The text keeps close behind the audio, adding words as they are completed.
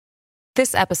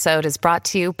This episode is brought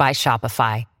to you by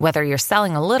Shopify. Whether you're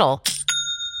selling a little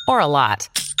or a lot,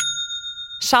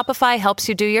 Shopify helps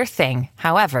you do your thing,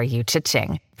 however you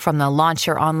cha-ching. From the launch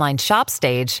your online shop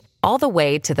stage, all the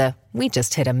way to the we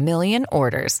just hit 1 million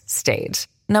orders stage.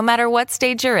 No matter what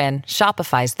stage you're in,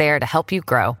 Shopify's there to help you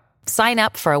grow. Sign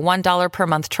up for a $1 per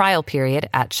month trial period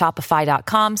at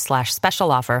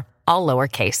shopify.com/special offer, all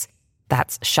lowercase.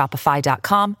 That's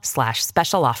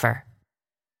shopify.com/special offer.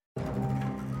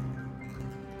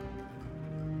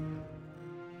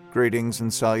 Greetings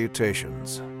and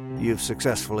salutations. You've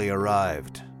successfully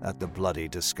arrived at the Bloody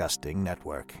Disgusting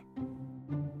Network.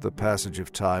 The passage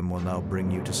of time will now bring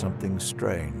you to something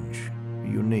strange,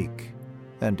 unique,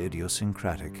 and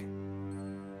idiosyncratic.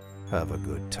 Have a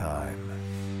good time.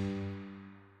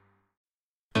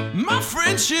 My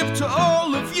friendship to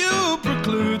all of you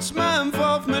precludes my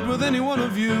involvement with any one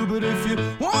of you. But if you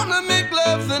wanna make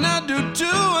love, then I do too,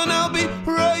 and I'll be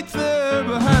right there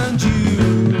behind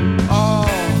you. All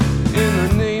in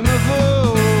the name of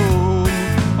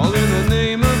oh, all in the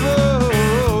name of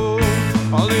oh,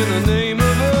 all in the name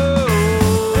of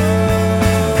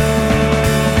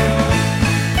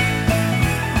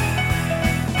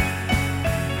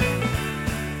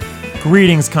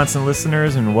Greetings, constant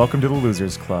listeners, and welcome to the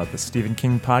Losers Club, a Stephen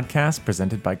King podcast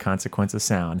presented by Consequence of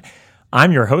Sound.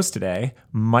 I'm your host today,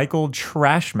 Michael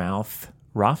Trashmouth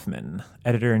Rothman,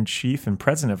 editor-in-chief and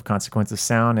president of Consequence of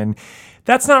Sound, and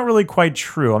that's not really quite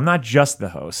true. I'm not just the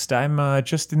host. I'm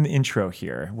just in the intro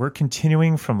here. We're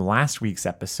continuing from last week's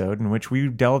episode in which we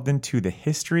delved into the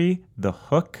history, the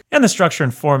hook, and the structure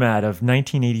and format of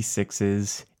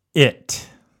 1986's It.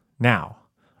 Now,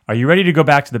 are you ready to go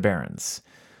back to the Barrens?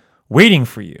 Waiting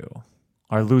for you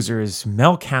are losers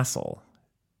Mel Castle,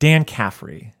 Dan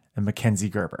Caffrey, and Mackenzie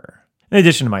Gerber, in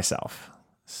addition to myself.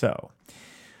 So,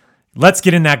 let's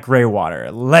get in that gray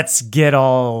water. Let's get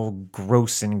all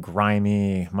gross and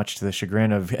grimy, much to the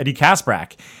chagrin of Eddie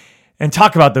Kaspbrak, and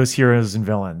talk about those heroes and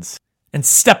villains, and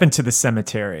step into the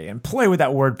cemetery, and play with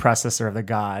that word processor of the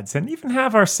gods, and even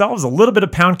have ourselves a little bit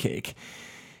of pound cake.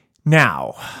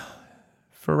 Now,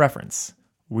 for reference,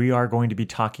 we are going to be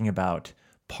talking about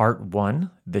Part 1,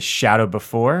 The Shadow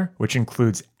Before, which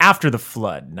includes After the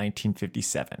Flood,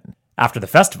 1957, After the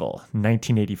Festival,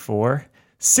 1984,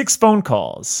 6 Phone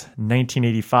Calls,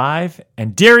 1985,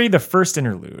 and Derry, the First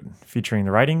Interlude, featuring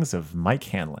the writings of Mike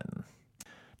Hanlon.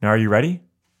 Now, are you ready?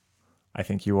 I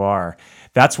think you are.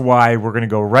 That's why we're going to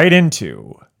go right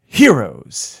into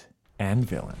Heroes and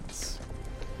Villains.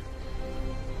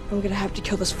 I'm gonna have to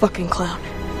kill this fucking clown.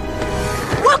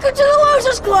 Welcome to the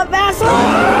Losers Club, asshole!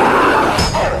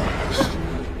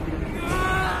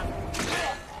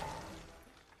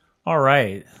 All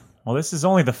right. Well, this is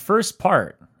only the first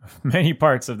part of many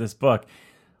parts of this book.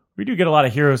 We do get a lot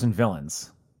of heroes and villains.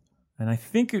 And I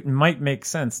think it might make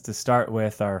sense to start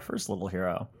with our first little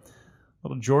hero,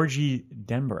 little Georgie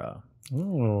Denborough.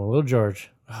 Oh, little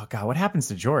George. Oh, God, what happens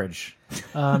to George?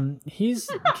 He's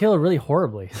killed really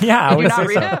horribly. Yeah, I Did you would not say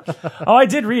read so. it? Oh, I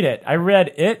did read it. I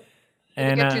read it.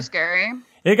 Did it get too scary?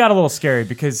 It got a little scary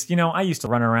because, you know, I used to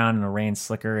run around in a rain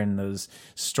slicker in those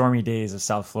stormy days of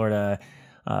South Florida.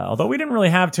 Although we didn't really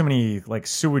have too many like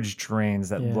sewage drains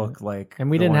that look like,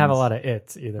 and we didn't have a lot of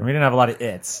its either. And we didn't have a lot of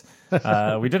its.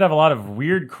 We did have a lot of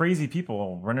weird, crazy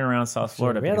people running around South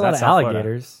Florida. We had a lot of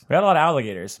alligators. We had a lot of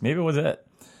alligators. Maybe it was it.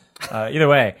 Either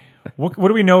way, what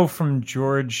do we know from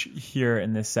George here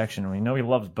in this section? We know he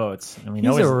loves boats, and we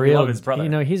know we love his brother. You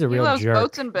know, he's a real loves jerk.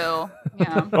 Boats and Bill.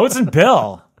 Yeah. Boats and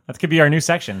Bill. That could be our new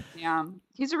section. Yeah.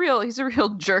 He's a real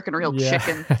jerk and a real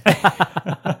chicken.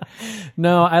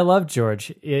 No, I love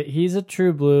George. He's a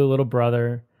true blue little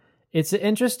brother. It's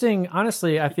interesting.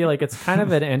 Honestly, I feel like it's kind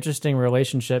of an interesting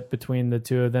relationship between the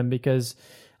two of them because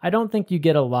I don't think you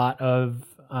get a lot of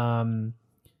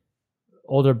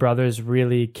older brothers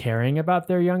really caring about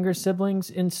their younger siblings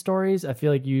in stories. I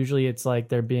feel like usually it's like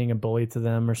they're being a bully to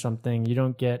them or something. You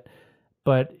don't get,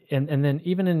 but and then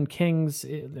even in King's,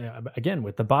 again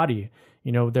with the body,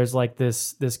 you know, there's like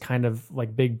this kind of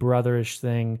like big brotherish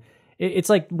thing. It's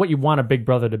like what you want a big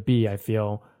brother to be, I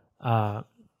feel. And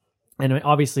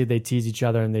obviously they tease each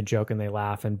other and they joke and they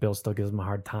laugh, and Bill still gives them a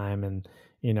hard time, and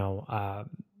you know.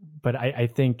 But I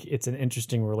think it's an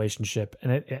interesting relationship,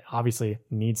 and it obviously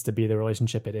needs to be the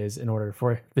relationship it is in order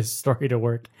for this story to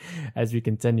work as we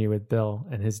continue with Bill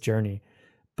and his journey.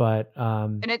 But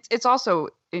and it's also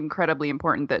incredibly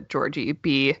important that Georgie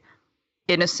be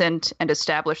innocent and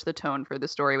establish the tone for the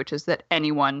story, which is that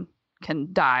anyone can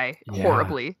die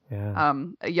horribly. Yeah.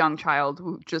 A young child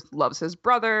who just loves his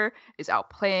brother, is out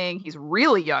playing. He's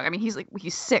really young. I mean,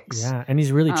 he's 6. Yeah, and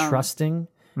he's really trusting.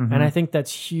 Mm-hmm. And I think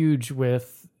that's huge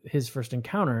with his first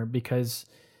encounter, because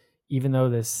even though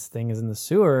this thing is in the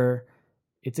sewer,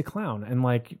 it's a clown. And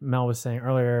like Mel was saying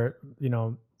earlier,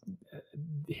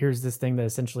 here's this thing that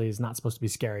essentially is not supposed to be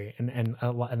scary, and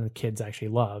the kids actually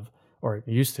love, or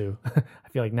used to. I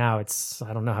feel like now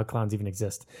I don't know how clowns even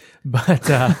exist, but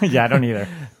yeah, I don't either.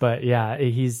 But yeah,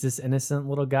 he's this innocent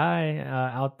little guy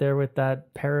out there with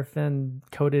that paraffin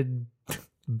coated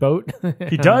boat.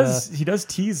 He does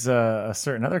tease a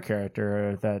certain other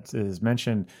character that is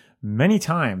mentioned many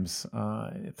times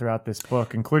throughout this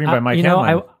book, including by Mike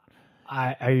Hanlon.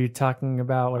 Are you talking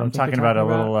about what I'm talking about? A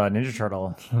little Ninja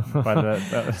Turtle.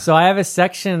 So I have a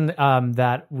section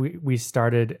that we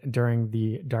started during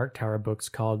the Dark Tower books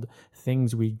called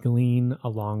 "Things We Glean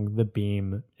Along the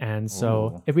Beam," and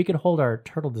so if we could hold our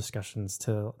turtle discussions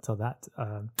till that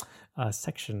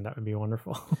section, that would be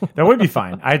wonderful. That would be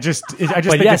fine. I just. But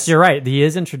think yes, you're right. He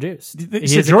is introduced.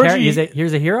 He's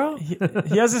a hero. He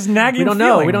has this nagging. We don't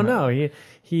feeling. know. We don't know.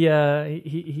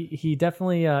 He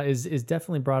definitely is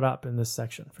definitely brought up in this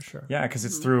section for sure. Yeah, because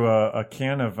it's through a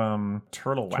can of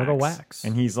turtle wax. Turtle wax,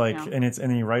 and he's like,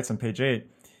 and he writes on page 8.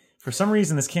 For some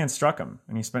reason, this can struck him,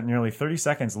 and he spent nearly 30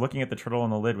 seconds looking at the turtle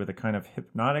on the lid with a kind of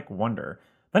hypnotic wonder.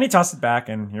 Then he tossed it back,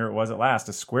 and here it was at last,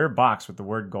 a square box with the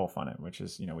word golf on it, which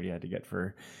is what he had to get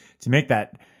to make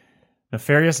that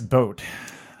nefarious boat.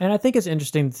 And I think it's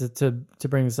interesting to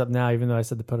bring this up now, even though I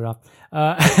said to put it off.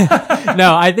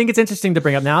 No, I think it's interesting to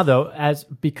bring up now, though,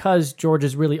 because George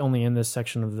is really only in this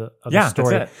section of the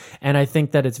story. That's it. And I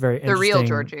think that it's very interesting. The real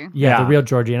Georgie. Yeah, the real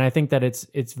Georgie. And I think that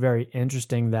it's very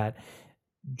interesting that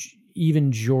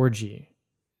even Georgie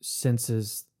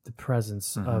senses the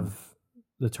presence of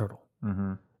the turtle.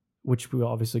 Mm-hmm. Which we will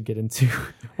obviously get into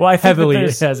heavily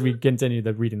as we continue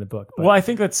reading the book. But. Well, I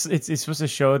think it's supposed to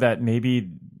show that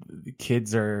maybe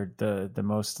kids are the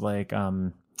most like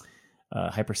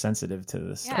hypersensitive to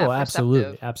this stuff. Oh,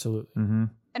 absolutely. Mm-hmm.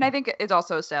 And I think it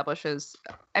also establishes,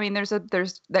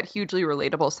 there's that hugely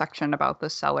relatable section about the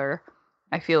cellar.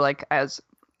 I feel like as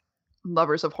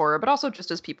lovers of horror, but also just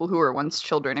as people who were once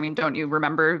children. Don't you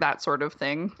remember that sort of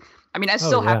thing? It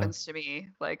still happens to me.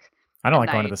 Like, I don't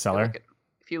like going to the cellar.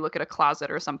 If you look at a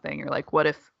closet or something, you're like, what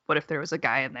if there was a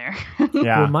guy in there?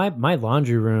 Yeah. Well, my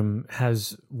laundry room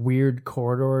has weird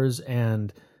corridors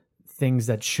and things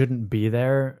that shouldn't be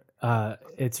there.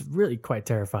 It's really quite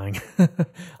terrifying.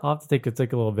 I'll have to take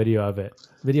a little video of it.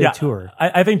 Tour.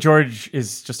 I think George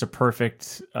is just a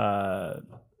perfect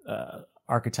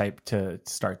archetype to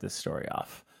start this story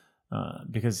off.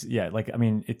 Because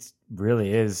it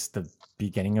really is the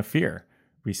beginning of fear.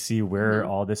 We see where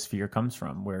all this fear comes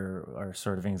from, where our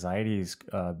sort of anxieties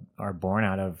are born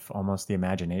out of almost the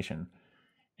imagination.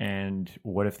 And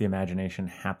what if the imagination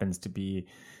happens to be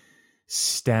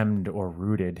stemmed or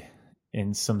rooted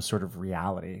in some sort of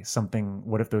reality?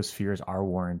 What if those fears are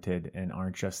warranted and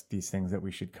aren't just these things that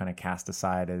we should kind of cast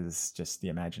aside as just the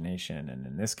imagination? And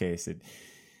in this case, if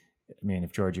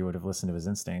Georgie would have listened to his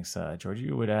instincts,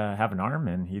 Georgie would have an arm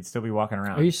and he'd still be walking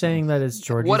around. Are you saying that it's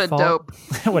Georgie's fault? What a dope.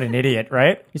 What an idiot,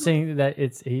 right? You're saying that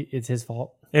it's his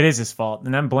fault? It is his fault.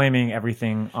 And I'm blaming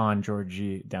everything on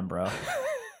Georgie Dembro.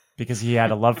 Because he had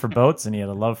a love for boats and he had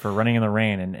a love for running in the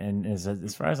rain. And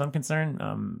as far as I'm concerned,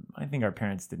 I think our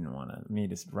parents didn't want me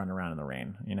to run around in the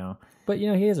rain, But, he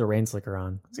has a rain slicker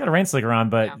on. He's got a rain slicker on,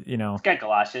 but, He's got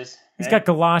galoshes. He's got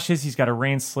galoshes. He's got a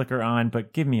rain slicker on,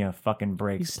 but give me a fucking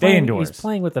break. Stay indoors. He's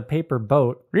playing with a paper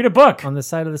boat. Read a book. On the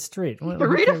side of the street.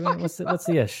 What's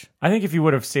the ish? I think if he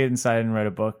would have stayed inside and read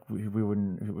a book, we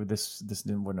wouldn't. This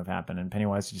wouldn't have happened. And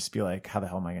Pennywise would just be like, how the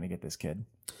hell am I going to get this kid?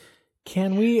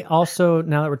 Can we also,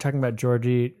 now that we're talking about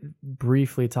Georgie,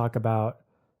 briefly talk about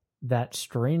that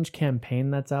strange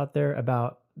campaign that's out there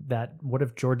about that? What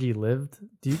if Georgie lived?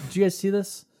 Do you guys see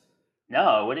this?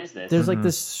 No, what is this? There's like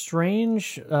this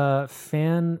strange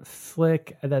fan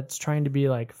flick that's trying to be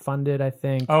like funded, I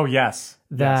think. Oh, yes.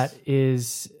 That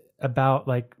is about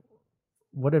like,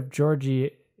 what if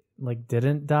Georgie like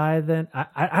didn't die then?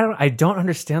 I don't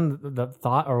understand the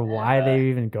thought or why they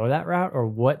even go that route or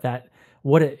what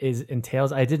it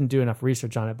entails. I didn't do enough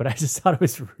research on it, but I just thought it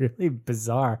was really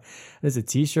bizarre. There's a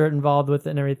T-shirt involved with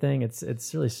it and everything.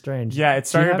 It's really strange. Yeah, it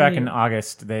started back in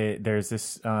August. There's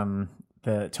this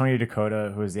the Tony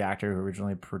Dakota, who is the actor who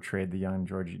originally portrayed the young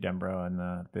Georgie Dembro in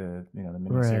the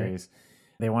miniseries. Right.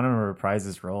 They want him to reprise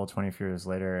his role 24 years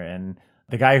later, and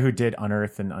the guy who did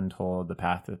Unearthed and Untold: The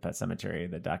Path to the Pet Cemetery,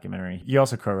 the documentary, he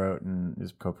also co-wrote and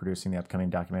is co-producing the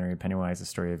upcoming documentary Pennywise: The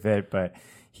Story of It. But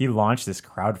he launched this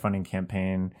crowdfunding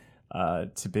campaign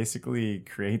to basically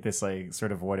create this like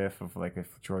sort of what if of like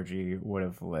if Georgie would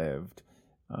have lived.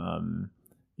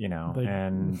 you know, Like-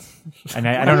 and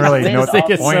I don't really know what the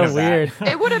It's point so of that. weird.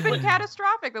 It would have been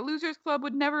catastrophic. The Losers Club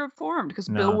would never have formed because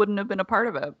No. Bill wouldn't have been a part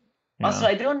of it. Yeah. Also,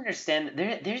 I don't understand.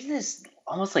 There's this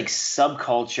almost like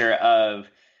subculture of,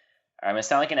 I'm gonna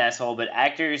sound like an asshole, but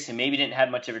actors who maybe didn't have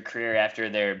much of a career after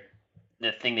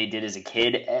the thing they did as a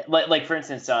kid. Like for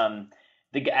instance,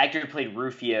 the actor who played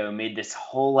Rufio made this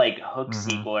whole like Hook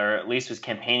sequel, or at least was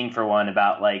campaigning for one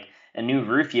about like a new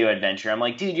Rufio adventure. I'm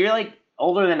like, dude, you're like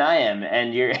older than I am,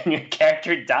 and your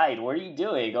character died. What are you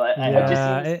doing?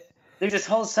 There's this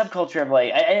whole subculture of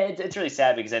like, it's really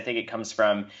sad because I think it comes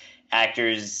from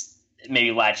actors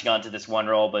maybe latching onto this one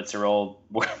role, but it's a role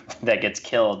that gets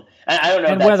killed. And I don't know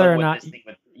And if that's whether like or what not- this thing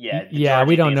with, the Yeah, Georgie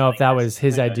we don't thing know is if that like was this.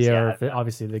 his Who knows? idea or Yeah, if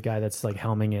obviously the guy that's like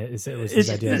helming it was his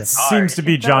idea. It It's seems to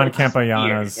be hard. John It's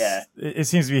Campayana's. weird, yeah. It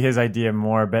seems to be his idea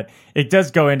more, but it does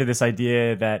go into this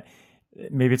idea that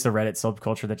maybe it's a Reddit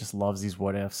subculture that just loves these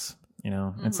what ifs. You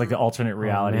know, it's like the alternate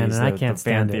realities, man, and I the can't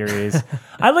fan stand it. theories.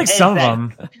 I like It's some of that-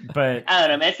 them, but I don't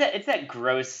know, man. It's that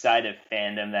gross side of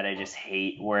fandom that I just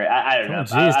hate. Where I don't know. Oh, I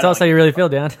jeez, don't tell us how you really feel,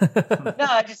 Dan. No,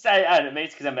 I don't know. Maybe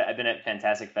it's because I've been at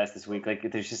Fantastic Fest this week. Like,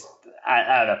 there's just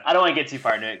I don't know. I don't want to get too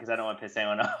far into it because I don't want to piss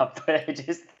anyone off. But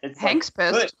it's Hank's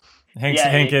like, pissed.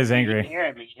 Hank is angry. You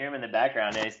can hear him in the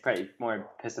background, and he's probably more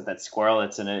pissed at that squirrel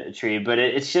that's in a tree. But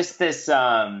it's just this.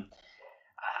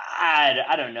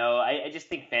 I don't know. I just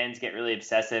think fans get really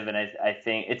obsessive, and I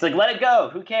think it's like, let it go.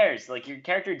 Who cares? Like, your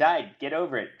character died. Get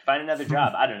over it. Find another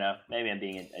job. I don't know. Maybe I'm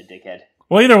being a dickhead.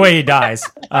 Well, either way, he dies.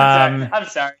 I'm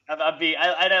sorry.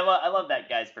 I love that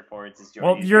guy's performance as George.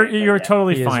 Well, you're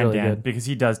totally He is fine, really Dan, good. because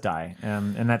he does die.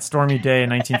 And that stormy day in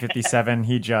 1957,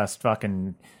 he just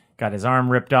fucking got his arm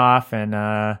ripped off, and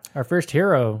Our first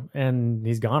hero, and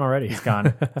he's gone already. he's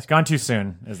gone. He's gone too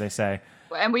soon, as they say.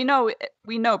 And we know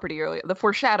pretty early. The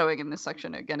foreshadowing in this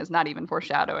section again is not even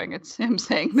foreshadowing. It's him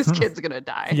saying this kid's gonna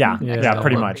die. Yeah, Yeah, Next yeah, couple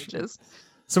pretty of much. pages.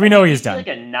 So we know You he's see done. like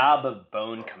a knob of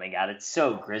bone coming out. It's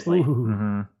so grisly.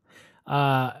 Ooh.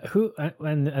 Who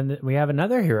and we have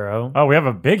another hero, Oh, we have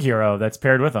a big hero that's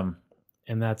paired with him.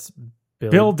 and that's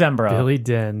Bill Denbrough. Billy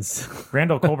Dens.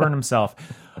 Randall Colburn himself.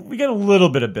 We get a little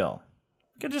bit of Bill.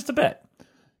 We get just a bit.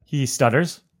 He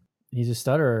stutters. He's a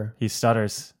stutterer. He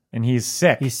stutters. And he's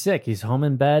sick. He's sick. He's home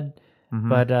in bed,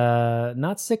 but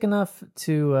not sick enough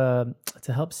to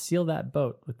help seal that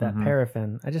boat with that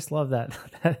paraffin. I just love that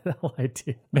whole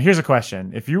idea. Now, here's a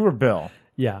question. If you were Bill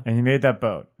Yeah. and you made that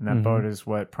boat, and that boat is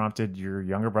what prompted your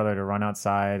younger brother to run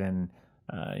outside and,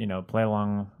 play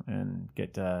along and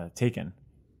get taken.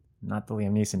 Not the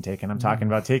Liam Neeson taken. I'm talking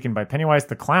about taken by Pennywise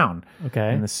the Clown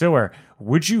Okay. in the sewer.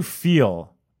 Would you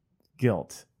feel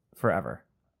guilt forever?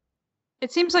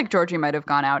 It seems like Georgie might have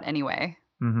gone out anyway.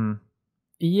 Mm-hmm.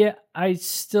 Yeah, I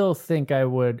still think I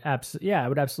would I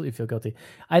would absolutely feel guilty.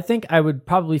 I think I would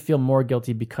probably feel more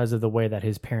guilty because of the way that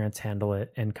his parents handle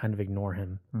it and kind of ignore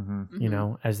him, Mm-hmm. you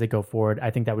know, as they go forward. I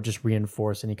think that would just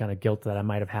reinforce any kind of guilt that I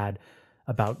might have had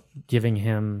about giving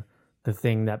him the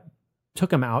thing that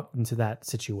took him out into that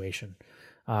situation.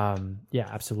 Yeah,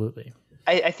 absolutely.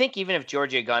 I think even if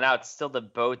Georgie had gone out, it's still the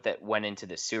boat that went into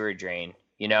the sewer drain,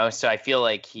 you know? So I feel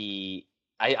like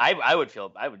I would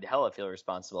hella feel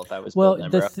responsible if I was Well, Bill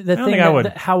the Denbrough. thing, think I would.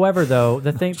 However, though,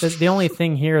 the only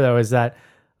thing here though is that,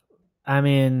 I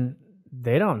mean,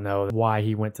 they don't know why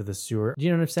he went to the sewer. Do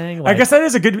you know what I'm saying? I guess that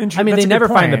is a good. I mean, that's they a good never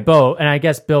find the point. boat, and I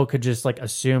guess Bill could just like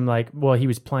assume, like, well, he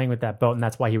was playing with that boat, and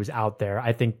that's why he was out there.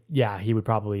 I think, yeah, he would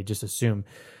probably just assume,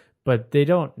 but they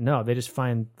don't know. They just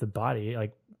find the body,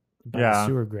 like, by the Yeah.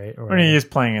 sewer grate. Or I mean, he whatever. is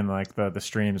playing in like the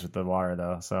streams with the water,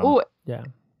 though. So Oh, Yeah,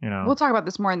 we'll talk about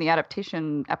this more in the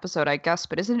adaptation episode, I guess.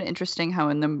 But isn't it interesting how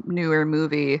in the newer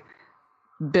movie,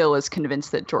 Bill is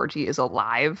convinced that Georgie is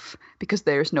alive because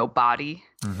there's no body.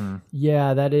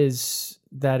 yeah, that is.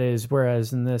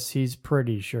 Whereas in this, he's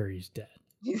pretty sure he's dead.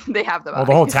 They have the body. well,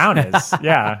 the whole town is.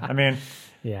 Yeah, I mean,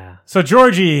 Yeah, so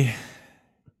Georgie,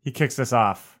 he kicks this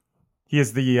off. He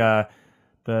is the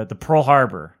Pearl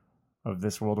Harbor of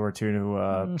this World War II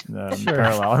Sure.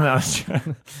 parallel. No, it's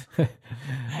true.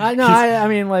 I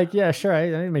mean, like, yeah, sure,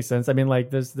 it makes sense. I mean, like,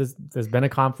 there's been a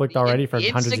conflict already for The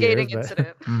hundreds of years. instigating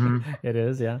But incident. it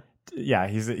is, yeah. Yeah,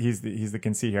 he's the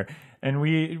conceit here. And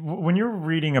when you're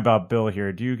reading about Bill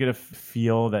here, do you get a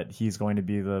feel that he's going to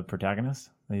be the protagonist?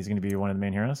 That he's going to be one of the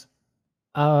main heroes?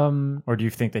 Or do you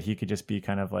think that he could just be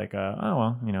kind of like,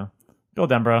 Bill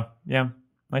Denbrough, yeah,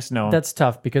 nice to know him. That's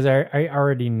tough because I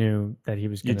already knew that he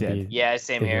was You going to did. be Yeah,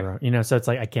 same the here. hero. You know, so it's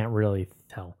like I can't really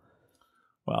tell.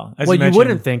 Well, as Well, you mentioned-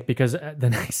 wouldn't think because the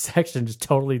next section just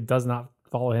totally does not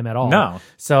follow him at all. No.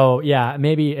 So yeah,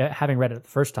 maybe having read it the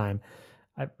first time,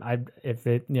 if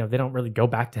they don't really go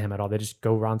back to him at all, they just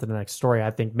go on to the next story.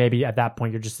 I think maybe at that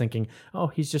point you're just thinking, oh,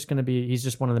 he's just one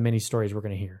of the many stories we're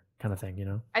going to hear, kind of thing, you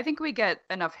know? I think we get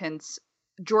enough hints.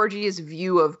 Georgie's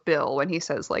view of Bill when he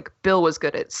says like Bill was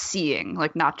good at seeing,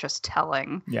 like not just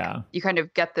telling. Yeah. You kind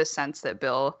of get this sense that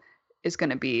Bill is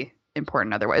going to be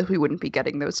important. Otherwise, we wouldn't be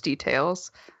getting those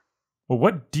details. Well,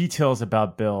 what details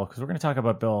about Bill? Because we're going to talk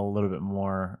about Bill a little bit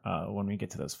more when we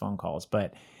get to those phone calls.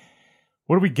 But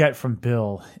what do we get from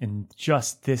Bill in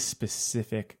just this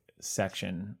specific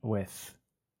section with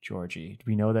Georgie? Do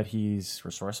we know that he's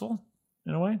resourceful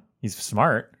in a way? He's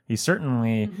smart. He's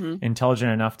certainly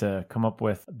intelligent enough to come up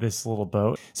with this little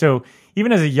boat. So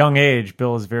even as a young age,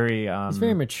 Bill is very... he's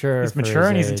very mature. He's mature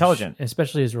and he's intelligent.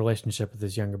 Especially his relationship with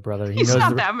his younger brother. He's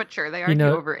not that mature. They argue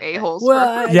over a-holes.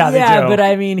 Well, they do. But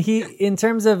I mean, in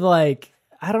terms of like,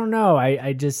 I don't know.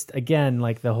 I just, again,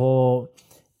 like the whole,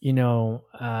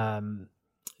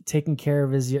 taking care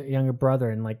of his younger brother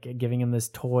and like giving him this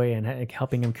toy and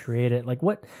helping him create it. Like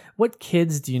what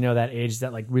kids do you know that age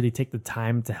that like really take the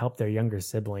time to help their younger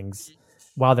siblings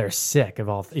while they're sick of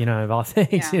all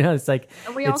things, Yeah. It's like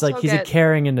he's a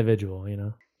caring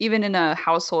individual, Even in a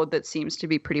household that seems to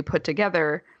be pretty put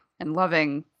together and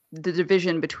loving, the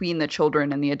division between the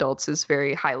children and the adults is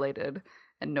very highlighted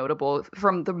and notable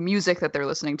from the music that they're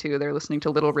listening to. They're listening to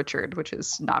Little Richard, which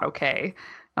is not okay.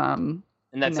 And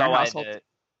that's all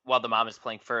while the mom is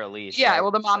playing Fur Elise. Yeah, right? well,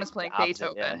 the mom It's is playing the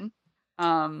opposite,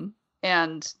 Beethoven.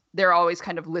 And they're always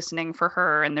kind of listening for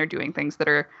her, and they're doing things that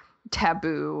are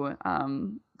taboo.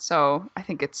 So I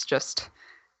think it's just,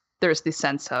 there's the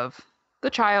sense of the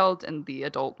child and the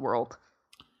adult world.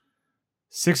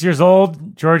 6 years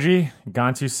old, Georgie,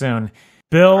 gone too soon.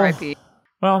 Bill, R.I.P.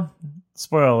 Well,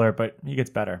 spoiler alert, but he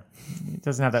gets better. He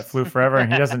doesn't have that flu forever,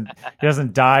 and he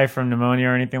doesn't die from pneumonia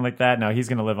or anything like that. No, he's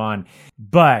going to live on.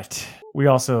 But we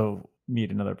also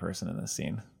meet another person in this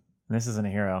scene. And this isn't a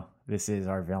hero. This is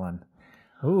our villain.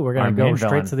 Ooh, we're going to go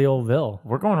straight to the old Vil.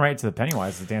 We're going right to the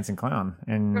Pennywise, the dancing clown.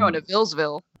 And We're going to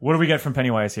Vilsville. what do we get from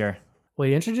Pennywise here? Well,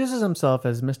 he introduces himself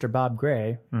as Mr. Bob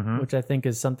Gray, which I think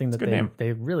is something that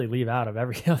they really leave out of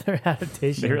every other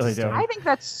adaptation. They really do. I think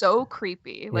that's so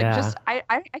creepy. Like, just I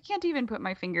can't even put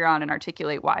my finger on and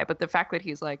articulate why, but the fact that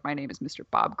he's like, my name is Mr.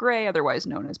 Bob Gray, otherwise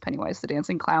known as Pennywise the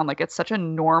Dancing Clown, like it's such a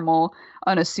normal,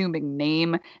 unassuming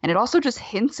name, and it also just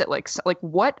hints at like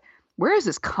where is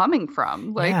this coming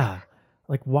from? Like,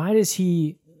 like why does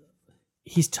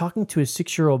he's talking to a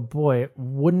 6-year-old boy?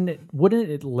 Wouldn't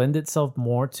it lend itself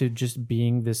more to just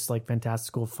being this like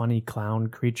fantastical, funny clown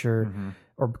creature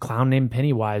or clown named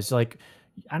Pennywise? Like,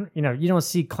 you don't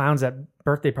see clowns at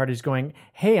birthday parties going,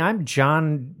 "Hey, I'm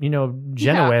John,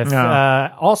 Genowith,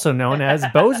 also known as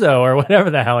Bozo or whatever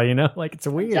the hell, Like it's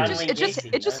weird.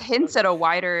 It just hints at a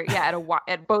wider,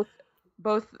 at both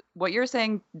what you're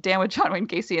saying, Dan, with John Wayne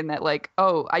Gacy, and that like,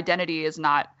 oh, identity is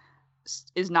not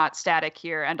static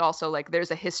here, and also like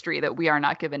there's a history that we are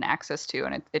not given access to,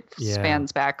 and it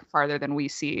spans back farther than we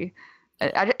see.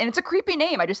 And it's a creepy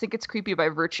name. I just think it's creepy by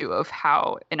virtue of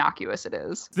how innocuous it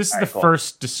is. This is the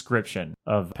first description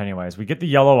of Pennywise. We get the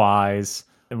yellow eyes,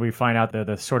 and we find out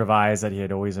the sort of eyes that he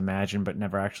had always imagined but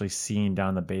never actually seen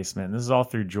down the basement. And this is all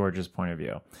through George's point of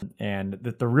view. And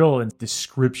the real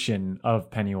description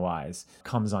of Pennywise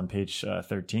comes on page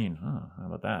 13. Oh, how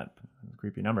about that?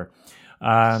 Creepy number.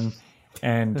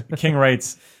 And King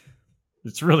writes,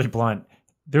 it's really blunt.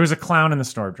 There was a clown in the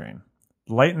storm drain.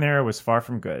 The light in there was far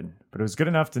from good, but it was good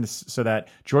enough so that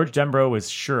George Denbrough was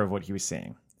sure of what he was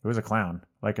seeing. It was a clown,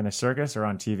 like in a circus or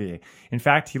on TV. In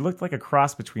fact, he looked like a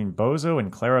cross between Bozo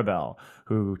and Clarabelle,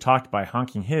 who talked by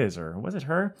honking his, or was it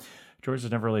her? George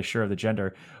was never really sure of the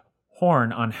gender,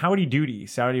 horn on Howdy Doody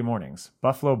Saturday mornings.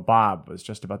 Buffalo Bob was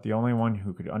just about the only one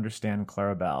who could understand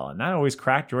Clarabelle, and that always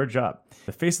cracked George up.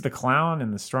 The face of the clown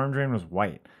in the storm drain was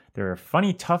white. There were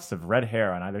funny tufts of red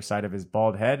hair on either side of his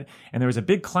bald head, and there was a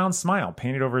big clown smile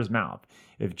painted over his mouth.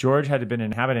 If George had been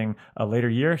inhabiting a later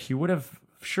year, he would have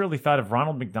surely thought of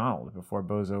Ronald McDonald before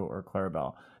Bozo or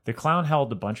Clarabelle. The clown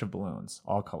held a bunch of balloons,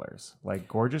 all colors, like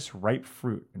gorgeous ripe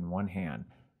fruit in one hand.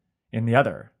 In the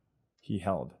other, he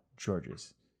held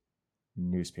George's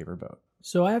newspaper boat.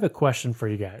 So I have a question for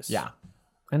you guys. Yeah.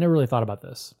 I never really thought about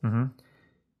this.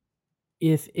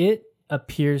 If it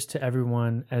appears to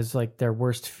everyone as like their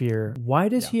worst fear, why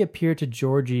does he appear to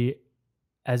Georgie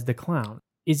as the clown?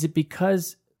 Is it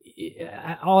because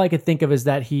all I could think of is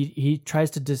that he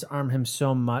tries to disarm him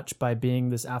so much by being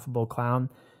this affable clown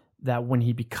that when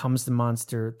he becomes the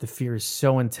monster, the fear is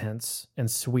so intense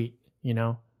and sweet,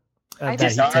 I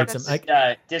that he takes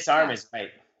him. Disarm is right.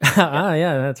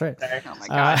 Yeah, that's right. Oh my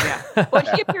god, yeah. Well,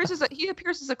 he appears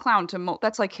as a clown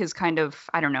that's like his kind of,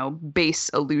 I don't know, base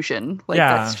illusion. Like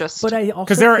that's just. But I also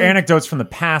because there are anecdotes from the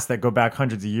past that go back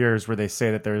hundreds of years where they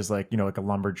say that there's like like a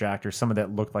lumberjack or someone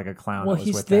that looked like a clown. Well, that was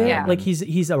he's with there, them. like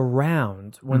he's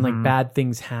around when like bad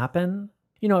things happen.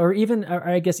 Or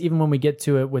I guess even when we get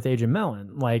to it with Agent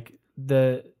Mellon, like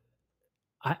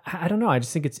I don't know. I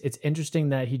just think it's interesting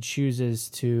that he chooses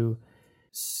to.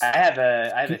 I have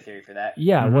a theory for that.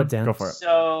 Yeah, what, Dan? Go for it.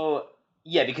 So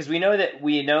yeah, because we know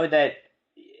that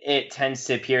it tends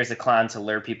to appear as a clown to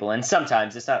lure people in.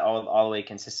 Sometimes it's not all the way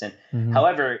consistent.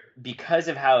 However, because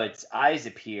of how its eyes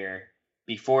appear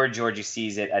before Georgie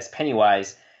sees it as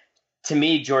Pennywise, to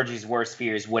me, Georgie's worst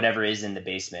fear is whatever is in the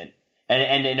basement.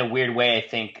 And in a weird way, I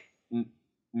think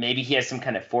maybe he has some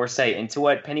kind of foresight into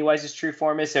what Pennywise's true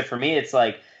form is. So for me, it's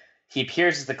like he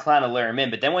appears as the clown to lure him in,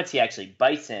 but then once he actually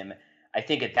bites him, I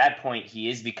think at that point he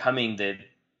is becoming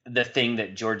the thing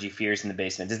that Georgie fears in the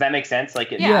basement. Does that make sense?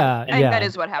 Like, I think that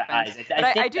is what happens.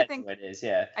 I do think what it is.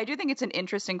 Yeah, I do think it's an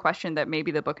interesting question that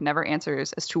maybe the book never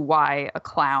answers as to why a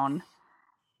clown.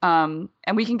 And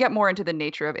we can get more into the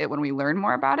nature of it when we learn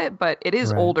more about it, but it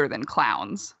is older than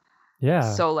clowns.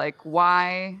 Yeah. So like,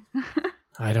 why?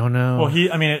 I don't know. Well,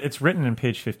 it's written in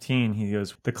page 15. He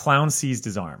goes, "The clown seized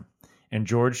his arm, and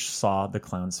George saw the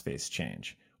clown's face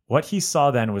change. What he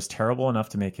saw then was terrible enough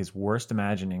to make his worst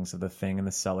imaginings of the thing in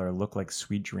the cellar look like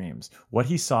sweet dreams. What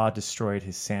he saw destroyed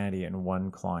his sanity in one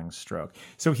clawing stroke."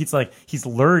 So he's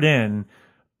lured in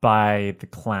by the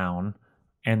clown,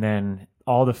 and then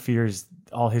all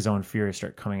his own fears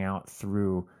start coming out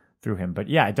through him. But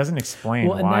yeah, it doesn't explain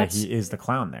why he is the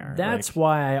clown there. That's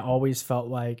why I always felt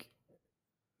like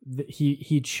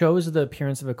he chose the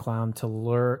appearance of a clown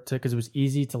because it was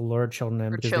easy to lure children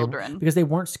in because they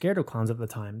weren't scared of clowns at the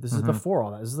time. This is before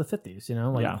all that. This is the 50s,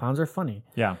 clowns are funny.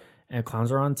 Yeah. And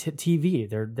clowns are on TV.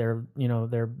 They're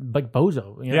like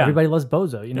Bozo. Everybody loves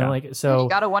Bozo. So you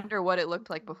gotta wonder what it looked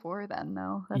like before then,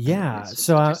 though. That's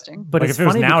so interesting. But like it's if it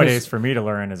was funny nowadays for me to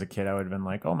learn as a kid, I would have been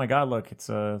like, "Oh my god, look, it's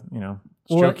Joe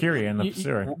Curie in the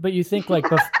sewer." But you think like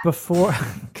before,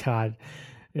 God,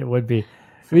 it would be.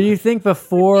 But you think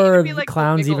before the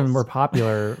clowns even were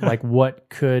popular, like what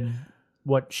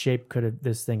shape could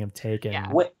this thing have taken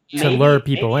to lure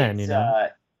people in?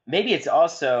 Maybe it's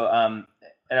also.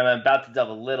 And I'm about to delve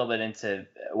a little bit into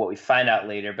what we find out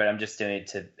later, but I'm just doing it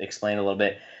to explain a little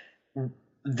bit.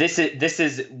 This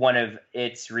is one of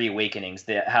its reawakenings,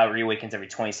 how it reawakens every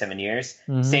 27 years.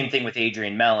 Same thing with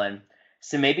Adrian Mellon.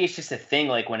 So maybe it's just a thing,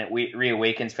 like when it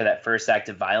reawakens for that first act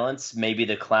of violence, maybe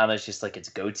the clown is just like its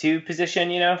go-to position,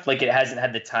 like it hasn't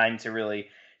had the time to really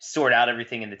sort out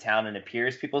everything in the town and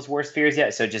appears people's worst fears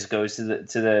yet. So it just goes to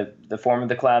the form of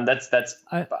the clown. That's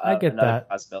I get that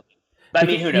possibility. But I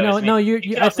mean, who knows?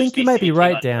 I think you might be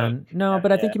right, Dan.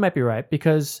 But I think you might be right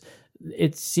because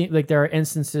it seems like there are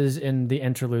instances in the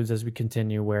interludes as we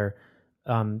continue where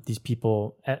these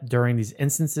people during these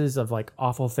instances of like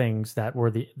awful things that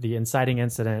were the inciting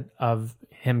incident of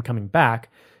him coming back,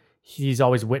 he's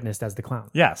always witnessed as the clown.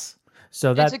 Yes.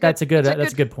 So that's a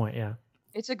good point. Yeah.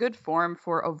 It's a good form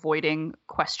for avoiding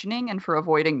questioning and for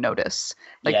avoiding notice.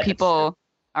 Like people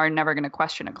are never going to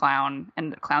question a clown,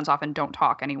 and clowns often don't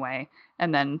talk anyway,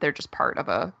 and then they're just part of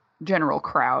a general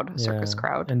crowd, circus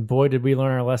crowd. And boy, did we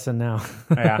learn our lesson now.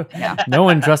 Yeah. No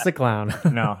one trusts a clown.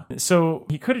 No. So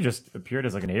he could have just appeared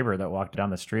as like a neighbor that walked down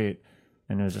the street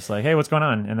and it was just like, "Hey, what's going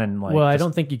on?" And then like, I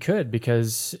don't think you could,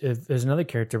 because if there's another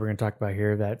character we're going to talk about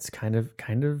here that's kind of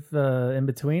in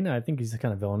between. I think he's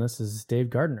kind of villainous. Is Dave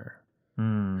Gardner,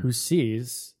 who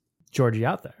sees Georgie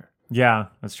out there. Yeah,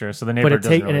 that's true. So the neighbor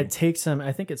it takes him.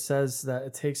 I think it says that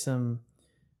it takes him.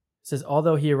 It says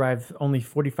although he arrived only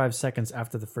 45 seconds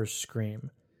after the first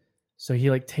scream, so he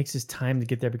like takes his time to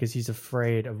get there because he's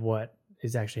afraid of what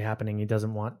is actually happening. He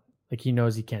doesn't want, like, he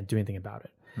knows he can't do anything about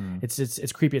it.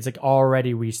 It's creepy. It's like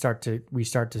already we start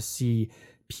to see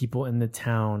people in the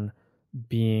town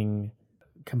being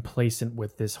complacent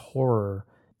with this horror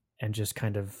and just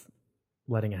kind of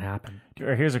letting it happen.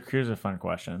 Here's a fun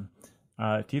question.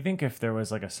 Do you think if there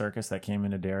was like a circus that came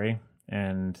into Derry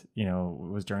and, it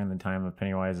was during the time of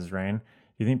Pennywise's reign, do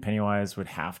you think Pennywise would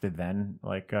have to then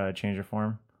like change her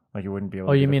form? Like he wouldn't be able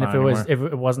to. Oh, you mean if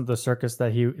it wasn't the circus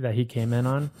that he came in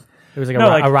on? It was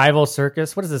like a rival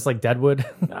circus. What is this, like Deadwood?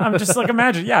 I'm just like,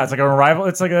 imagine. Yeah, it's like a rival.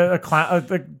 It's like a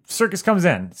circus comes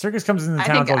in. Circus comes in the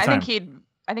towns all the time.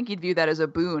 I think he'd view that as a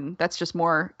boon. That's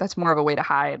more of a way to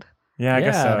hide. Yeah, I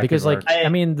guess so. Because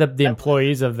the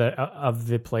employees of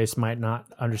the place might not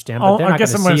understand. But they're not I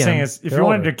guess what I'm saying is, if you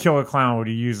wanted older. to kill a clown, would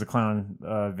you use the clown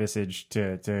visage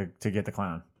to get the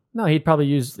clown? No, he'd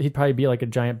probably be like a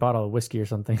giant bottle of whiskey or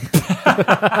something.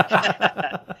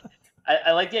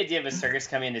 I like the idea of a circus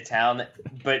coming into town,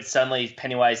 but suddenly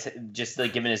Pennywise, just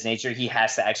like given his nature, he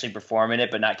has to actually perform in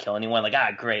it, but not kill anyone. Like,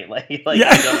 great. Like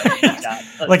Yeah.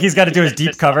 Like he's got to do his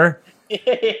deep cover.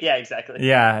 Yeah, exactly.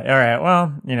 Yeah. All right.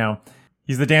 Well,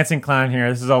 he's the dancing clown here.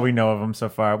 This is all we know of him so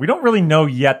far. We don't really know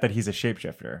yet that he's a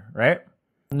shapeshifter, right?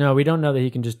 No, we don't know that he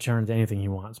can just turn into anything he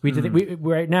wants. We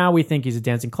right now we think he's a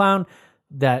dancing clown.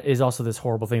 That is also this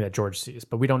horrible thing that George sees,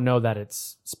 but we don't know that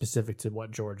it's specific to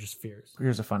what George's fears.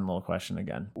 Here's a fun little question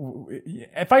again.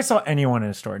 If I saw anyone in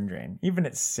a storm drain, even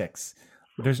at 6,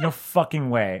 there's no fucking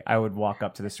way I would walk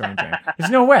up to the storm drain. There's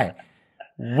no way.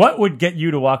 What would get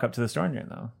you to walk up to the storm drain,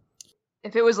 though?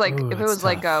 If it was like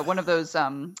tough. one of those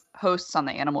hosts on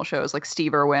the animal shows, like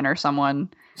Steve Irwin or someone.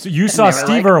 So you saw they were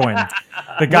Steve like- Irwin,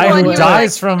 the guy Well, and who he was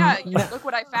dies like, from. Yeah, look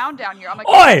what I found down here. I'm like,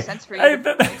 Oi! it makes sense for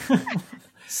you.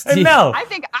 Hey, Mel. I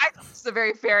think it's a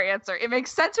very fair answer. It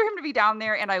makes sense for him to be down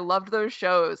there, and I loved those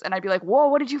shows. And I'd be like, "Whoa,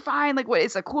 what did you find? Like, what?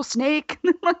 It's a cool snake."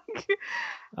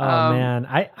 Man,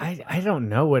 I don't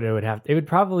know what it would have. It would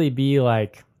probably be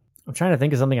like, I'm trying to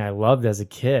think of something I loved as a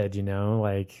kid.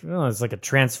 Like it's like a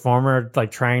transformer,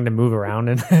 like trying to move around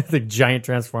in the giant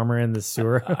transformer in the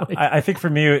sewer. I think for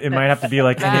me, it might have to be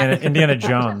like Indiana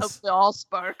Jones. They all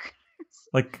spark.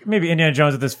 Like maybe Indiana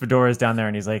Jones with his fedora is down there,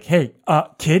 and he's like, "Hey,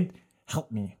 kid,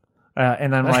 help me."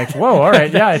 And I'm like, "Whoa, all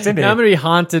right, yeah, it's Indy." Now I'm gonna be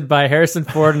haunted by Harrison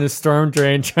Ford in his storm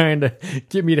drain, trying to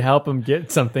get me to help him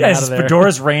get something Yeah, out his of there.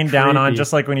 fedoras rain down on, Creepy.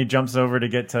 just like when he jumps over to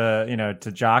get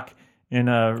to Jock in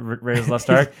Raiders of the Lost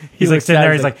Ark. He's He like looks sitting at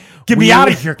there. it, He's he's like, "Get me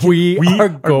out of here! Kid. We are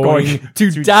going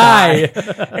to die."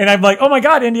 And I'm like, "Oh my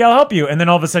god, Indy, I'll help you!" And then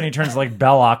all of a sudden he turns like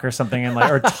Belloc or something, and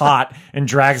or Tot, and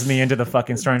drags me into the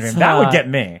fucking storm drain. That would get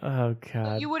me. Oh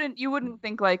god. You wouldn't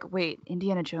think like, wait,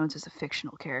 Indiana Jones is a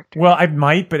fictional character. Well, I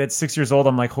might, but at 6 years old,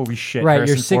 I'm like, "Holy shit!" Right,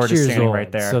 Harrison you're 6 Ford is years standing old,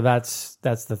 right there. so that's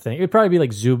the thing. It'd probably be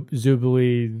like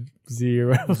Zubily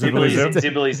Zoo. Zubily Zoo.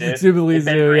 Zubily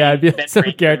Ben Zoo. Yeah, it'd be Ben some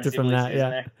Brady character from from Zubily that. Zoo's Yeah.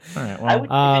 there. All right. I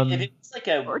Well, would, if it was like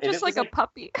a, or if it just was like a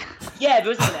puppy. Yeah, if it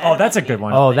was an oh, that's a animal good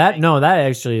one. Oh, that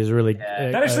actually is really.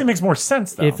 That actually makes more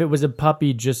sense, though. If it was a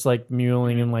puppy just like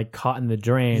mewling and like caught in the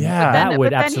drain, Yeah. that would but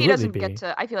then absolutely he doesn't be. get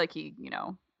to. I feel like he,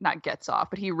 not gets off,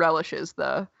 but he relishes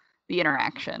the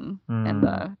interaction and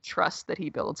the trust that he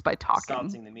builds by talking.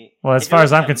 Stomping the meat. Well, as If it far was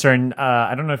as I'm him- concerned,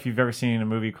 I don't know if you've ever seen a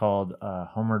movie called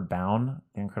Homeward Bound: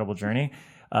 The Incredible Journey,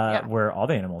 where all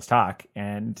the animals talk,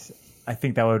 and I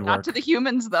think that would work. Not to the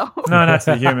humans, though. No, not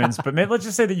to the humans, but let's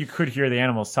just say that you could hear the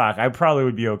animals talk. I probably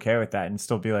would be okay with that and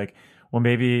still be like, well,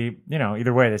 maybe,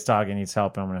 either way, this dog needs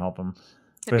help, and I'm going to help him.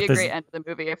 It'd be a great end to the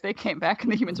movie if they came back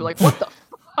and the humans were like, "What the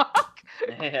fuck?"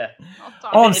 Yeah.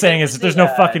 All I'm If saying it is was that there's the,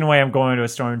 no fucking way I'm going to a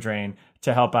storm drain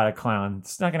to help out a clown.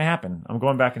 It's not going to happen. I'm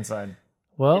going back inside.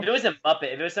 Well, If it was a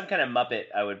Muppet, if it was some kind of Muppet,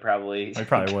 I would probably. I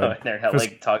probably go would. in there and have,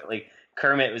 like talk like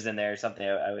Kermit was in there or something.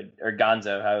 I would, or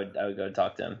Gonzo. I would go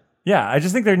talk to him. Yeah, I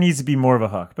just think there needs to be more of a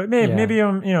hook. But maybe, Yeah. maybe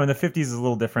in the 50s is a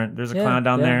little different. There's a Yeah, clown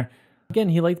down yeah. there. again,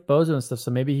 he liked Bozo and stuff, so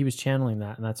maybe he was channeling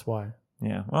that, and that's why.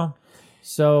 Yeah, well.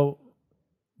 So,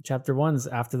 chapter 1's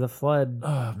after the flood.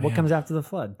 Oh, What man. comes after the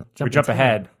flood? We jump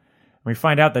ahead. We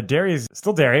find out that Derry is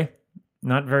still Derry,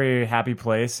 not very happy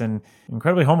place, and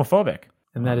incredibly homophobic.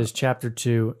 And that is chapter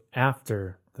 2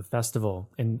 after the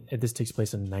festival. And this takes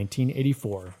place in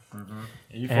 1984.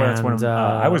 84, that's when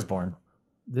I was born.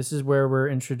 This is where we're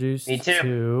introduced Me too.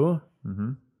 to.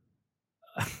 Mm-hmm.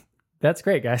 That's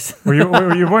great, guys. Were you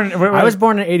born? I was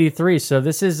born in 83, so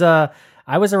this is.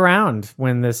 I was around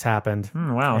when this happened.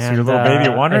 Wow, so And, you're a little baby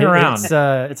wandering around.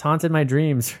 It's haunted my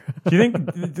dreams. Do you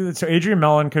think so? Adrian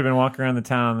Mellon could have been walking around the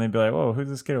town, and they'd be like, "Whoa, who's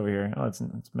this kid over here? Oh, it's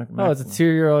Oh, it's a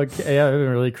 2-year-old. Yeah, it was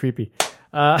really creepy.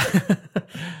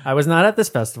 I was not at this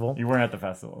festival, You weren't at the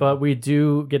festival, but we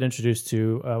do get introduced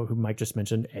to who Mike just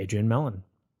mentioned, Adrian Mellon.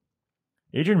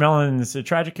 Adrian Mellon is a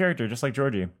tragic character, just like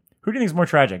Georgie. Who do you think is more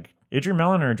tragic, Adrian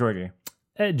Mellon or Georgie?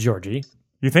 Georgie.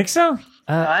 You think so?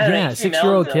 I don't know, Yeah, Adrian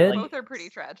 6-year-old Mellon's, kid. Both are pretty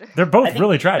tragic. They're I both think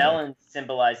really Adrian tragic. Mellon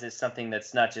symbolizes something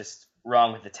that's not just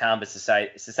wrong with the town, but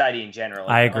society in general.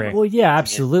 I agree. Almost Well, yeah,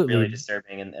 it's absolutely. really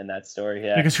disturbing in that story.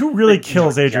 Yeah, Because who really But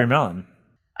kills Georgie- Adrian Mellon?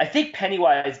 I think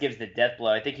Pennywise gives the death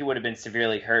blow. I think he would have been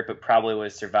severely hurt, but probably would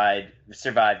have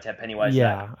survived had Pennywise.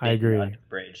 Yeah, not I been agree. under the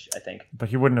bridge. I think But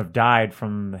he wouldn't have died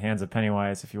from the hands of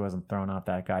Pennywise if he wasn't thrown off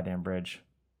that goddamn bridge.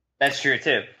 that's true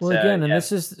too. Well, So, again, and yeah.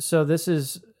 this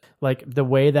is like the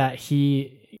way that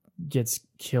he gets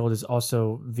killed is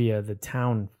also via the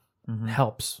town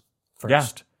helps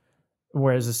first.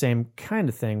 Whereas the same kind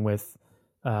of thing with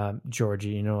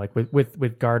Georgie, like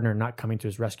with Gardner not coming to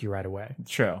his rescue right away,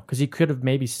 True. because he could have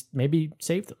maybe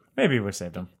saved him. Maybe we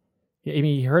saved him. I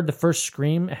mean, he heard the first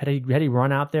scream. Had he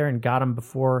run out there and got him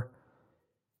before?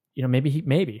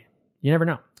 Maybe you never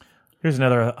know. Here's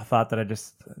another thought that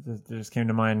just came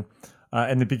to mind.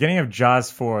 In the beginning of Jaws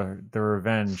 4, The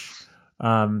Revenge,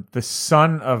 the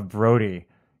son of Brody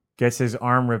gets his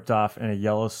arm ripped off in a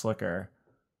yellow slicker.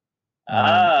 You're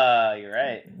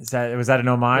right. Was that an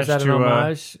homage? Is that an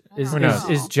homage?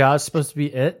 Is Jaws supposed to be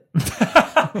it?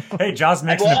 Hey, Jaws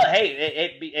makes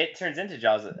it turns into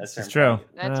Jaws. It's true.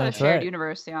 That's a shared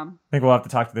universe, yeah. I think we'll have to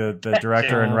talk to the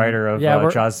director and writer of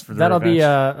Jaws for the Revenge.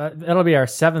 That'll be our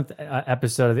 7th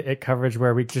episode of the It coverage,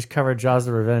 where we just cover Jaws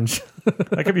the Revenge.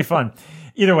 That could be fun.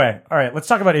 Either way, all right, let's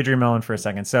talk about Adrian Mellon for a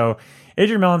second. So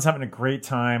Adrian Mellon's having a great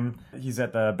time. He's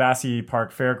at the Bassey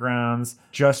Park Fairgrounds,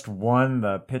 just won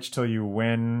the Pitch Till You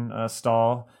Win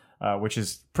stall, which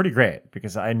is pretty great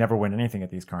because I never win anything at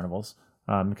these carnivals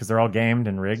because they're all gamed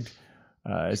and rigged.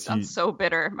 Sounds so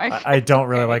bitter. I don't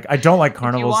like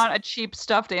carnivals. If you want a cheap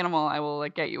stuffed animal, I will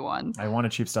get you one. I want a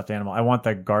cheap stuffed animal. I want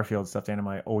the Garfield stuffed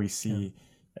animal I always see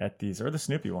at these, or the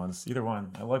Snoopy ones, either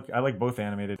one. I like both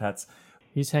animated pets.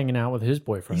 He's hanging out with his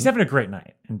boyfriend. He's having a great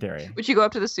night in Derry. Would you go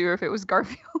up to the sewer if it was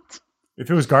Garfield? If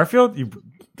it was Garfield, you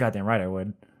goddamn right I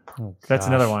would. Oh, that's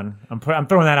another one. I'm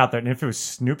throwing that out there. And if it was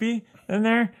Snoopy in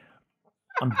there,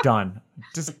 I'm done.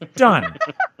 Just done.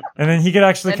 And then he could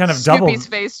actually kind of double. Snoopy's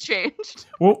face changed.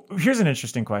 Well, here's an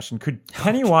interesting question. Could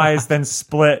Pennywise then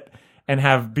split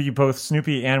and be both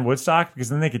Snoopy and Woodstock? Because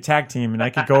then they could tag team and I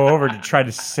could go over to try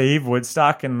to save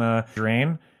Woodstock in the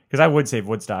drain. Because I would save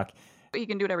Woodstock. He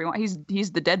can do whatever he wants.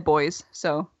 He's the dead boys,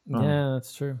 so. Yeah,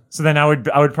 that's true. So then I would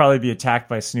probably be attacked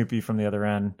by Snoopy from the other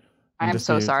end. I'm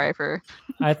so sorry for.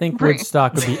 I think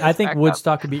Woodstock would be. I think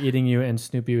Woodstock would be eating you, and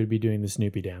Snoopy would be doing the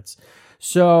Snoopy dance.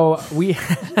 So we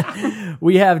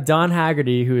have Don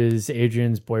Haggerty, who is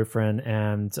Adrian's boyfriend,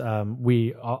 and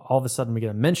we all of a sudden we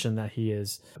get a mention that he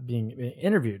is being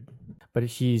interviewed, but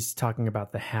he's talking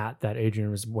about the hat that Adrian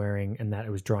was wearing and that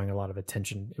it was drawing a lot of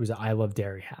attention. It was an I Love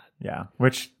Dairy hat. Yeah,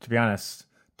 which, to be honest,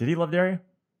 did he love dairy?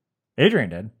 Adrian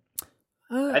did.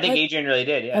 I think Adrian really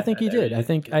did. Yeah, I think he did. I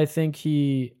think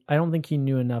he. I don't think he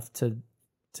knew enough to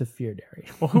fear dairy.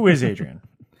 Well, who is Adrian?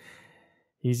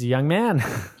 He's a young man.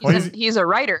 He's a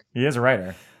writer. He is a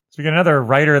writer. So we got another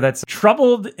writer that's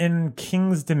troubled in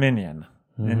King's Dominion.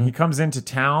 Mm-hmm. And he comes into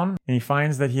town and he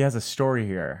finds that he has a story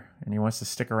here and he wants to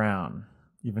stick around,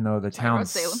 even though the town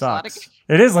sucks.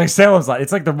 It is like Salem's Lot.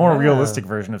 It's like the more realistic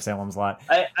version of Salem's Lot.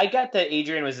 I got that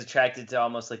Adrian was attracted to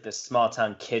almost like the small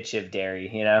town kitsch of Derry,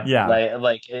 you know? Yeah.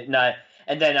 Like it not.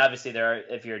 And then obviously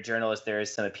if you're a journalist, there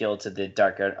is some appeal to the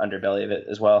darker underbelly of it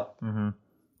as well. Mm-hmm.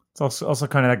 It's also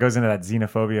kind of that goes into that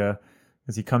xenophobia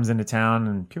as he comes into town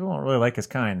and people don't really like his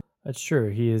kind. That's true.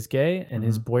 He is gay and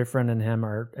his boyfriend and him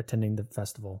are attending the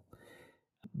festival.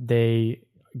 They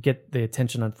get the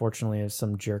attention, unfortunately, of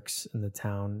some jerks in the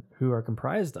town who are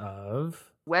comprised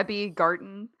of Webby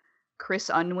Garton,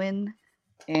 Chris Unwin,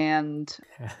 and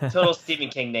total Stephen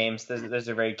King names. Those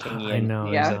are very Kingian. I know.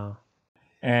 Yeah. I know.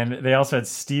 And they also had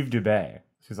Steve Dubé,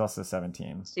 who's also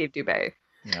 17. Steve Dubé.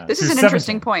 Yeah. This is an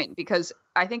interesting point because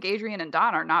I think Adrian and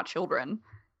Don are not children.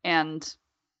 And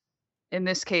in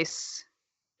this case,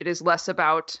 it is less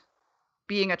about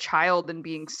being a child and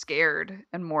being scared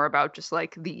and more about just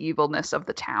like the evilness of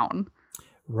the town.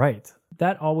 Right.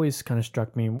 That always kind of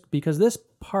struck me because this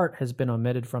part has been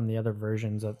omitted from the other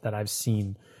versions that I've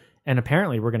seen. And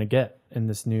apparently we're going to get in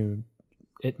this new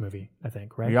It movie, I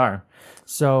think, right? We are.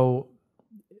 So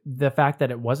the fact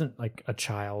that it wasn't like a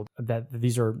child, that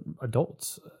these are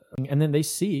adults, and then they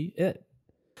see it.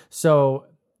 So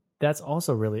that's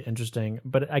also really interesting.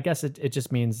 But I guess it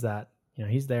just means that, you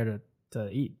know, he's there to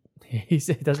eat. He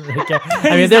doesn't really care.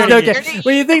 I mean, there's no kid.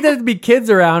 Well, you think there'd be kids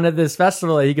around at this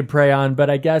festival that he could prey on, but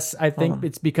I think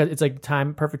it's because it's like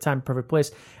perfect time, perfect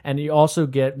place. And you also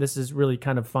get, this is really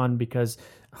kind of fun because,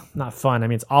 not fun, I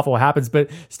mean, it's awful what happens,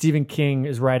 but Stephen King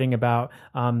is writing about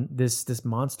this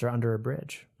monster under a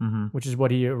bridge, which is what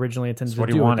he originally intended to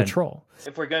do with the troll.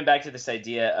 If we're going back to this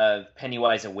idea of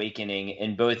Pennywise awakening,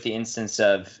 in both the instance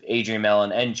of Adrian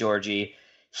Mellon and Georgie,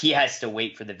 he has to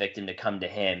wait for the victim to come to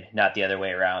him, not the other way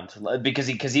around, because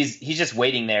he's just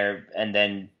waiting there, and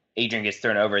then Adrian gets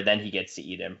thrown over, then he gets to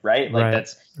eat him, right? Like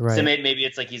that's right. So maybe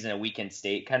it's like he's in a weakened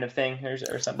state kind of thing or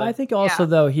something. I think also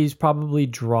though he's probably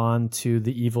drawn to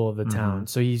the evil of the town,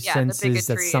 so he senses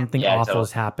that something awful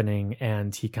is happening,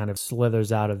 and he kind of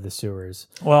slithers out of the sewers.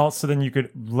 Well, so then you could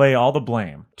lay all the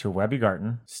blame to Webby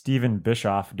Garton, Stephen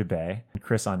Bischoff Dubé, and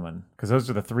Chris Unwin, because those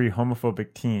are the three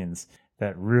homophobic teens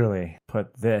that really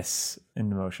put this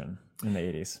into motion in the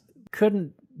 80s.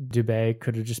 Couldn't Dubé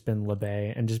could have just been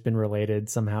LeBay and just been related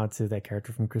somehow to that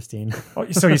character from Christine. Oh,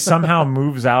 so he somehow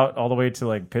moves out all the way to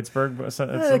like Pittsburgh at some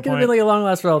It could have point. been like a long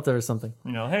lost relative or something.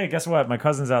 You know, hey, guess what? My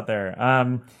cousin's out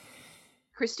there.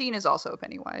 Christine is also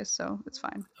Pennywise, so it's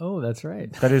fine. Oh, that's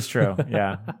right. That is true.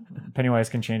 Yeah, Pennywise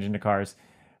can change into cars,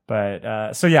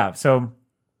 but so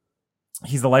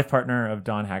he's the life partner of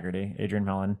Don Haggerty, Adrian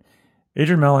Mellon.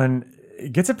 Adrian Mellon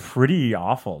gets a pretty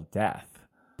awful death.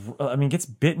 I mean, gets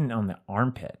bitten on the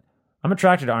armpit. I'm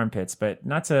attracted to armpits, but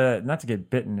not to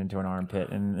get bitten into an armpit.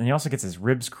 And he also gets his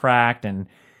ribs cracked and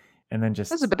then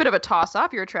just... That's a bit of a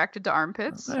toss-up. You're attracted to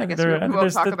armpits. I guess we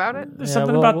won't talk about it. There's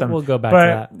something about them. We'll go back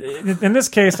to that. In this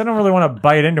case, I don't really want to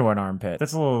bite into an armpit.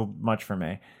 That's a little much for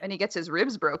me. And he gets his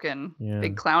ribs broken. Yeah.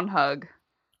 Big clown hug.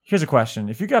 Here's a question.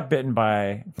 If you got bitten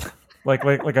by like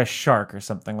a shark or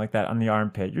something like that on the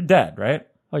armpit, you're dead, right?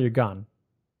 Oh, you're gone.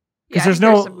 Yeah, there's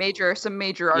some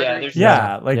major arteries.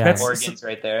 That's organs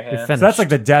right there. Yeah. So that's like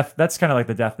the death. That's kind of like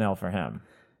the death knell for him.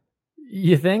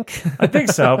 You think? I think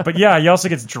so. But yeah, he also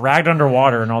gets dragged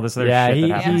underwater and all this other shit that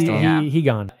happens to him. He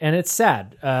gone. And it's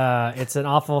sad. It's an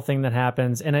awful thing that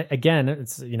happens. And again,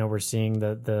 it's, we're seeing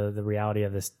the reality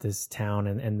of this town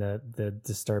and the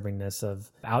disturbingness of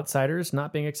outsiders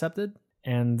not being accepted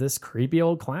and this creepy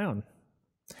old clown.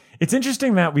 It's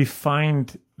interesting that we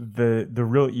find the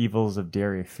real evils of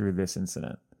Derry through this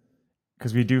incident.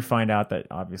 Because we do find out that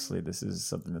obviously this is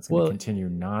something that's going to continue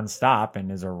nonstop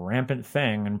and is a rampant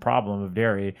thing and problem of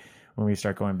Derry when we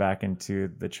start going back into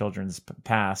the children's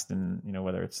past and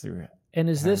whether it's through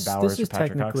this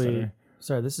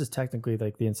is technically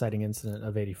like the inciting incident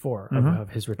of 84 of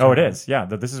his return. Oh, it is. Yeah,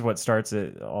 this is what starts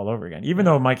it all over again. Even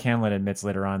though Mike Hanlon admits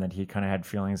later on that he kind of had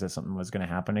feelings that something was going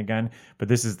to happen again, but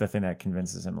this is the thing that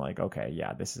convinces him like, okay,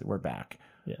 yeah, we're back.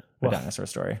 Yeah, the dinosaur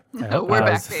story. We're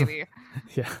back, baby.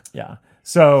 Yeah.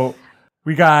 So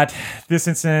we got this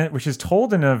incident, which is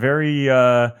told in a very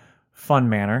fun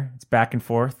manner. It's back and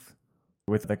forth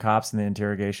with the cops and the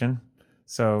interrogation.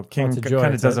 So King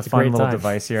kind of does a fun little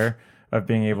device here of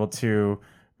being able to,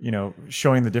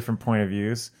 showing the different point of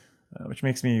views, which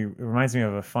reminds me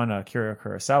of a fun Akira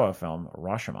Kurosawa film,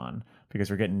 Rashomon, because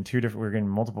we're getting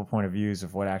multiple point of views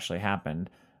of what actually happened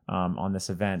on this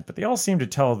event. But they all seem to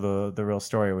tell the real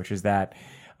story, which is that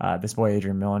this boy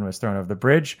Adrian Mellon was thrown over the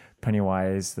bridge.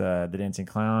 Pennywise, the dancing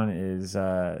clown, is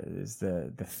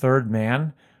the third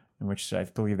man, in which I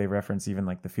believe they reference even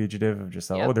like the fugitive of just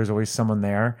there's always someone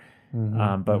there.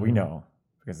 But we know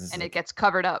because it gets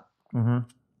covered up. Mm-hmm.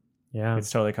 Yeah, it's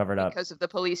totally covered up because if the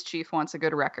police chief wants a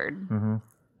good record,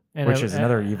 which is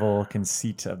another evil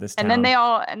conceit of this town. And then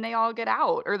they all get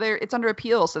out, or it's under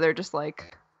appeal, so they're just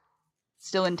like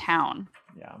still in town.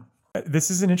 Yeah. This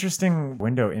is an interesting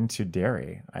window into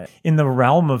Derry. In the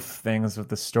realm of things with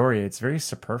the story, it's very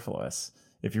superfluous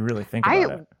if you really think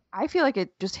about it. I feel like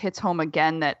it just hits home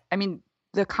again that,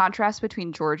 the contrast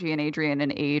between Georgie and Adrian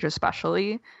in age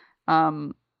especially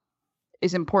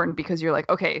is important because you're like,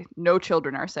 okay, no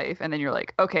children are safe. And then you're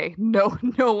like, okay, no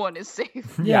one is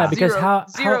safe. Yeah, because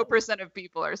 0% of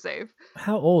people are safe.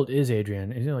 How old is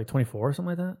Adrian? Is he like 24 or something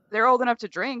like that? They're old enough to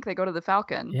drink. They go to the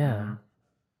Falcon. Yeah.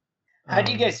 How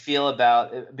do you guys feel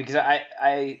about, because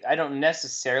I don't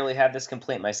necessarily have this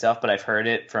complaint myself, but I've heard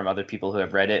it from other people who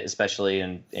have read it, especially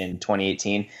in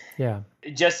 2018. Yeah.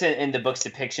 Just in the book's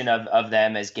depiction of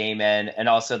them as gay men, and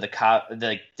also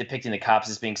depicting the cops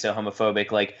as being so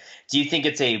homophobic. Like, do you think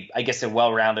it's a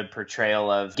well-rounded portrayal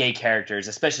of gay characters,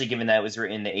 especially given that it was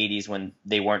written in the 80s when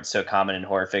they weren't so common in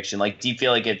horror fiction? Like, do you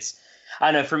feel like it's,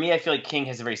 I don't know, for me, I feel like King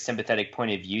has a very sympathetic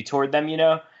point of view toward them,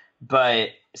 but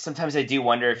sometimes I do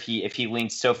wonder if he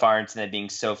leans so far into that being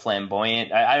so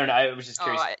flamboyant. I don't know. I was just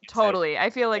curious. Totally. I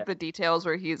feel like the details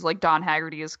where he's like Don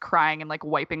Haggerty is crying and like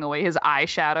wiping away his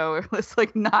eyeshadow is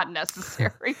like not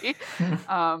necessary.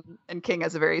 And King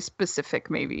has a very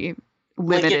specific, maybe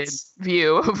limited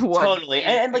view of what totally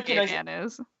and like man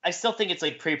is. I still think it's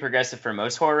like pretty progressive for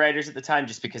most horror writers at the time,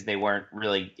 just because they weren't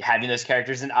really having those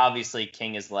characters. And obviously,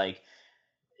 King is like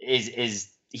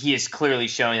he is clearly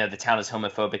showing that the town is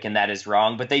homophobic, and that is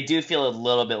wrong. But they do feel a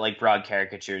little bit like broad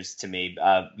caricatures to me,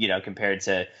 compared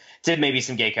to maybe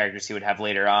some gay characters he would have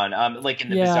later on, like in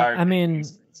the Bizarre. I mean,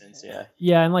 for instance,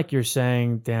 yeah, and like you're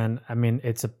saying, Dan, I mean,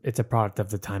 it's a product of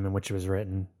the time in which it was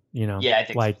written. Yeah, I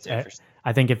think like so,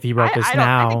 I think if he wrote this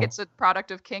now, I think it's a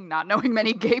product of King not knowing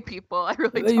many gay people. I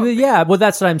really don't. Yeah, well,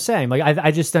 that's what I'm saying. Like,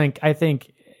 I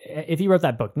think. If he wrote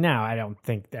that book now, I don't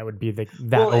think that would be that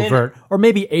overt. Or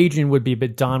maybe Adrian would be,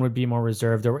 but Don would be more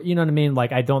reserved. Or you know what I mean?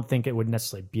 Like, I don't think it would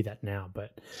necessarily be that now.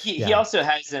 But he also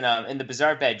has in the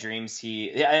Bizarre Bad Dreams,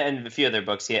 and a few other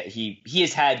books, he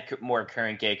has had more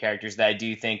current gay characters that I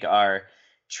do think are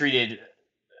treated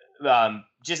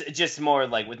just more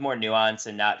like with more nuance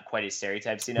and not quite as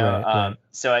stereotypes, you know. Right.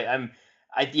 So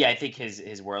I think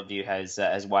his worldview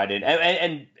has widened,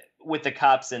 and with the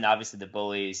cops and obviously the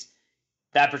bullies,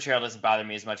 that portrayal doesn't bother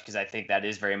me as much because I think that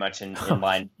is very much in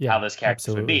line Yeah, how those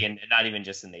characters would be, absolutely. and not even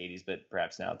just in the 80s, but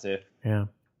perhaps now too. Yeah.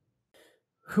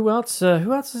 Who else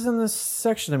is in this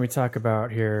section that we talk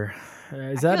about here?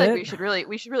 Is that I feel it? like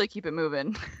we should really keep it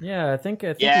moving. Yeah, I think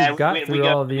Yeah, we've got we through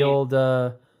got- all the old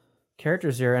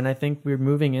characters here, and I think we're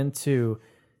moving into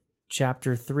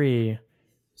chapter 3,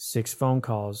 6 phone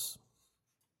calls.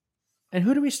 And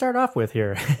who do we start off with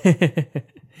here?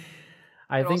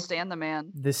 I Good old think Stan the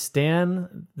man.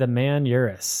 Stan the man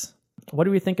Uris. What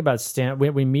do we think about Stan?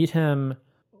 We meet him.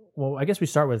 Well, I guess we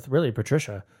start with really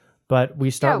Patricia, but we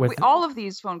start with all of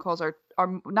these phone calls are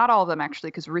not all of them actually,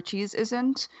 because Richie's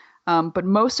isn't. But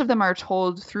most of them are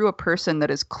told through a person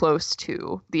that is close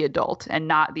to the adult and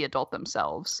not the adult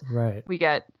themselves. right. We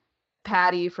get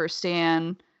Patty for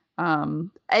Stan.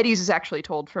 Eddie's is actually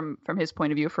told from his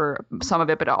point of view for some of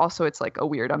it, but also it's like a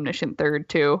weird omniscient third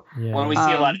too. Yeah. When we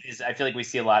see a lot of his, I feel like we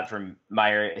see a lot from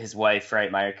Meyer, his wife,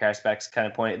 right? Meyer Kasbeck's kind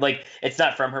of point. Like, it's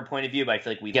not from her point of view, but I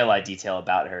feel like we get a lot of detail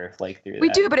about her, like through We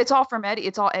that. do, but it's all from Eddie.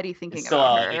 It's all Eddie thinking It's still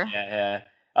about all, her. yeah.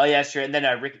 Oh yeah, sure. And then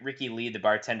Ricky Lee, the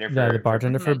bartender. The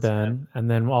bartender for Ben, and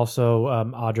then also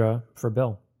Audra for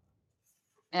Bill.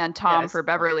 And Tom Yes. for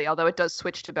Beverly, although it does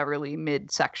switch to Beverly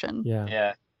mid-section. Yeah.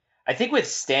 Yeah. I think with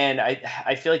Stan,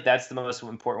 I feel like that's the most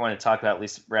important one to talk about, at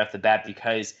least right off the bat,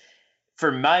 because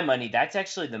for my money, that's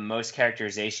actually the most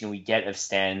characterization we get of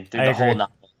Stan through the whole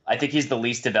novel. I think he's the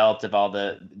least developed of all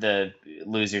the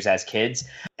losers as kids,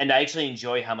 and I actually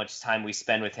enjoy how much time we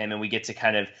spend with him, and we get to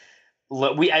kind of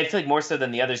I feel like more so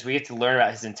than the others, we get to learn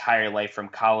about his entire life from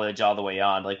college all the way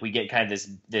on. Like, we get kind of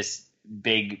this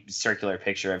big circular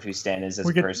picture of who Stan is as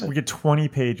a person. We get 20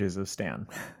 pages of Stan.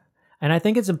 And I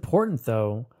think it's important,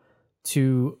 though,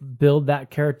 to build that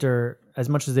character as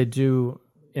much as they do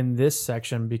in this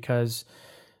section, because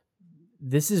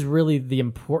this is really the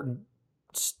important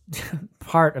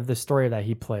part of the story that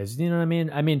he plays. You know what I mean?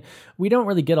 I mean, we don't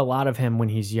really get a lot of him when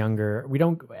he's younger. We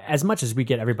don't as much as we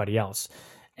get everybody else.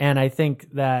 And I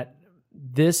think that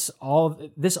this all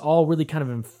really kind of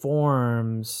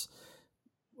informs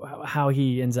how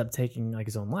he ends up taking like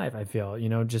his own life. I feel, you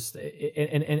know, just and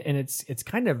it's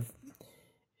kind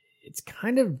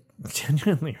of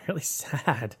genuinely really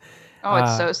sad. Oh,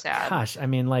 it's so sad. Gosh, I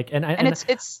mean, like, and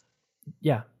it's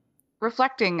yeah,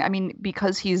 reflecting. I mean,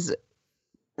 because he's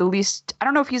the least. I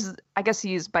don't know if I guess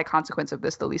he's by consequence of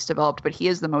this the least developed, but he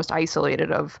is the most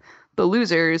isolated of the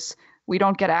losers. We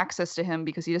don't get access to him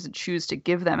because he doesn't choose to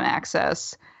give them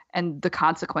access. And the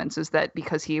consequence is that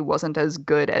because he wasn't as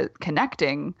good at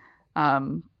connecting,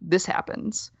 this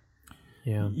happens.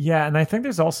 Yeah. Yeah, and I think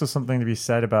there's also something to be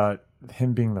said about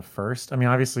him being the first. I mean,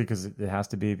 obviously, because it has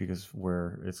to be, because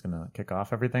it's going to kick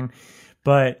off everything.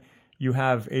 But you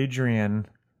have Adrian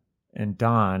and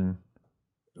Don,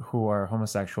 who are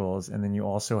homosexuals, and then you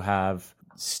also have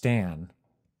Stan,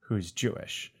 who's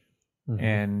Jewish. Mm-hmm.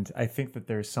 And I think that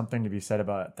there's something to be said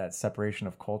about that separation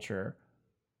of culture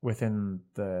within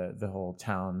the whole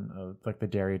town of like the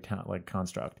Derry town like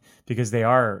construct, because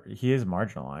he is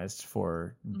marginalized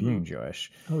for being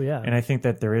Jewish. Oh yeah. And I think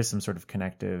that there is some sort of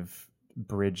connective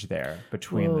bridge there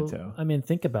between the two. I mean,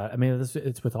 think about it. I mean,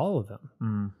 it's with all of them.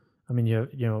 Mm. I mean, you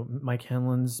know, Mike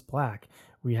Hanlon's black.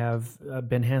 We have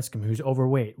Ben Hanscom, who's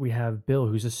overweight. We have Bill,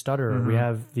 who's a stutterer. Mm-hmm. We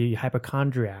have the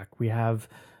hypochondriac. We have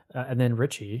and then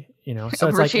Richie, you know, so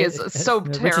it's Richie like, is so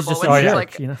terrible. Just When he's jerk,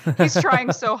 like, you know? he's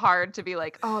trying so hard to be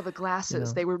like, oh, the glasses, You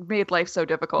know. they were made life so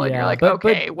difficult. And Yeah, you're like, but-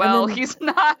 okay, but- well, and then- he's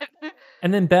not.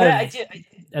 And then But Bev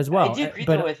as well. I do agree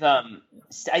but though with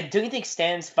I don't think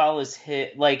Stan's follows him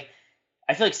like.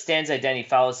 I feel like Stan's identity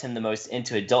follows him the most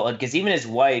into adulthood, because even his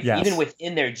wife, Yes. even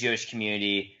within their Jewish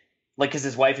community, like, because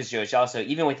his wife is Jewish also,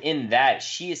 even within that,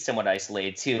 she is somewhat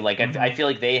isolated too. Like, I feel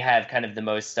like they have kind of the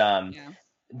most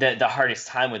the hardest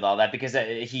time with all that, because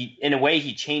he, in a way,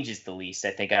 he changes the least,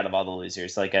 I think, out of all the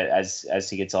losers. Like, as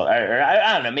he gets older, or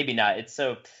I don't know, maybe not. It's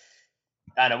so.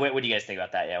 I don't know. What do you guys think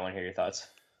about that? Yeah, I want to hear your thoughts.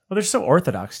 Well, they're so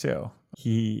orthodox too.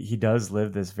 He does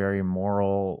live this very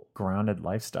moral, grounded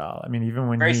lifestyle. I mean, even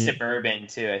when Very suburban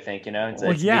too, I think, you know. It's,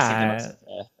 well, it's yeah. basically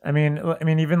the most, I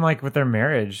mean, even like with their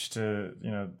marriage to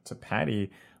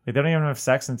Patty, like, they don't even have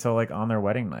sex until like on their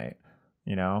wedding night.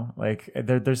 You know, like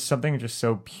there's something just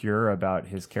so pure about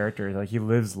his character. Like, he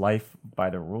lives life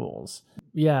by the rules.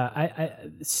 yeah, I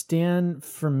Stan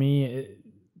for me,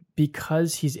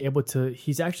 because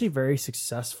he's actually very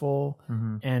successful,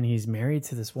 and he's married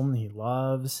to this woman he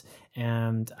loves.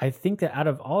 And I think that out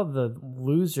of all of the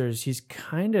losers, he's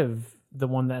kind of the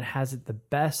one that has it the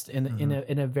best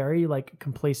in a very like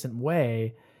complacent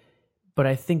way. But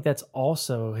I think that's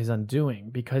also his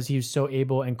undoing because he's so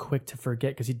able and quick to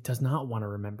forget because he does not want to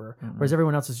remember. Whereas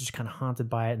everyone else is just kind of haunted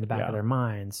by it in the back of their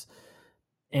minds.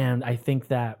 And I think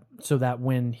that so that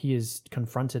when he is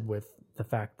confronted with the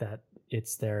fact that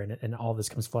it's there and all this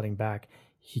comes flooding back,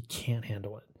 he can't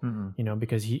handle it, you know,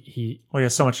 because he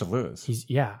has so much to lose.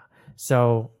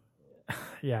 So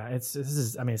this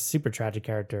is, I mean, a super tragic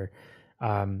character.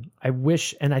 I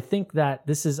wish, and I think that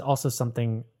this is also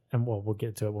something, and we'll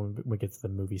get to it when we get to the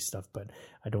movie stuff, but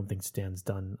I don't think Stan's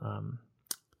done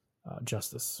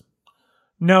justice.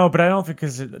 No, but I don't think,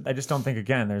 because I just don't think,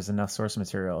 again, there's enough source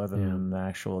material other than the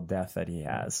actual death that he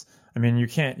has. I mean, you're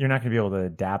not going to be able to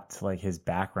adapt like his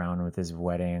background with his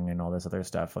wedding and all this other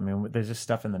stuff. I mean, there's just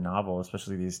stuff in the novel,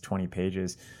 especially these 20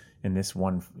 pages in this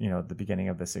one, you know, the beginning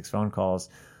of the 6 phone calls,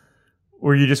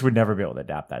 where you just would never be able to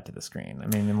adapt that to the screen. I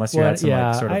mean, unless you had some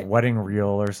like sort of wedding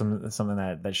reel or something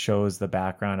that shows the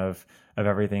background of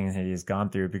everything that he's gone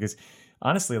through. Because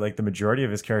honestly, like the majority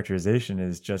of his characterization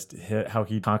is just how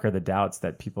he conquered the doubts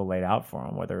that people laid out for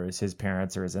him, whether it was his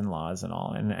parents or his in-laws and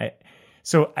all. And I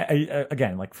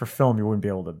again, like for film, you wouldn't be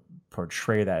able to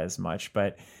portray that as much.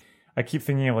 But I keep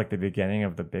thinking of like the beginning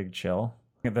of The Big Chill.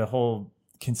 The whole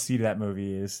conceit of that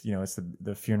movie is, you know, it's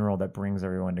the funeral that brings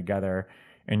everyone together.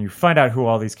 And you find out who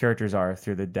all these characters are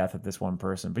through the death of this one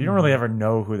person, but you don't really ever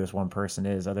know who this one person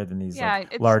is, other than these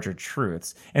larger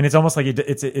truths. And it's almost like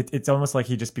it's almost like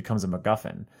he just becomes a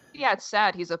MacGuffin. Yeah, it's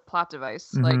sad. He's a plot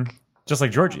device, like just like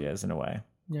Georgie is in a way.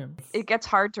 Yeah, it gets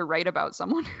hard to write about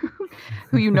someone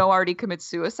who you know already commits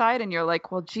suicide, and you're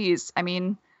like, well, geez, I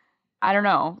mean, I don't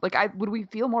know. Like, would we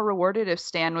feel more rewarded if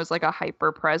Stan was like a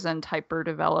hyper present, hyper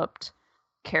developed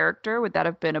character? Would that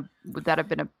have been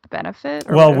a benefit?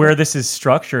 Well, where this is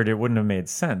structured, it wouldn't have made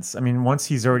sense. I mean, once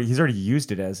he's already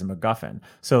used it as a MacGuffin.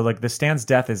 So like the Stan's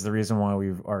death is the reason why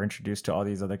we are introduced to all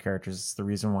these other characters. It's the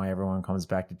reason why everyone comes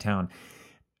back to town.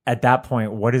 At that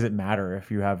point, what does it matter if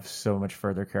you have so much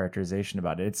further characterization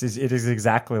about it? It is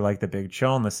exactly like The Big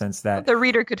Chill in the sense that the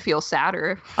reader could feel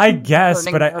sadder. I guess,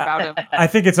 but I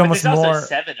think it's almost there's more. Also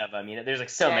 7 of them. You know, there's like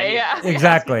so many. Yeah.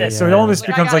 Exactly. So it almost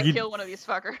becomes like you kill one of these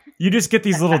fuckers. You just get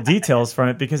these little details from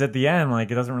it because at the end, like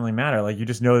it doesn't really matter. Like you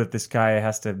just know that this guy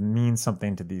has to mean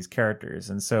something to these characters,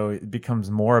 and so it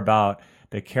becomes more about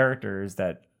the characters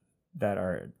that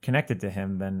are connected to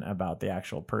him than about the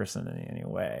actual person in any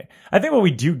way. I think what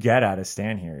we do get out of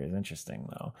Stan here is interesting,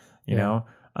 though. You know,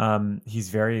 he's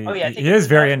very, he is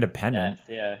very independent.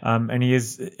 And he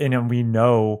is, and we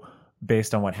know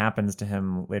based on what happens to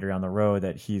him later down the road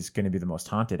that he's going to be the most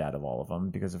haunted out of all of them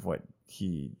because of what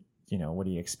he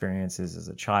experiences as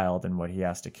a child and what he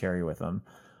has to carry with him.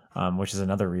 Which is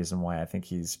another reason why I think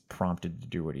he's prompted to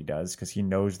do what he does, because he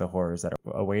knows the horrors that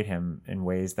await him in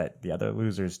ways that the other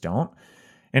losers don't.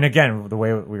 And again, the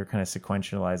way we were kind of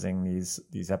sequentializing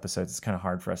these episodes, it's kind of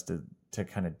hard for us to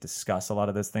kind of discuss a lot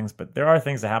of those things. But there are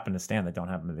things that happen to Stan that don't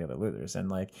happen to the other losers, and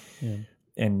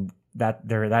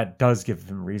that does give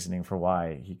him reasoning for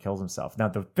why he kills himself. Now,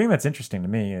 the thing that's interesting to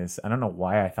me is, I don't know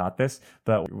why I thought this,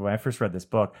 but when I first read this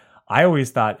book, I always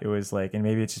thought it was like, and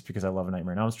maybe it's just because I love A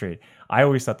Nightmare on Elm Street, I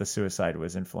always thought the suicide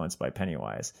was influenced by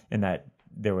Pennywise, and that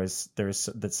there was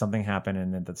that something happened,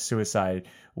 and that the suicide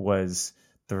was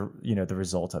the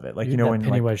result of it. Like, when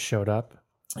Pennywise showed up.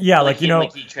 Yeah, like he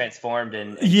transformed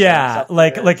and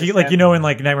like in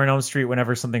like Nightmare on Elm Street,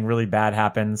 whenever something really bad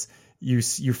happens, you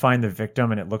find the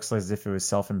victim and it looks as if it was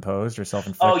self-imposed or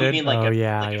self-inflicted. Oh, you mean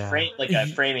a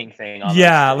framing thing? Almost.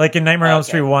 Yeah, like in Nightmare on Elm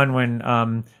Street 1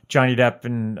 when Johnny Depp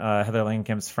and Heather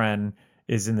Langenkamp's friend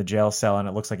is in the jail cell and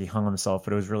it looks like he hung himself,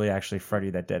 but it was really actually Freddy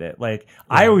that did it. Like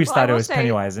I always thought it was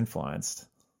Pennywise influenced.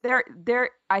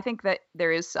 I think that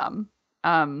there is some.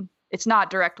 It's not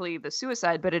directly the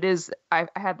suicide, but it is. I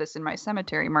had this in my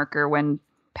cemetery marker when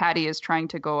Patty is trying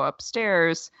to go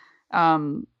upstairs.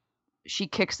 She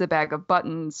kicks the bag of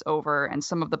buttons over, and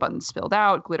some of the buttons spilled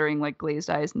out, glittering like glazed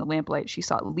eyes in the lamplight. She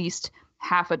saw at least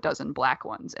half a dozen black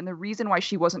ones. And the reason why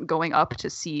she wasn't going up to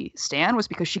see Stan was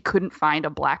because she couldn't find a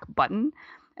black button.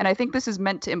 And I think this is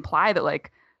meant to imply that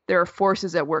like there are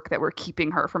forces at work that were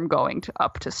keeping her from going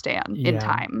up to Stan in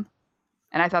time.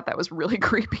 And I thought that was really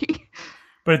creepy.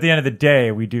 But at the end of the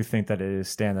day, we do think that it is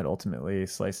Stan that ultimately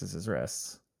slices his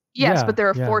wrists. Yes, but there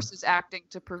are forces acting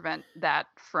to prevent that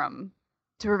from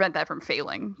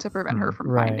failing, to prevent her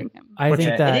from finding him. I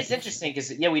think that it is interesting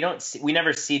because we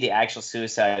never see the actual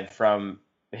suicide from.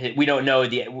 We don't know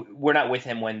we're not with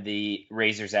him when the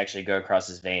razors actually go across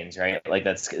his veins, right? Like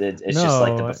it's just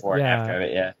like the before and after of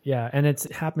it. Yeah, and it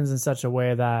happens in such a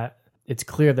way that it's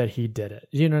clear that he did it.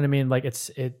 You know what I mean? Like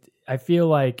I feel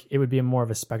like it would be more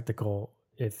of a spectacle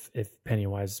if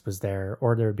Pennywise was there,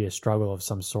 or there would be a struggle of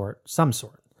some sort.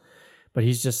 But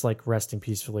he's just like resting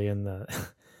peacefully in the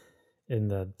in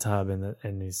the tub,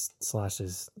 and these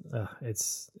slashes.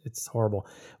 It's horrible.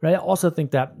 But I also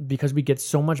think that because we get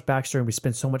so much backstory and we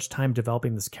spend so much time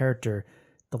developing this character,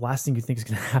 the last thing you think is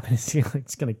going to happen is he's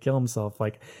going to kill himself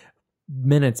like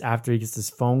minutes after he gets this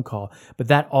phone call. But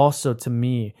that also, to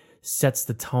me, sets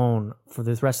the tone for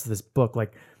the rest of this book.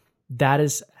 Like, that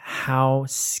is how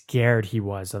scared he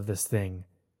was of this thing,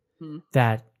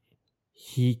 that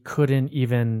he couldn't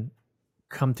even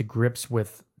come to grips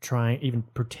with even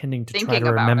pretending to try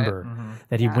to remember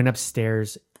that he went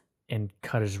upstairs and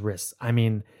cut his wrists. I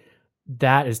mean,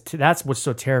 that's what's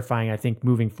so terrifying, I think,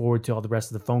 moving forward to all the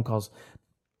rest of the phone calls.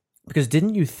 Because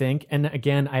didn't you think, and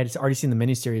again, I had already seen the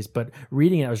miniseries, but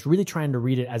reading it, I was really trying to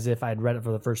read it as if I had read it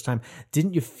for the first time.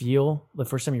 Didn't you feel the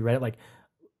first time you read it, like,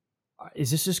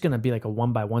 is this just going to be like a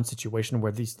 1-by-1 situation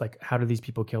where these, like, how do these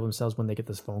people kill themselves when they get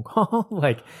this phone call?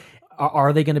 Like,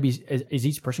 are they going to be, is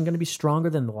each person going to be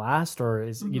stronger than the last? Or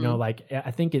is, you know, like,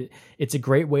 I think it's a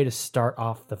great way to start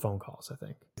off the phone calls, I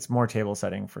think. It's more table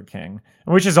setting for King,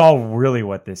 which is all really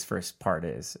what this first part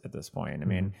is at this point. I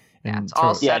mean, it's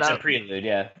all set it's up. a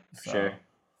prelude, sure.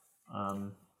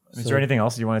 Is there anything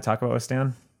else you want to talk about with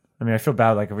Stan? I mean, I feel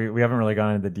bad, like, we haven't really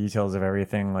gone into the details of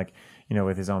everything, like, you know,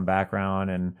 with his own background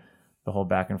and the whole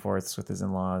back and forths with his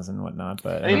in-laws and whatnot.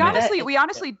 But we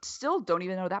honestly still don't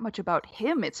even know that much about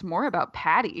him. It's more about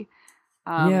Patty,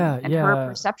 and her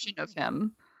perception of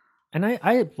him. And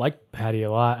I like Patty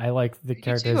a lot. I like the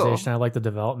characterization. too. I like the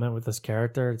development with this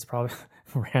character. It's probably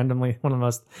randomly one of the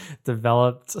most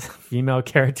developed female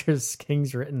characters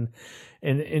King's written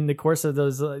in the course of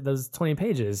those 20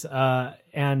 pages.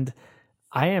 And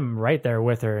I am right there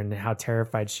with her and how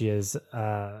terrified she is,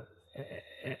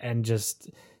 and just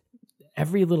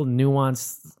every little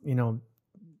nuance. You know,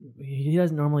 he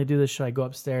doesn't normally do this. Should I go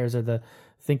upstairs, or the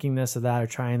thinking this or that, or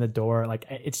trying the door? Like,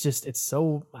 it's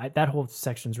so that whole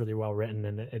section's really well written,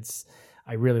 and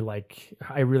I really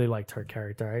liked her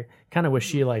character. I kind of wish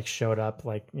she like showed up,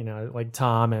 like, you know, like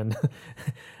Tom and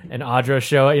and Audra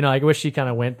show. You know, I wish she kind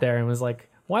of went there and was like,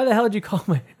 "Why the hell did you call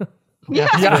my?" Yeah,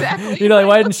 exactly. You know, like,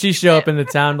 why didn't she show up in the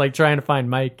town, like, trying to find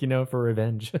Mike, you know, for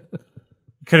revenge?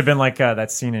 Could have been like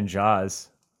that scene in Jaws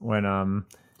when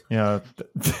you know.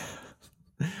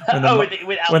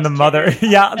 When the mother,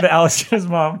 the Alex Jenner's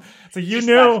mom. So you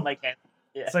knew.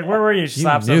 It's like, where were you? She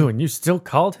slaps him, and you still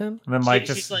called him. And then Mike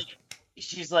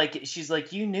she's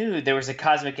like, you knew there was a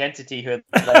cosmic entity who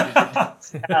had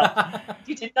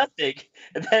you did nothing.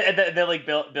 And then like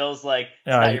Bill's like,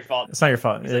 it's not your fault. It's not your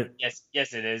fault. Like,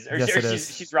 yes, it is. Or yes, it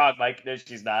is. She's wrong, Mike. No,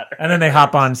 she's not. And then they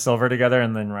hop on Silver together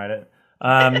and then write it.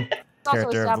 It also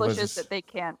establishes that they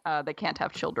can't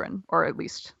have children, or at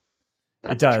least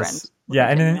it does. Yeah,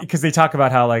 and then because they talk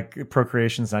about how like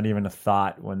procreation's not even a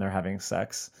thought when they're having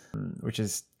sex, which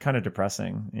is kind of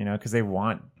depressing, you know, because he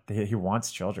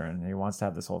wants children. He wants to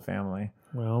have this whole family.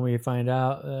 Well, we find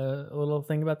out a little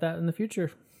thing about that in the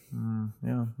future.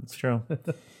 Yeah, that's true.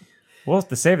 We'll have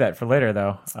to save that for later,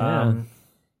 though.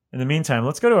 In the meantime,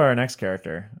 let's go to our next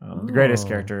character, the greatest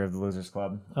character of the Losers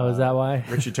Club. Oh, is that why?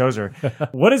 Richie Tozer.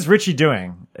 What is Richie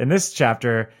doing in this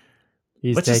chapter?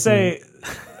 Let's just say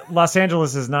Los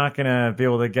Angeles is not going to be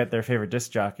able to get their favorite disc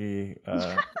jockey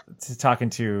to talking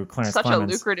to Clarence Clemens. Such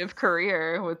a lucrative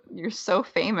career. You're so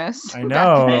famous. I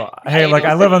know. Hey, like,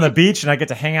 I live on the beach and I get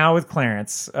to hang out with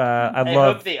Clarence. I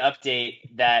hope they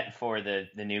update that for the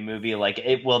new movie. Like,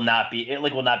 it will not be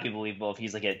believable if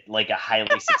he's like a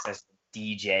highly successful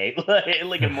DJ,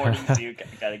 like a morning zoo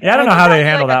kind of guy. Yeah, I don't know how they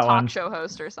handle that one. Talk show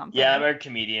host or something. Yeah, or a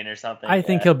comedian or something. I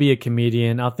think he'll be a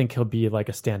comedian. I think he'll be like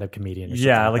a stand-up comedian. Or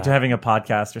yeah, like having a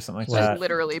podcast or something like that.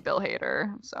 Literally Bill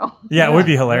Hader. So yeah, it would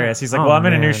be hilarious. He's like, well, I'm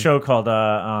in a new show called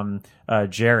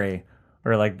Jerry,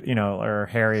 or like, you know, or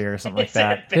Harry or something like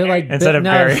that. They're like instead of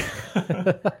Barry.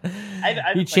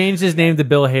 He changed his name to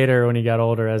Bill Hader when he got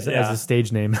older as a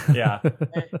stage name. Yeah.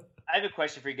 I have a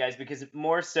question for you guys, because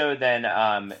more so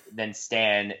than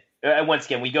Stan. Once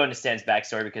again, we go into Stan's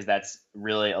backstory because that's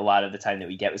really a lot of the time that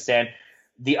we get with Stan.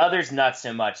 The others, not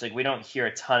so much. Like, we don't hear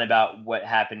a ton about what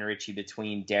happened to Richie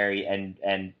between Derry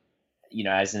and you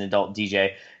know, as an adult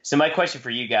DJ. So my question for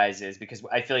you guys is, because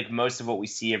I feel like most of what we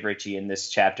see of Richie in this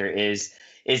chapter is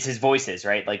his voices,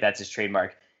 right? Like, that's his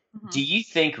trademark. Do you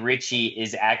think Richie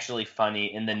is actually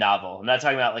funny in the novel? I'm not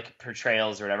talking about like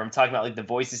portrayals or whatever. I'm talking about like the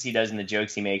voices he does and the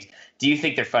jokes he makes. Do you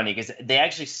think they're funny? Because they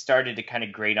actually started to kind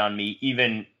of grate on me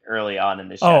even early on in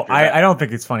this chapter. I don't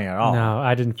think it's funny at all. No,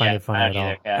 I didn't find it funny at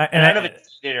all. Yeah. And I don't know if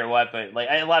it's it or what, but like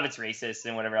a lot of it's racist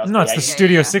and whatever else. No, it's the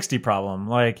Studio 60 problem.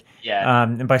 Like,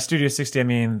 and by Studio 60, I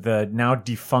mean the now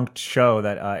defunct show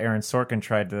that Aaron Sorkin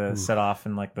tried to set off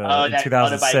in like in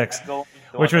 2006,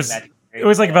 which was. It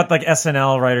was like about like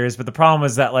SNL writers, but the problem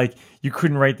was that like you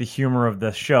couldn't write the humor of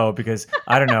the show because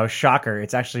I don't know, shocker,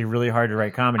 it's actually really hard to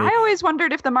write comedy. I always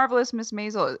wondered if The Marvelous Miss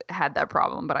Maisel had that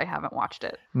problem, but I haven't watched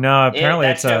it. No, apparently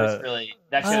that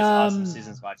show's awesome.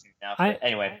 Susan's watching it now.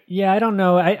 Anyway, I don't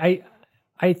know.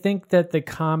 I think that the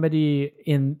comedy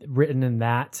written in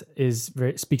that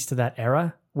speaks to that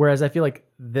era, whereas I feel like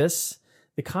the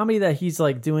comedy that he's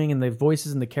like doing and the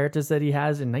voices and the characters that he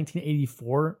has in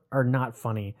 1984 are not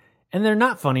funny. And they're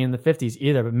not funny in the 50s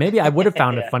either, but maybe I would have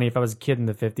found it funny if I was a kid in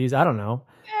the 50s. I don't know.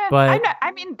 But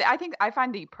I think I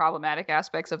find the problematic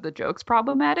aspects of the jokes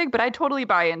problematic, but I totally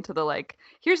buy into the like,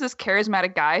 here's this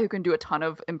charismatic guy who can do a ton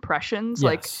of impressions.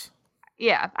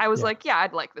 Yes. I was like,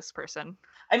 I'd like this person.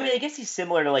 I mean, I guess he's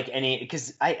similar to like any,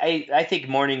 because I think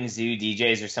morning zoo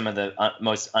DJs are some of the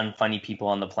most unfunny people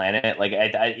on the planet. Like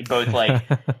both like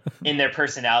in their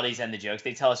personalities and the jokes,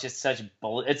 they tell us just such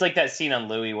bull. It's like that scene on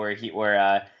Louie where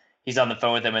he's on the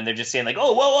phone with them and they're just saying like,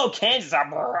 "Oh, whoa, Kansas!"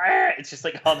 It's just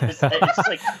like all this. It's just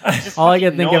like just all I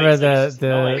can think of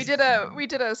are we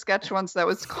did a sketch once that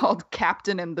was called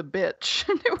 "Captain and the Bitch."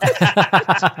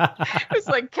 It was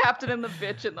like Captain and the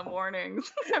Bitch in the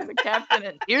mornings. I'm the captain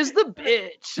and here's the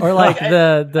bitch. Or like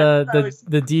the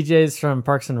DJs from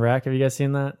Parks and Rec. Have you guys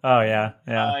seen that? Oh yeah.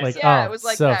 It was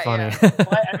like so that, funny. Yeah.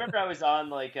 Well, I remember I was on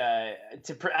like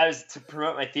to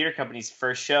promote my theater company's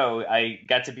first show. I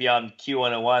got to be on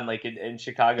Q101 like in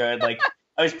Chicago, and like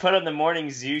I was put on the morning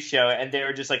zoo show, and they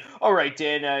were just like, "All right,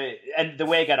 Dan." And the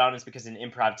way I got on is because an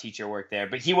improv teacher worked there,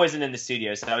 but he wasn't in the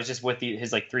studio, so I was just with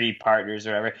his like 3 partners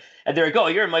or whatever. And they were like, "Oh,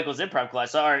 you're in Michael's improv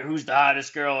class. All right, who's the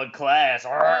hottest girl in class?"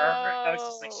 I was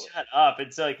just like, "Shut up!"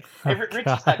 And so like, Richie's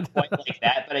not quite like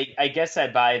that, but I guess I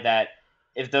buy that.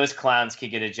 If those clowns could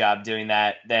get a job doing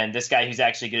that, then this guy who's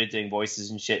actually good at doing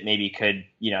voices and shit maybe could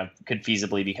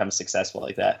feasibly become successful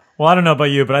like that. Well, I don't know about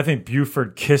you, but I think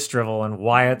Buford Kistrevel and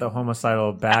Wyatt the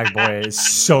homicidal bag boy is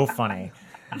so funny.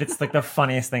 It's like the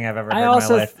funniest thing I've ever heard in my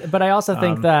life. But I also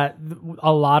think that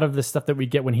a lot of the stuff that we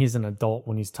get when he's an adult,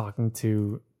 when he's talking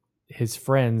to his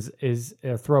friends, is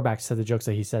throwbacks to the jokes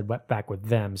that he said back with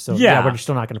them. So we're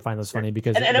still not going to find those funny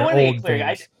because and I want to make clear,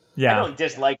 I don't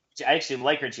dislike. I actually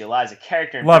like Richie a lot as a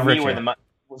character. And Love for Richie.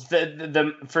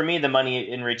 Me, for me, the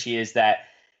money in Richie is that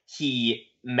he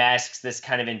masks this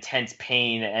kind of intense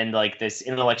pain and like this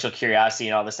intellectual curiosity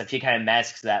and all this stuff. He kind of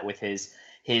masks that with his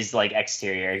like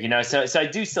exterior, So I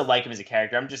do still like him as a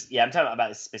character. I'm talking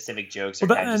about specific jokes.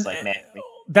 That's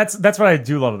what I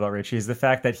do love about Richie is the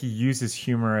fact that he uses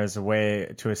humor as a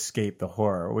way to escape the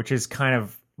horror, which is kind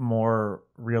of more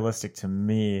realistic to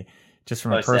me. Just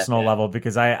from a personal level,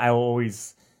 because I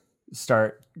always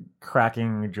start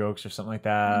cracking jokes or something like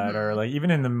that, or like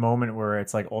even in the moment where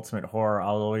it's like ultimate horror,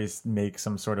 I'll always make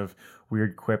some sort of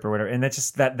weird quip or whatever, and that's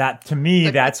just that to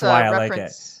me, that's why I like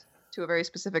it. To a very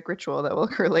specific ritual that will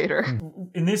occur later.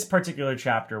 In this particular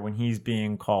chapter, when he's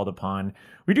being called upon,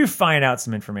 we do find out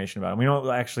some information about him. We don't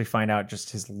actually find out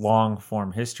just his long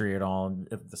form history at all,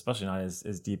 especially not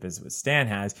as deep as what Stan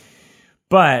has,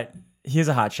 but he is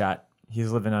a hotshot. He's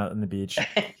living out on the beach.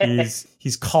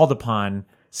 He's called upon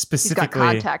specifically. He's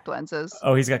got contact lenses.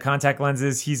 Oh, he's got contact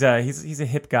lenses. He's a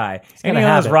hip guy, and he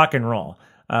knows rock and roll.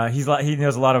 He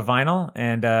knows a lot of vinyl,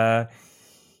 and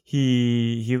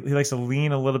he likes to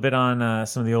lean a little bit on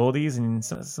some of the oldies and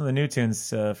some of the new tunes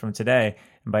from today.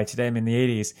 And by today, I mean the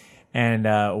 '80s. And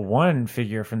one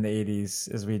figure from the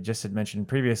 80s, as we just had mentioned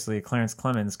previously, Clarence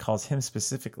Clemens, calls him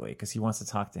specifically because he wants to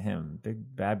talk to him. Big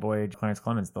bad boy Clarence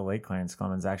Clemens, the late Clarence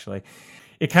Clemens, actually.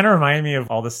 It kind of reminded me of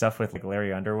all the stuff with like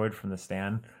Larry Underwood from The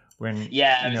Stand. When when he's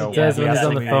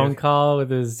on the phone call with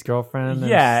his girlfriend.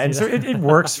 And so it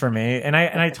works for me, and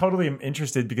I totally am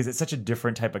interested because it's such a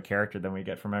different type of character than we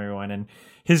get from everyone, and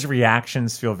his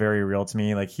reactions feel very real to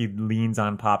me. Like he leans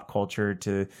on pop culture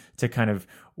to kind of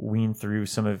wean through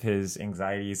some of his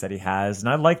anxieties that he has, and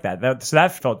I like that. So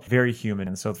that felt very human,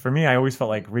 and so for me, I always felt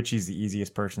like Richie's the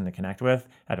easiest person to connect with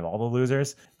out of all the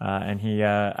losers. And he,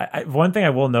 one thing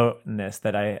I will note in this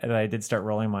that I did start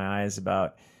rolling my eyes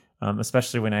about.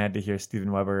 especially when I had to hear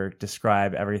Steven Weber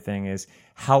describe everything, is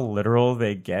how literal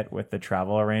they get with the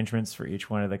travel arrangements for each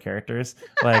one of the characters.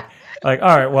 Like all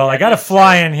right, well, I got to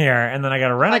fly in here, and then I got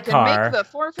to rent a car. I can make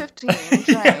the 4:15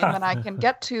 train, and I can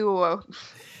get to.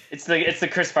 It's the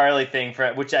Chris Farley thing,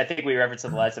 for which I think we referenced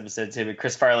in the last episode too. But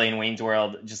Chris Farley in Wayne's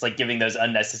World, just like giving those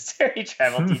unnecessary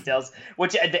travel details,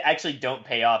 which they actually don't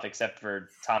pay off, except for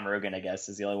Tom Rogan, I guess,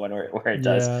 is the only one where it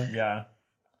does. Yeah.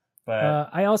 But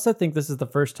I also think this is the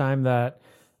first time that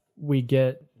we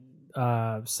get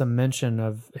some mention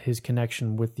of his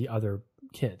connection with the other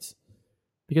kids.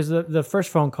 Because the first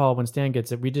phone call when Stan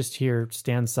gets it, we just hear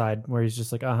Stan's side where he's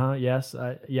just like, yes,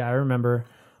 I remember.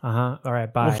 All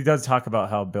right, bye. Well, he does talk about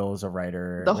how Bill is a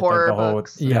writer. The horror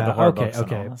books. Yeah, the horror books.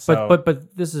 Okay. So,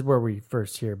 but this is where we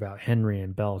first hear about Henry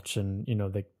and Belch, and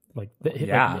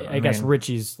I guess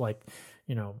Richie's like,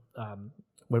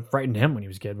 what frightened him when he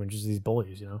was a kid, which is these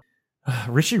bullies,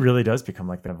 Richie really does become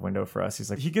like the window for us. He's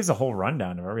like, he gives a whole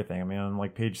rundown of everything. I mean, on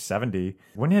like page 70,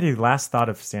 when had he last thought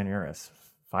of Stan Uris?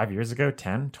 5 years ago?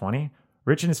 10? 20?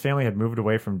 Rich and his family had moved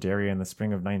away from Derry in the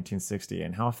spring of 1960,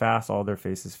 and how fast all their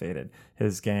faces faded.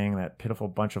 His gang, that pitiful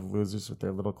bunch of losers with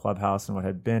their little clubhouse and what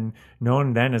had been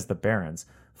known then as the Barrens.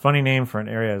 Funny name for an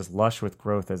area as lush with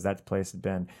growth as that place had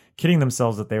been. Kidding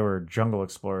themselves that they were jungle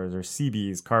explorers or sea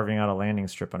bees carving out a landing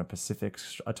strip on a Pacific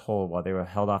atoll while they were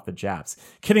held off the Japs.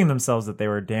 Kidding themselves that they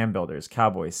were dam builders,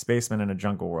 cowboys, spacemen in a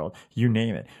jungle world. You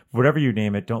name it. Whatever you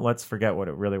name it, don't let's forget what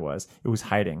it really was. It was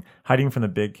hiding. Hiding from the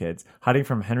big kids. Hiding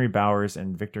from Henry Bowers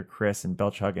and Victor Criss and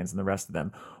Belch Huggins and the rest of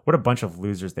them. What a bunch of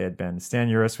losers they had been. Stan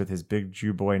Uris with his big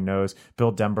Jew boy nose.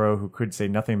 Bill Denbrough, who could say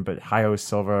nothing but hi-ho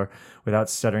silver without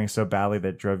stuttering so badly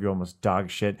that drove you almost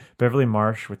dog shit. Beverly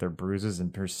Marsh with her bruises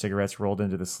and her cigarettes rolled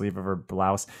into the sleeve of her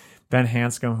blouse. Ben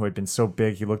Hanscom, who had been so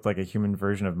big he looked like a human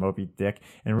version of Moby Dick,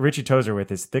 and Richie Tozer with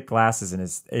his thick glasses and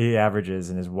his A averages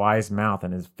and his wise mouth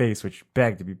and his face which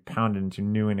begged to be pounded into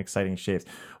new and exciting shapes.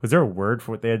 Was there a word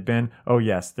for what they had been? Oh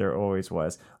yes, there always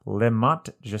was. Le Mot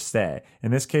Juste.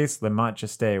 In this case, Le Mot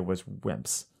Juste was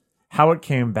wimps. How it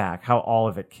came back, how all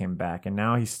of it came back, and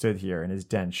now he stood here in his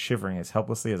den, shivering as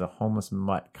helplessly as a homeless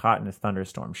mutt caught in a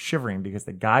thunderstorm, shivering because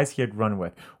the guys he had run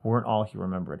with weren't all he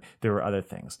remembered. There were other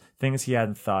things he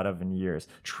hadn't thought of in years,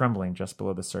 trembling just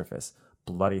below the surface,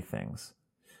 bloody things.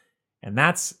 And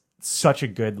that's such a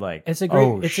good, like, it's a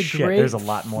great there's a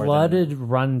lot more flooded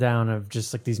rundown of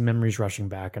just like these memories rushing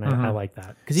back, and I like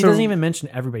that because he doesn't even mention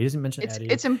everybody. He doesn't mention Eddie.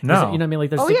 No, you know what I mean?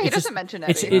 Like, he doesn't mention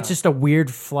Eddie. It's just a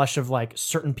weird flush of like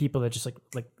certain people that just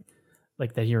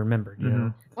like that he remembered. You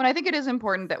know? Well, I think it is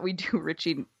important that we do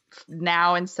Richie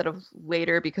now instead of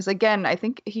later, because again, I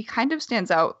think he kind of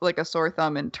stands out like a sore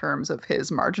thumb in terms of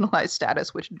his marginalized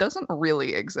status, which doesn't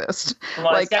really exist.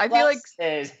 Well, like I feel like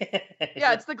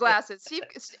yeah, it's the glasses.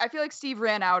 I feel like Steve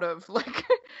ran out of like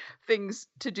things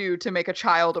to do to make a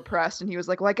child oppressed, and he was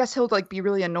like, well, I guess he'll like be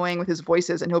really annoying with his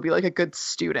voices, and he'll be like a good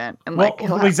student, and like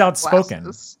he's outspoken.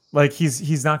 Glasses. Like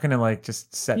he's not gonna like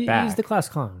just set back. He's the class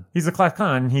clown. He's the class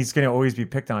clown. He's gonna always be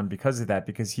picked on because of that,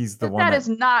 because he's the one that is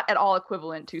not at all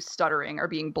equivalent to stuttering or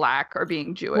being black or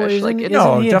being Jewish. Well, isn't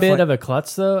he a bit of a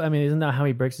klutz though? I mean, isn't that how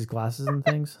he breaks his glasses and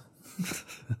things?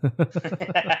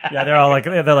 Yeah, they're like,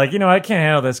 I can't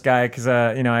handle this guy because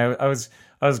I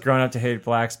was growing up to hate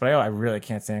blacks, but I really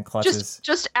can't stand clutches.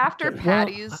 Just after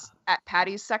Patty's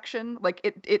section, like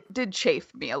it did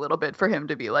chafe me a little bit for him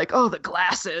to be like, oh, the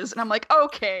glasses, and I'm like,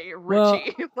 okay,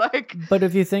 Richie. But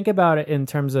if you think about it in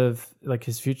terms of like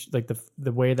his future, like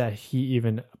the way that he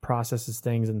even processes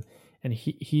things, and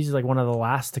he's like one of the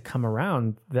last to come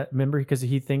around. That remember, because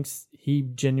he thinks he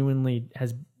genuinely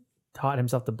has taught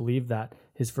himself to believe that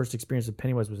his first experience with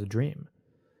Pennywise was a dream.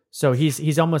 So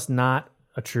he's almost not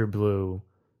a true blue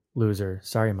loser.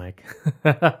 Sorry, Mike.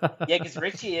 Yeah, because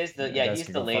Richie is he's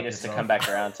the latest to come back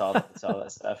around to all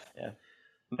that stuff. Yeah.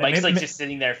 Mike's like just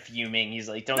sitting there fuming. He's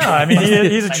like, "Don't." No, I mean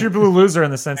he's a true blue loser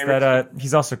in the sense that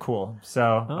he's also cool.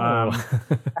 So,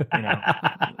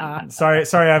 sorry,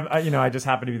 I just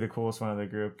happen to be the coolest one of the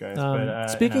group, guys.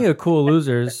 But speaking of cool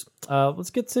losers, let's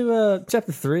get to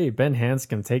chapter 3. Ben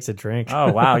Hanscom takes a drink.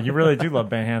 Oh wow, you really do love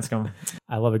Ben Hanscom.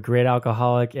 I love a great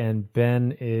alcoholic, and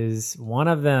Ben is one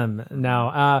of them.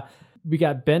 Now, we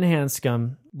got Ben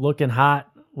Hanscom looking hot,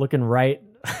 looking right.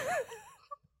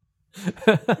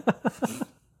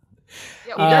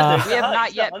 Yeah, we have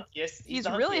not yet. He's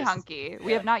really hunky.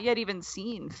 We have not yet even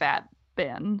seen Fat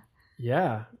Ben.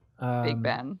 Yeah, Big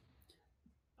Ben.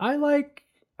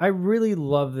 I really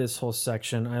love this whole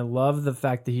section. I love the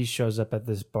fact that he shows up at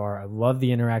this bar. I love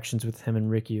the interactions with him and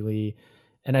Ricky Lee,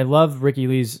 and I love Ricky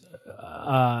Lee's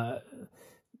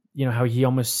how he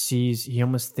almost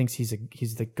thinks he's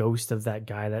the ghost of that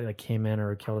guy that like came in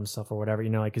or killed himself or whatever,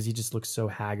 like, because he just looks so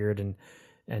haggard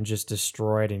and just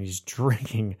destroyed, and he's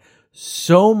drinking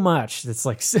so much that's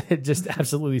like just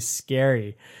absolutely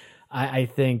scary. I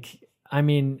think,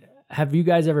 have you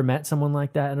guys ever met someone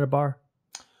like that at a bar?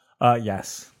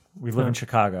 Yes. We live in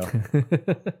Chicago.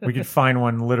 We could find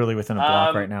one literally within a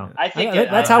block right now. I think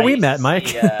that's how we met,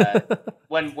 Mike.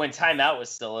 When Time Out was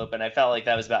still open, I felt like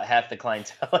that was about half the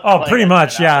clientele. Oh, pretty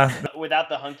much, yeah. Without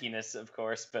the hunkiness, of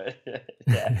course, but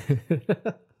yeah.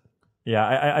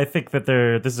 Yeah, I think that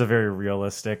this is a very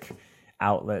realistic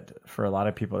outlet for a lot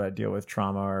of people that deal with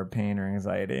trauma or pain or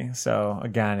anxiety. So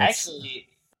again, actually,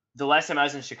 the last time I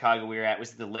was in Chicago,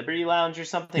 was the Liberty Lounge or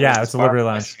something? Yeah, it's the Liberty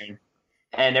Lounge.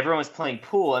 And everyone was playing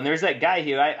pool, and there's that guy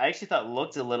who I actually thought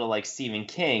looked a little like Stephen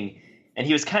King, and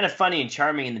he was kind of funny and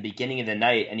charming in the beginning of the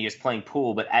night, and he was playing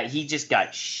pool, but he just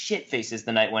got shit faces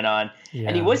the night went on,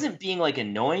 and he wasn't being like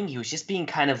annoying, he was just being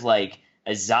kind of like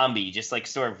a zombie, just like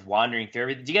sort of wandering through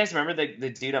everything. Do you guys remember the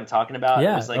dude I'm talking about?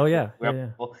 Yeah. It was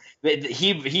like, But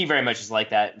he very much is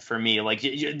like that for me. Like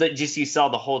just you saw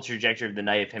the whole trajectory of the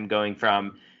night of him going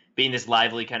from being this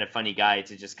lively kind of funny guy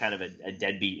to just kind of a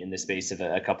deadbeat in the space of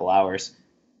a couple hours.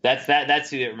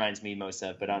 That's who it reminds me most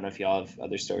of. But I don't know if y'all have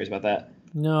other stories about that.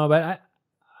 No, but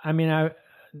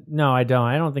no, I don't.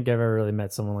 I don't think I've ever really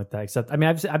met someone like that. Except,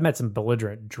 I've met some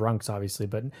belligerent drunks, obviously,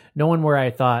 but no one where I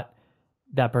thought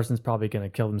that person's probably going to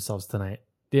kill themselves tonight.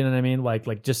 Do you know what I mean?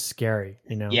 Like just scary,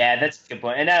 Yeah, that's a good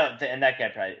point. And that guy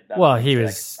probably. Well, he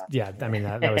was. Yeah,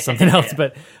 that was something else. Yeah.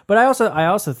 But I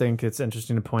also think it's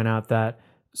interesting to point out that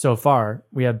so far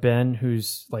we have Ben,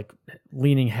 who's like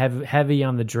leaning heavy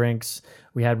on the drinks.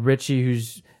 We had Richie,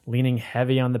 who's leaning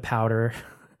heavy on the powder.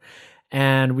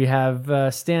 And we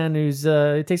have Stan, who's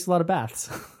he takes a lot of baths.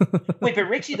 Wait, but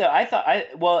Richie though,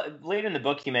 later in the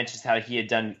book he mentions how he had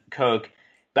done coke,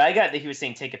 but I got that he was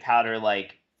saying take a powder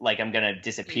like I'm gonna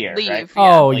disappear. Leave, right?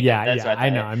 yeah. Oh Like, yeah, that's yeah. what I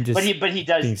know. I'm just. But he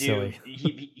does being do. silly.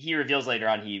 He reveals later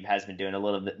on he has been doing a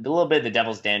little bit of the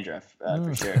devil's dandruff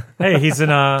for sure. Hey, he's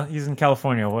in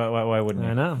California. Why wouldn't he?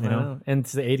 I know. And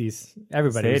it's the 80s.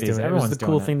 Everybody was doing it. It Everyone's was the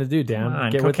doing cool it. thing to do, Dan. Come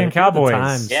on, Get Cocaine with Cowboys. the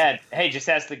times. Yeah. Hey, just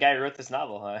ask the guy who wrote this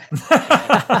novel, huh?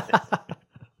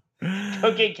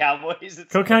 Cocaine Cowboys.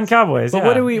 Cocaine Cowboys. But yeah,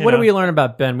 what do we learn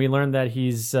about Ben? We learned that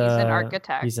he's an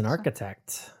architect. He's an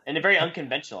architect, And a very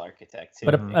unconventional architect too.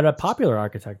 but a popular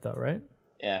architect, though, right?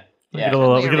 Yeah. We Yeah. get a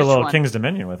little one. King's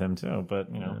Dominion with him too, but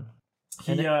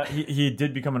he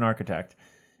did become an architect.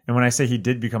 And when I say he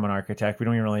did become an architect, we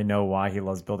don't even really know why he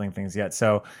loves building things yet.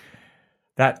 So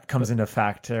that comes into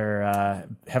factor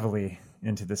heavily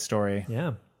into this story.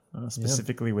 Yeah,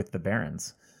 specifically with the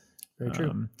Barons. very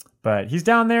true. But he's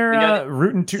down there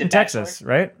rootin' tootin' Texas,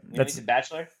 right? He's a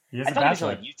bachelor. He is I a thought he was in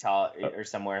bachelor. like Utah or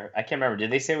somewhere. I can't remember.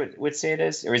 Did they say what state it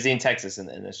is, or is he in Texas in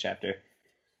this chapter?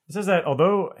 It says that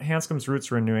although Hanscom's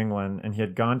roots were in New England and he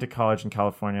had gone to college in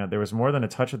California, there was more than a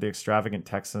touch of the extravagant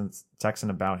Texan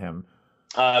about him.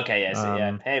 Okay, yeah, so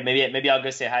yeah. Hey, maybe I'll go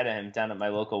say hi to him down at my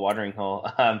local watering hole.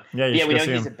 Yeah, we go know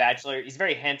see he's him. a bachelor. He's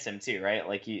very handsome too, right?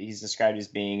 Like he's described as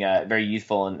being very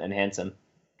youthful and handsome.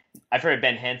 I've heard of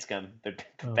Ben Hanscom, but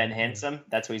Ben Handsome,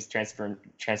 that's what he's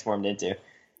transformed into.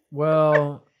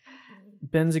 Well,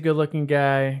 Ben's a good-looking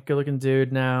guy, good-looking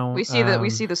dude. Now We see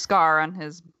the scar on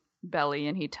his belly,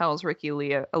 and he tells Ricky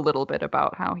Lee a little bit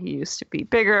about how he used to be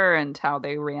bigger and how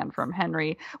they ran from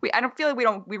Henry. I don't feel like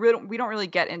we don't really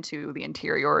get into the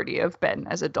interiority of Ben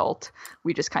as adult.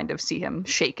 We just kind of see him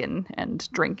shaken and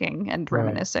drinking and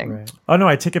reminiscing. Right. Oh no,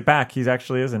 I take it back. He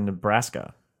actually is in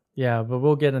Nebraska. Yeah, but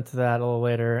we'll get into that a little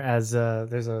later. As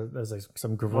there's like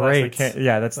some great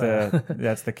that's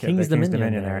the King's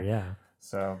Dominion there. Yeah.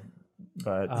 So,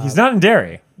 but he's not in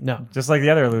Derry. No. Just like the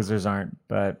other losers aren't.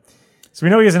 But so we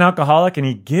know he's an alcoholic, and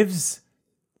he gives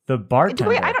the bartender.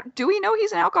 Do we know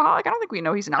he's an alcoholic? I don't think we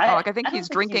know he's an alcoholic. I think don't he's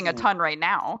think drinking a ton right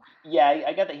now. Yeah,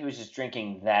 I got that he was just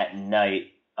drinking that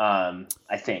night. I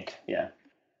think, yeah.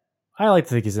 I like to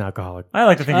think he's an alcoholic. I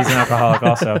like to think he's an alcoholic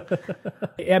also.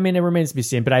 I mean, it remains to be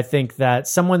seen, but I think that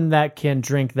someone that can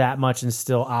drink that much and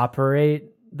still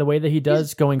operate the way that he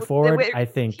does going forward, I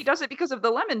think he does it because of the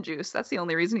lemon juice. That's the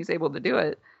only reason he's able to do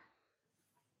it.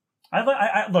 I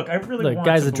really want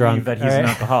guy's to a believe drunk, that he's all an right?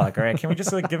 alcoholic. All right, can we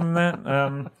just give him that?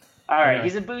 All right,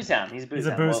 he's a booze hound. He's a He's booze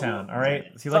a booze hound. All right,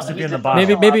 he likes to be in the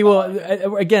bottom. maybe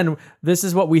we'll again. This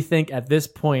is what we think at this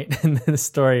point in the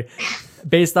story.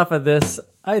 Based off of this,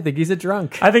 I think he's a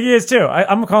drunk. I think he is too.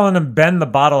 I'm calling him Ben the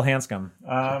Bottle Hanscom.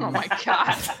 Oh my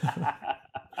god!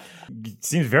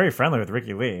 Seems very friendly with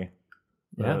Ricky Lee.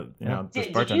 this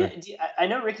Did bartender. I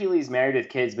know Ricky Lee's married with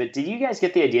kids, but did you guys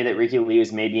get the idea that Ricky Lee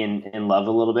was maybe in love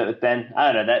a little bit with Ben?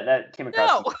 I don't know. That came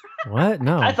across. No. What?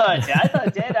 No. I thought did. I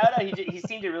don't know. He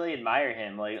seemed to really admire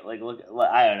him. Like look.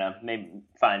 I don't know. Maybe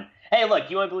fine. Hey, look.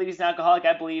 You want to believe he's an alcoholic?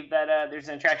 I believe that there's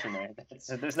an attraction there.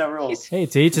 So there's no rules. Hey,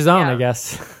 to each his own, Yeah. I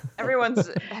guess. Everyone's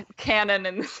canon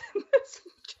in this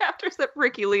chapters that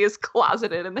Ricky Lee is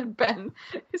closeted and then Ben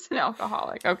is an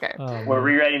alcoholic. Okay. We're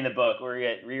rewriting the book.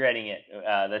 We're rewriting it.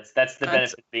 That's the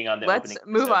benefit of being on the Let's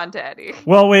opening move episode. on to Eddie.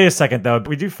 Well, wait a second, though.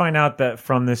 We do find out that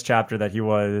from this chapter that he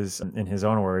was, in his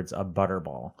own words, a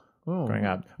butterball growing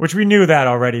up, which we knew that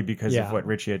already because of what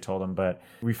Richie had told him. But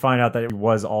we find out that he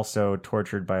was also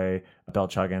tortured by Bell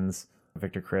Chuggins,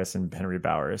 Victor Criss, and Henry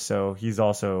Bowers. So he's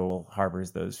also harbors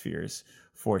those fears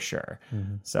for sure.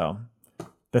 So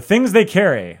the things they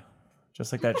carry,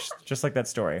 just like that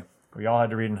story we all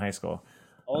had to read in high school.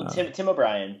 Old Tim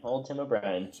O'Brien.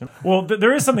 Well,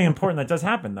 there is something important that does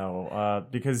happen though,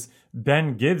 because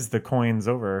Ben gives the coins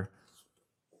over.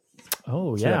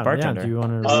 Oh that yeah, bartender. Do you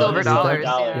want to Silver dollars.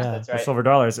 Yeah. Yeah. That's The silver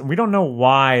dollars, and we don't know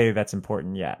why that's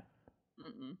important yet.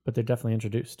 But they're definitely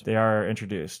introduced. They are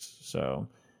introduced, so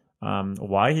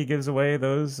why he gives away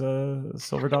those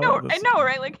silver dollars? I know,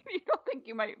 right? Like, you don't think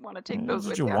you might want to take those Did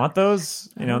with you you. want those?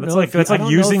 You know, don't that's know like if you- I don't know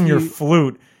using if your you-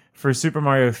 flute for Super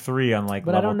Mario 3 on like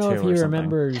But I level don't know 2 if or he something.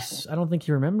 remembers. I don't think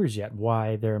he remembers yet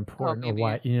why they're important or maybe.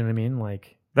 why. You know what I mean?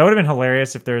 Like, That would have been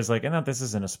hilarious if there's like, and no, this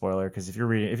isn't a spoiler because if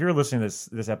you're listening to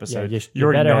this episode, you you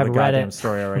already better know have the read goddamn it.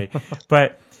 story already.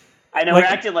 But I know Like- we're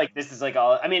acting like this is like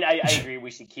all. I mean, I agree.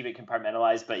 We should keep it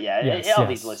compartmentalized, but yeah, Yes, all yes.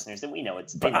 these listeners, and we know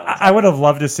it's. But I would have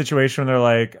loved a situation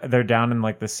where they're down in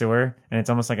like the sewer and it's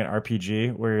almost like an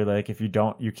RPG where you're like, if you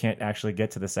don't, you can't actually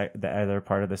get to the other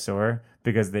part of the sewer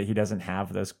because he doesn't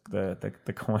have those the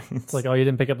coins. it's like, oh, you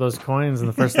didn't pick up those coins in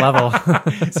the first level.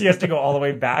 So he has to go all the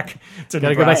way back to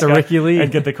Gotta go back to Ricky Lee.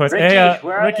 and get the coins. Ricky, Hey,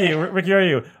 where are Ricky, they? Ricky, are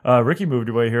you? Ricky moved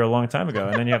away here a long time ago,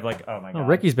 and then you have like, oh my god, Oh,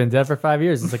 Ricky's been dead for 5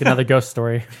 years. It's like another ghost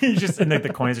story. He's just and like the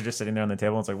coins are just sitting there on the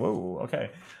table. And it's like, whoa, okay.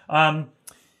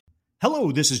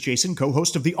 Hello, this is Jason,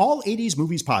 co-host of the All 80s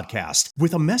Movies podcast,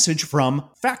 with a message from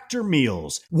Factor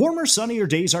Meals. Warmer, sunnier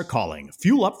days are calling.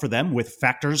 Fuel up for them with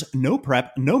Factor's no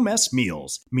prep, no mess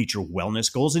meals. Meet your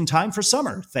wellness goals in time for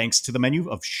summer, thanks to the menu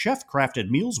of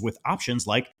chef-crafted meals with options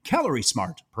like Calorie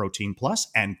Smart, Protein Plus,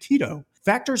 and Keto.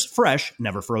 Factor's fresh,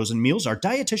 never frozen meals are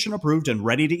dietitian approved and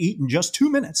ready to eat in just 2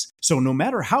 minutes. So no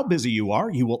matter how busy you are,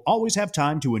 you will always have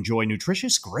time to enjoy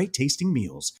nutritious, great tasting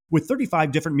meals. With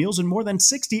 35 different meals and more than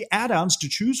 60 add-ons to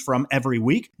choose from every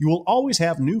week, you will always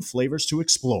have new flavors to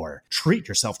explore. Treat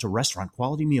yourself to restaurant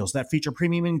quality meals that feature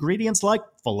premium ingredients like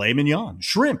filet mignon,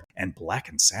 shrimp, and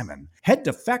blackened salmon. Head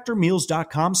to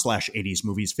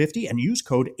factormeals.com/80smovies50 and use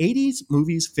code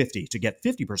 80smovies50 to get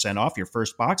 50% off your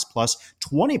first box plus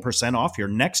 20% off your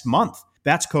next month.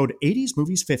 That's code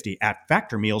 80smovies50 at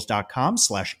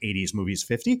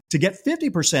factormeals.com/80smovies50 to get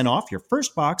 50% off your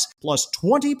first box plus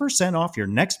 20% off your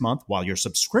next month while your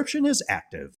subscription is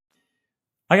active.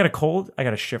 I got a cold. I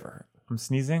got a shiver. I'm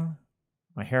sneezing.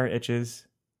 My hair itches.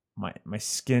 My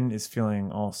skin is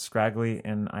feeling all scraggly,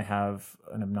 and I have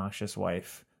an obnoxious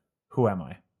wife. Who am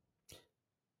I?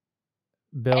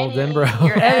 Bill Eddie, Denbrough.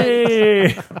 you're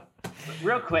Hey.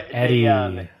 Real quick, Eddie.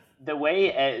 the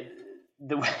way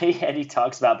Eddie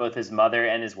talks about both his mother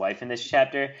and his wife in this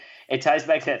chapter, it ties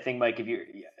back to that thing, Mike. If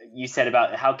you said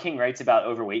about how King writes about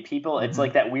overweight people, it's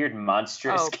like that weird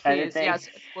monstrous kind of thing. Yes.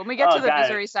 When we get to the God.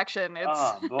 misery section, it's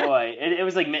Oh boy, it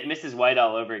was like Mrs. White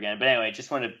all over again. But anyway, just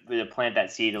wanted to plant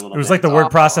that seed a little. It was bit. like the It's word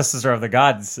awful. processor of the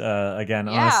gods again.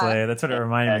 Yeah. Honestly, that's what it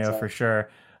reminded me That's of it. for sure.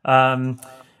 You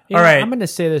All know, right. I'm going to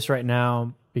say this right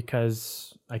now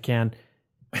because I can.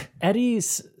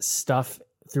 Eddie's stuff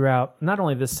throughout not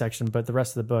only this section but the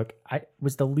rest of the book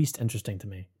was the least interesting to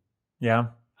me. Yeah.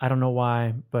 I don't know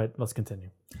why, but let's continue.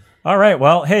 All right.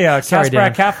 Well, hey, Sorry, Cass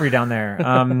Dan. Caffrey down there.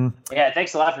 Yeah,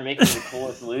 thanks a lot for making me the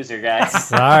coolest loser, guys.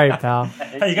 Sorry, pal.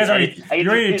 Hey, you guys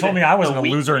already told me I wasn't a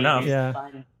loser enough. Yeah.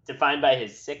 Defined by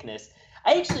his sickness.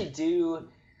 I actually do.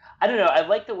 I don't know. I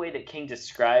like the way that King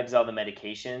describes all the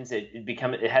medications.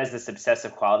 It has this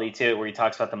obsessive quality to it, where he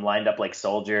talks about them lined up like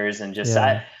soldiers, and just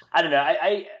Yeah. I don't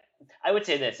know. I would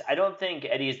say this. I don't think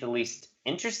Eddie is the least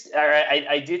interesting.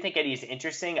 I do think Eddie is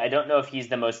interesting. I don't know if he's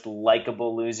the most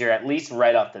likable loser, at least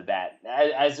right off the bat.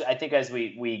 As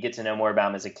we get to know more about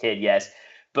him as a kid, yes.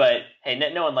 But hey,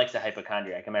 no one likes a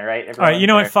hypochondriac. Am I right? All right, you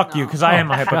know what? Or- Fuck you, because I am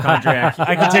a hypochondriac.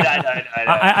 I can take. I know.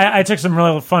 I took some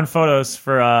really fun photos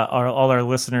for all our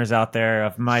listeners out there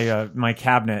of my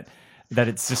cabinet that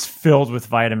it's just filled with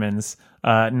vitamins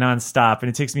nonstop, and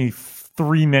it takes me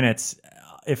 3 minutes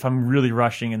if I'm really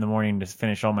rushing in the morning to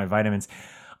finish all my vitamins.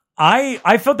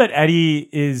 I felt that Eddie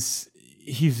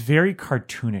he's very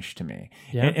cartoonish to me.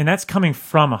 Yeah. And that's coming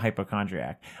from a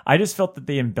hypochondriac. I just felt that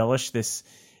they embellished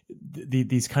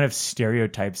these kind of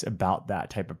stereotypes about that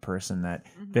type of person, that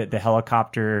the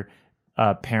helicopter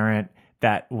parent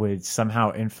that would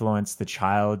somehow influence the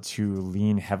child to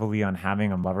lean heavily on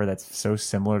having a lover that's so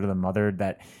similar to the mother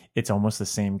that it's almost the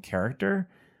same character.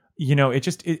 You know,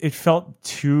 it felt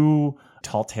too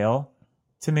tall tale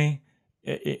to me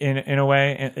in a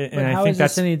way. And how I think is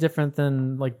this any different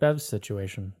than like Bev's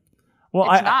situation? Well,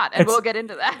 it's not, and we'll get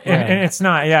into that. And it's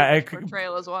not, yeah.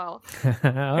 Portrayal as well.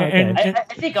 Okay. I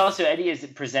think also Eddie is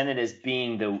presented as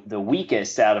being the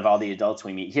weakest out of all the adults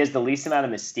we meet. He has the least amount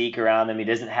of mystique around him. He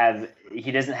doesn't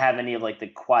have any of like the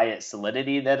quiet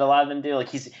solidity that a lot of them do. Like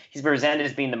he's presented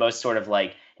as being the most sort of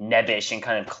like nebbish and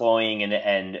kind of cloying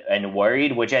and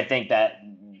worried, which I think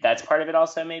that's part of it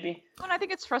also maybe. Well, and I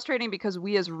think it's frustrating because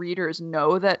we as readers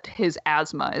know that his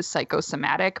asthma is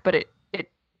psychosomatic, but it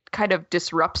kind of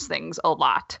disrupts things a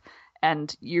lot,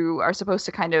 and you are supposed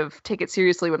to kind of take it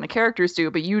seriously when the characters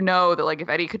do, but you know that like if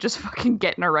Eddie could just fucking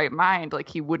get in a right mind, like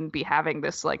he wouldn't be having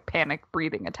this like panic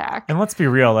breathing attack. And let's be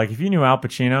real, like if you knew Al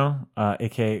Pacino,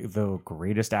 aka the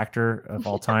greatest actor of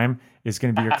all time, is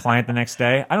going to be your client the next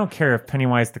day, I don't care if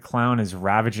Pennywise the Clown is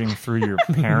ravaging through your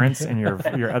parents and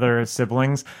your other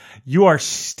siblings, you are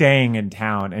staying in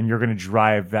town and you're going to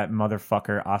drive that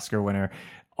motherfucker Oscar winner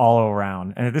all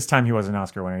around. And at this time he wasn't an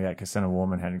Oscar winner yet because Son of a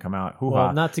Woman hadn't come out. Hoo-ha.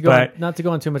 Well, not to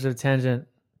go on too much of a tangent,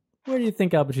 where do you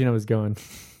think Al Pacino was going?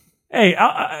 Hey,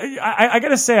 I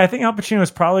gotta say, I think Al Pacino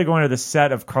is probably going to the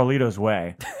set of Carlito's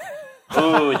Way.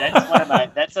 Ooh,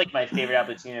 that's like my favorite Al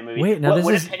Pacino movie. Wait, now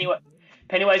what if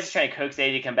Pennywise is trying to coax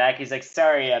Eddie to come back? He's like,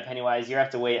 sorry, Pennywise, you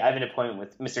have to wait. I have an appointment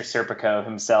with Mr. Serpico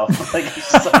himself. Like,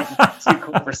 he's just like too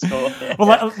cool for school.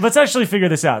 Well, let's actually figure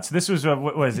this out. So this was,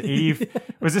 what was 80?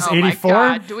 Was this 84?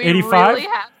 My God. Do we 85? really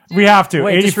have to? We have to.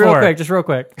 Wait, 84. just real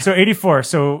quick. So 84.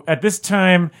 So at this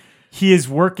time, he is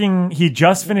working. He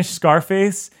just finished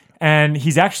Scarface, and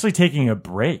he's actually taking a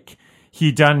break.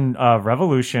 He done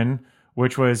Revolution,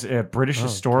 which was a British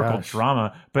historical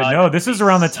drama. But no, this is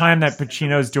around the time that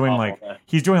Pacino's doing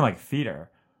he's doing like theater.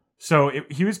 So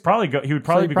he was probably he would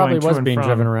probably be going to and being from.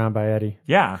 driven around by Eddie.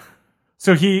 Yeah.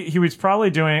 So he was probably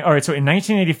doing all right. So in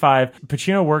 1985,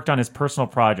 Pacino worked on his personal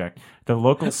project, the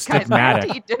local Stigmatic. Guys, I have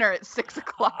to eat dinner at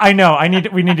 6:00. I know.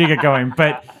 We need to get going,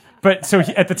 But so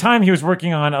at the time he was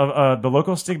working on the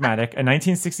local Stigmatic, a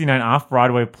 1969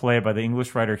 off-Broadway play by the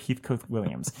English writer Heathcote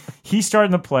Williams. He starred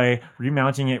in the play,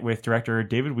 remounting it with director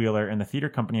David Wheeler and the Theatre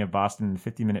Company of Boston in the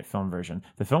 50-minute film version.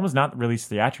 The film was not released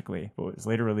theatrically, but was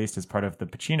later released as part of the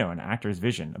Pacino, an Actor's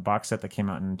Vision, a box set that came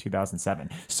out in 2007.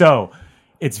 So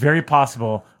it's very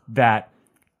possible that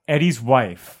Eddie's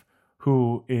wife,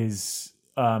 who is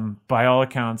by all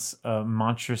accounts a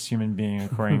monstrous human being,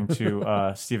 according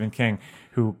to Stephen King,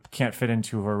 who can't fit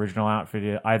into her original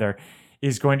outfit either,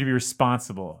 is going to be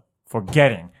responsible for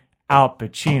getting Al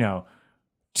Pacino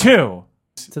to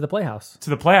the Playhouse.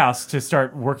 To the Playhouse to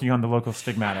start working on the local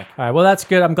Stigmatic. All right, well, that's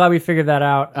good. I'm glad we figured that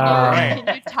out. Can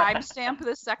you timestamp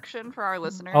this section for our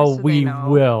listeners? Oh, so we they know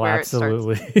will, where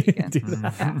absolutely. It do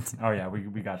that. Yeah. Oh, yeah,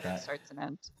 we got that. Starts and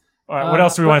ends. All right, what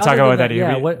else do we want to talk about with Eddie?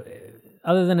 Yeah,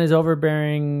 other than his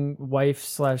overbearing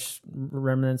wife /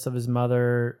 remnants of his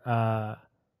mother,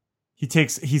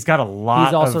 he's got a lot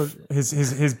He's also- of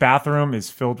his bathroom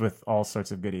is filled with all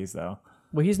sorts of goodies though.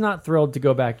 well, he's not thrilled to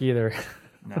go back either.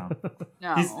 No.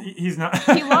 No, He's not.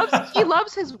 he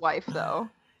loves his wife though.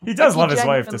 He does Like, love his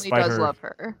wife genuinely love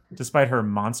her. despite her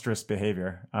monstrous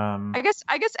behavior. I guess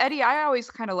Eddie. I always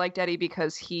kind of liked Eddie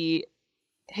because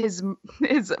his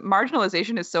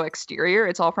marginalization is so exterior.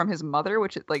 It's all from his mother,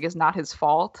 which like is not his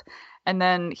fault. And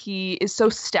then he is so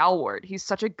stalwart. He's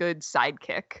such a good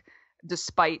sidekick,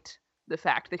 despite the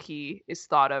fact that he is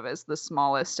thought of as the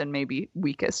smallest and maybe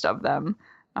weakest of them.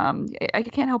 I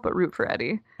can't help but root for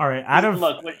Eddie. All right,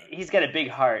 look, he's got a big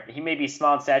heart. He may be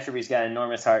small in stature, but he's got an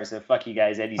enormous heart. So fuck you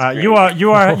guys, Eddie's great. you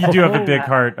do have a big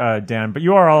heart, Dan, but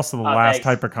you are also the last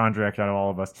hypochondriac out of all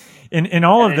of us. In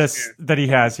all of this that he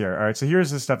has here. All right, so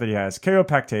here's the stuff that he has: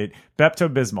 kaopectate,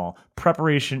 Pepto-Bismol,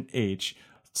 Preparation H,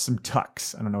 some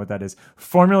Tux. I don't know what that is.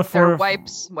 Formula 4. They're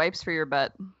wipes for your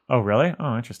butt. Oh, really?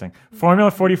 Oh, interesting.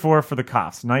 Formula 44 for the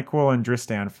coughs. NyQuil and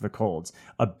Dristan for the colds.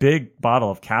 A big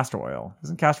bottle of castor oil.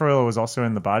 Isn't castor oil was also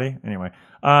in the body? Anyway.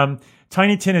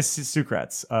 Tiny tin of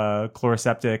Sucrets.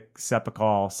 Chloroseptic,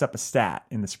 Cepacol, Cepistat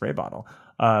in the spray bottle.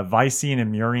 Vicine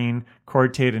and Murine.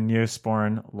 Cortate and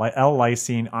Neosporin.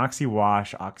 L-lysine, Oxy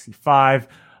Wash, Oxy 5.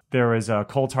 There was a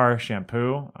coal tar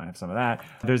shampoo. I have some of that.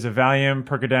 There's a Valium,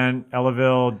 Percodent,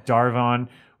 Elavil, Darvon.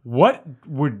 What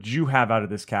would you have out of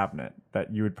this cabinet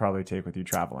that you would probably take with you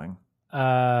traveling?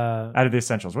 Out of the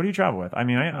essentials, what do you travel with? I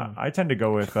mean, I tend to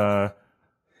go with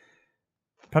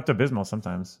Pepto-Bismol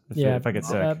sometimes if I get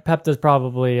sick. Pepto's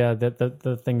probably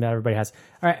the thing that everybody has.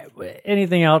 All right,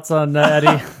 anything else on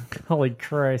Eddie? Holy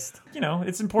Christ!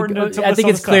 It's important. I think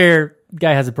it's clear.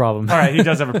 Guy has a problem. All right, he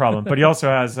does have a problem, but he also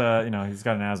has he's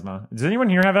got an asthma. Does anyone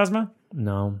here have asthma?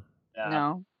 No.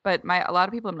 No, but a lot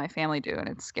of people in my family do, and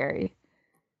it's scary.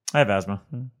 I have asthma.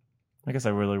 I guess I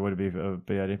really would be a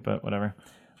big Eddie, but whatever.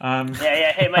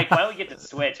 Yeah. Hey, Mike, why don't we get to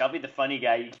switch? I'll be the funny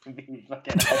guy. You can be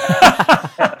fucking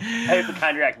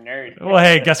hypochondriac nerd. Well,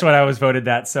 hey, guess what? I was voted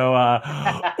that. So,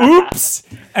 oops.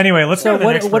 Anyway, let's go to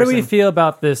the next what do we person. feel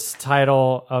about this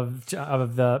title of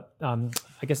the?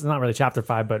 I guess it's not really chapter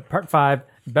 5, but part 5.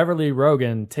 Beverly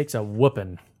Rogan takes a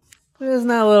whooping. Isn't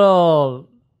that a little?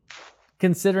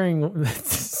 Considering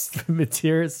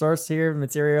material source here,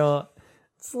 material,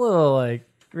 it's a little like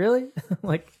really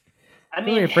like. I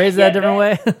mean, can we phrase that a different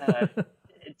way? I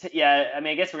mean,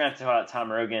 I guess we're gonna have to talk about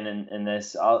Tom Rogan in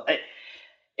this.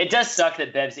 It does suck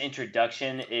that Bev's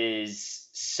introduction is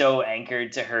so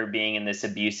anchored to her being in this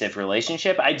abusive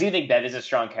relationship. I do think Bev is a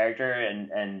strong character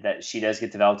and that she does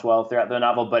get developed well throughout the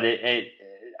novel. But I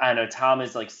don't know. Tom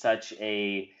is like such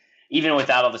a, even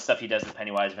without all the stuff he does with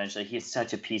Pennywise, eventually he's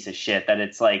such a piece of shit that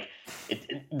it's like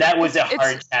that was a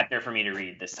hard chapter for me to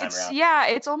read this time around. Yeah,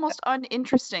 it's almost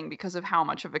uninteresting because of how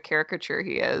much of a caricature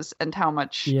he is and how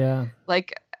much. Yeah.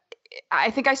 Like,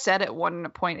 I think I said at one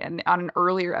point on an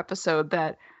earlier episode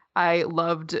that I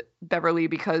loved Beverly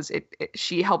because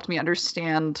she helped me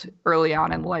understand early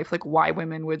on in life like why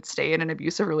women would stay in an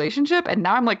abusive relationship, and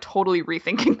now I'm like totally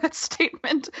rethinking that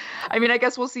statement. I mean, I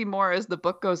guess we'll see more as the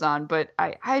book goes on, but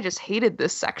I just hated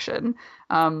this section.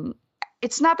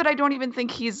 It's not that I don't even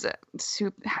think he's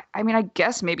I mean, I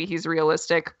guess maybe he's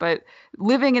realistic, but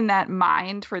living in that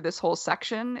mind for this whole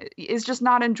section is just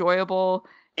not enjoyable.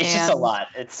 It's just a lot.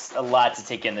 It's a lot to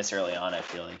take in this early on, I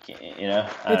feel like,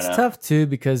 It's tough too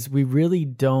because we really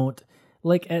don't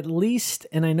like, at least,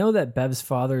 and I know that Bev's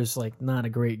father is like not a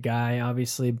great guy,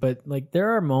 obviously, but like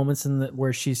there are moments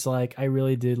where she's like, I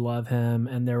really did love him,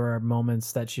 and there are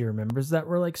moments that she remembers that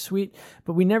were like sweet,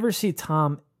 but we never see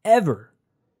Tom ever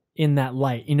in that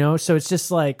light, so it's just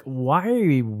like, why are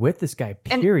you with this guy,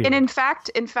 period? And in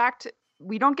fact,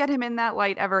 we don't get him in that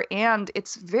light ever, and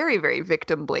it's very, very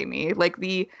victim blamey. Like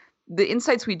the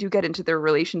insights we do get into their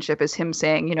relationship is him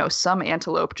saying, some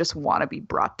antelope just want to be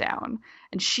brought down,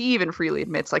 and she even freely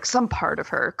admits like some part of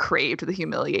her craved the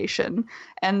humiliation,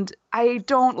 and I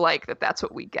don't like that. That's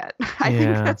what we get. I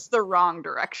think that's the wrong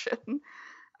direction.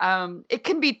 It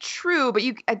can be true, but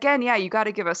you got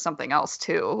to give us something else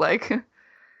too. Like,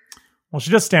 well,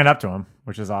 she does stand up to him,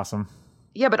 which is awesome.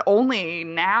 Yeah, but only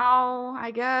now,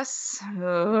 I guess.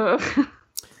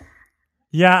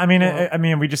 Yeah, I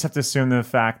mean, we just have to assume the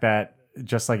fact that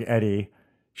just like Eddie,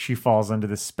 she falls under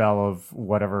the spell of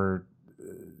whatever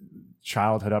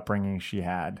childhood upbringing she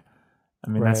had. I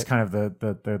mean, that's kind of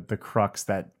the crux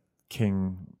that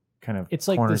King kind of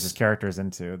corners his characters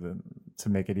into to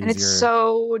make it easier. And it's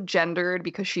so gendered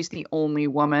because she's the only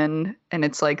woman, and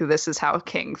it's like this is how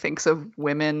King thinks of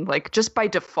women. Like just by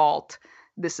default,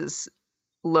 this is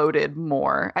loaded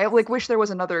more. I like wish there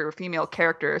was another female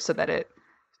character so that it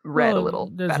read a little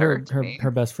better.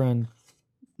 Her best friend.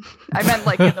 I meant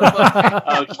like in the book.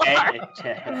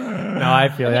 Okay. No, I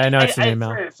feel it. I know what you mean,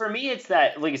 Mel. For me, it's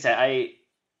that, like I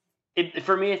said,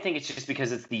 for me, I think it's just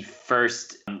because it's the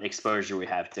first exposure we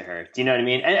have to her. Do you know what I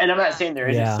mean? And I'm not saying there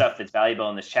isn't stuff that's valuable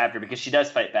in this chapter, because she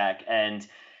does fight back, and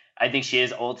I think she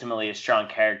is ultimately a strong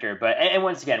character. But and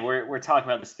once again, we're talking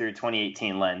about this through a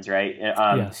 2018 lens, right?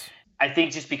 Yes. I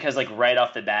think just because like right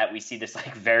off the bat we see this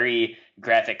like very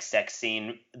graphic sex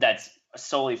scene that's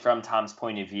solely from Tom's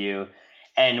point of view,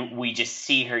 and we just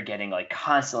see her getting like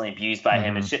constantly abused by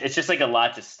him. It's just like a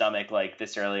lot to stomach like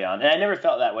this early on, and I never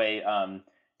felt that way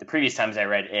the previous times I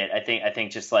read it. I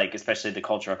think just like especially the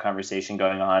cultural conversation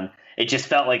going on, it just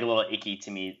felt like a little icky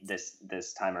to me this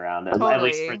time around, at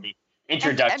least for the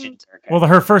introduction. Well,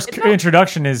 her first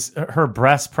introduction is her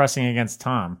breast pressing against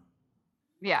Tom.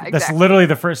 Yeah, exactly. That's literally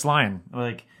the first line.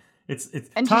 Like it's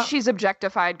and she's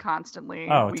objectified constantly.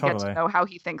 Oh, we totally. get to know how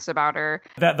he thinks about her.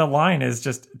 That the line is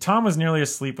just, Tom was nearly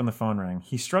asleep when the phone rang.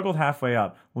 He struggled halfway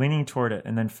up, leaning toward it,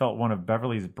 and then felt one of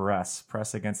Beverly's breasts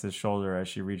press against his shoulder as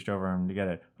she reached over him to get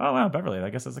it. Oh wow, Beverly! I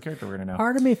guess that's the character we're gonna know.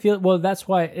 Part of me feels that's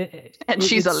why. And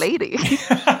she's a lady.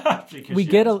 we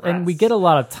get a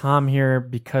lot of Tom here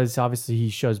because obviously he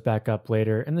shows back up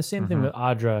later, and the same thing with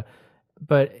Audra,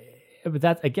 but. but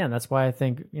that's why I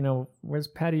think, where's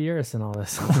Patty Uris in all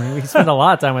this? We spend a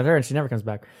lot of time with her and she never comes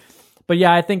back. But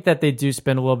yeah, I think that they do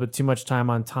spend a little bit too much time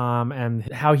on Tom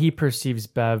and how he perceives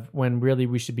Bev when really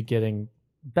we should be getting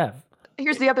Bev.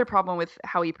 Here's the other problem with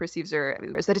how he perceives her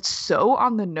is that it's so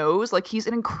on the nose. Like, he's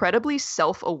an incredibly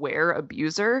self-aware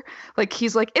abuser. Like,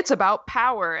 he's like, it's about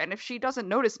power. And if she doesn't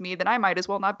notice me, then I might as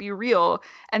well not be real.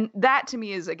 And that to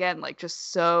me is, again, like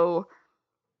just so,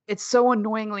 it's so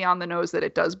annoyingly on the nose that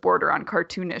it does border on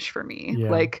cartoonish for me. Yeah.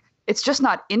 Like, it's just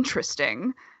not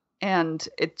interesting. And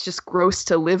it's just gross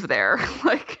to live there.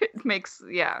 Like, it makes,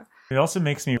 yeah. It also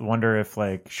makes me wonder if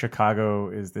like Chicago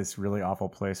is this really awful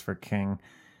place for King,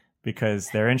 because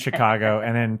they're in Chicago,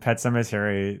 and in Pet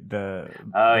Sematary,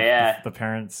 the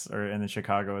parents are in the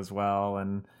Chicago as well,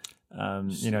 and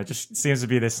it just seems to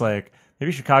be this like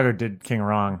maybe Chicago did King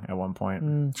wrong at one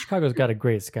point. Chicago's got a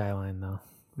great skyline, though.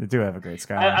 They do have a great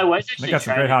skyline. I was actually they got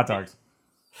some great hot dogs.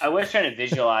 I was trying to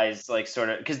visualize like sort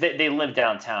of because they live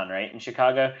downtown, right, in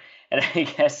Chicago, and I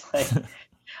guess like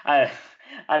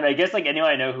I guess like anyone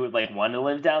I know who would like want to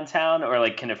live downtown or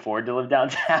like can afford to live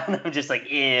downtown, I'm just like,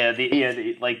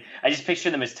 like I just picture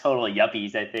them as total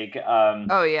yuppies. I think.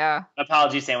 Oh yeah.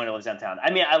 Apologies to anyone who lives downtown.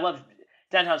 I mean, I love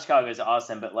downtown Chicago is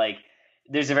awesome, but like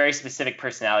there's a very specific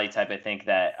personality type. I think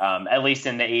that at least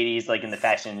in the '80s, like in the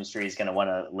fashion industry, is going to want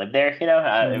to live there.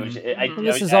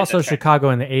 This is also Chicago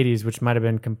in the '80s, which might have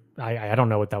been. I don't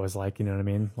know what that was like. You know what I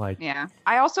mean? Like, yeah.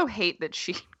 I also hate that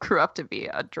she grew up to be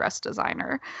a dress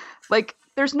designer. Like,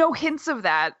 there's no hints of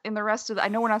that in the rest of I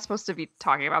know we're not supposed to be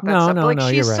talking about that stuff, but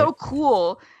like she's so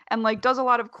cool and like does a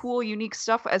lot of cool, unique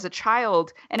stuff as a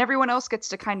child, and everyone else gets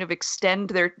to kind of extend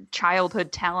their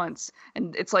childhood talents.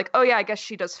 And it's like, oh yeah, I guess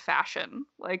she does fashion.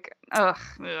 Like, ugh.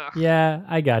 Yeah,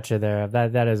 I got you there.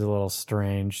 That is a little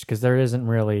strange because there isn't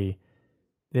really.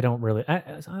 They don't really.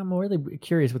 I'm really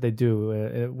curious what they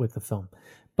do with the film,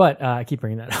 but I keep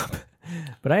bringing that up.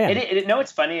 But I am. No,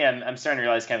 it's funny. I'm starting to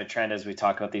realize kind of a trend as we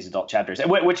talk about these adult chapters,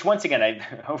 which once again I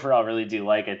overall really do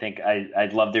like. I think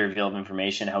I'd love the reveal of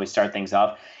information, how we start things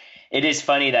off. It is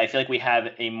funny that I feel like we have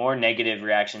a more negative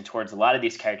reaction towards a lot of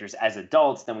these characters as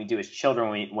adults than we do as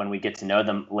children when we get to know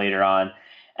them later on.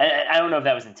 And I don't know if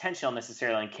that was intentional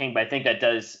necessarily in King, but I think that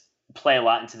does play a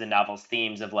lot into the novel's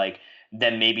themes of like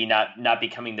them maybe not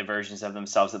becoming the versions of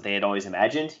themselves that they had always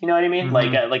imagined. You know what I mean?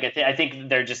 Mm-hmm. I think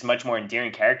they're just much more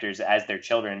endearing characters as their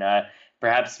children,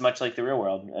 perhaps much like the real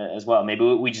world as well. Maybe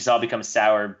we just all become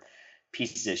sour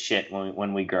pieces of shit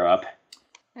when we grow up.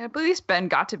 Yeah, but at least Ben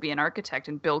got to be an architect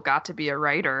and Bill got to be a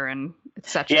writer and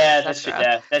etc. Yeah, that's true.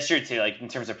 Yeah, that's true too. Like in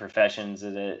terms of professions,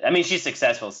 I mean, she's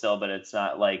successful still, but it's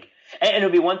not like. And it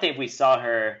would be one thing if we saw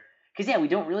her. Because, we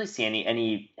don't really see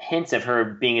any hints of her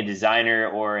being a designer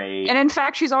or a... And in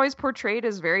fact, she's always portrayed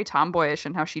as very tomboyish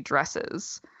in how she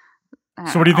dresses.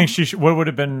 So what do you think what would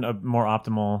have been a more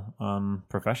optimal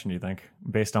profession, do you think,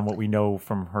 based on what we know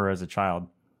from her as a child?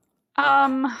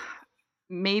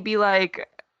 Maybe like...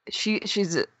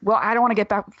 She's well. I don't want to get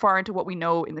that far into what we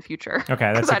know in the future.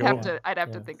 Okay, that's I'd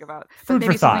have to think about. But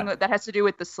maybe something that has to do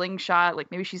with the slingshot. Like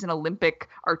maybe she's an Olympic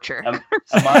archer, or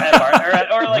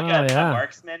like a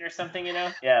marksman or something.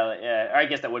 Yeah. Or I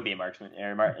guess that would be a marksman.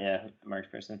 Marks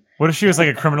person. What if she was like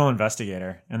a criminal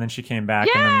investigator and then she came back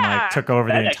and then like took over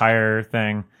the entire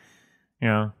thing?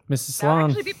 Mrs. Sloan. That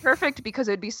would actually be perfect because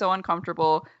it'd be so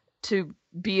uncomfortable to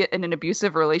be in an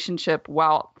abusive relationship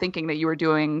while thinking that you were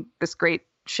doing this great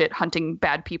shit hunting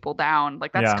bad people down.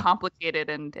 Like that's complicated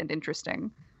and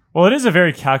interesting. Well, it is a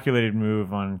very calculated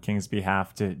move on King's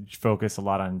behalf to focus a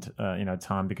lot on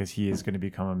Tom, because he is going to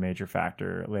become a major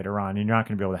factor later on. You're not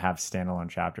going to be able to have standalone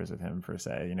chapters with him per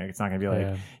se. It's not going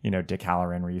to be like Dick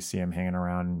Halloran where you see him hanging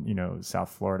around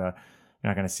South Florida. You're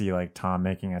not going to see like Tom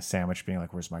making a sandwich being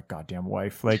like, where's my goddamn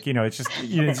wife? Like, it's just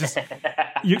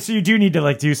so you do need to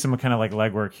like do some kind of like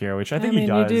legwork here, which I think he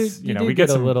does. We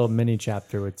get a little mini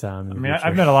chapter with Tom. I mean,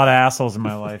 I've met a lot of assholes in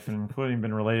my life, and including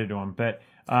been related to him. But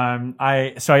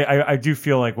I do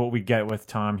feel like what we get with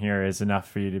Tom here is enough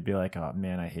for you to be like, oh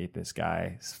man, I hate this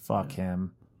guy. Fuck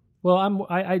him. Well,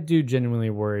 I do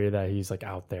genuinely worry that he's like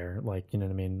out there, like you know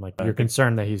what I mean. Like you're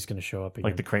concerned that he's going to show up again,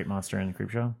 like the crate monster in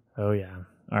Creepshow. Oh yeah.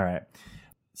 All right.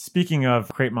 Speaking of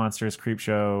crate monsters,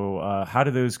 Creepshow, how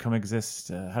do those come exist?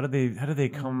 How do they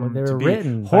come they were to be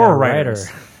written horror by a writers?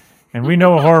 And we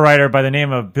know a horror writer by the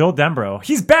name of Bill Denbrough.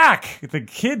 He's back, the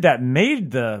kid that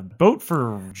made the boat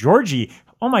for Georgie.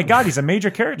 Oh my God, he's a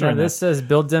major character. No, this says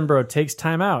Bill Denbrough takes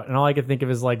time out, and all I could think of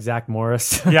is like Zach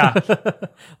Morris. Yeah,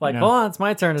 hold on, it's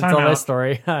my turn to tell my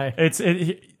story. Hi.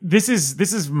 This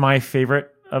is my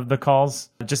favorite of the calls,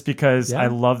 just because I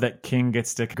love that King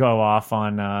gets to go off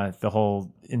on the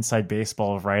whole inside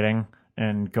baseball of writing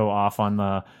and go off on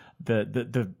the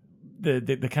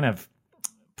kind of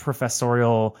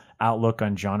professorial outlook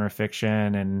on genre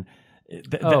fiction, and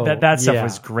that stuff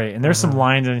was great. And there's some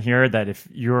lines in here that if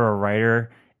you're a writer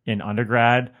in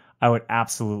undergrad, I would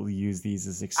absolutely use these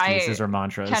as excuses or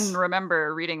mantras. I can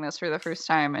remember reading this for the first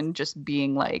time and just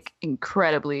being like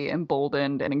incredibly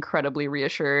emboldened and incredibly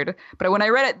reassured. But when I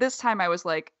read it this time, I was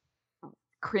like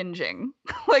cringing.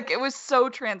 Like it was so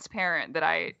transparent that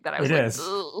I was like,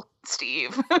 ugh,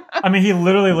 Steve. I mean, he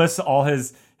literally lists all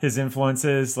his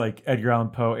influences, like Edgar Allan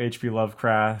Poe, H.P.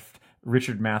 Lovecraft,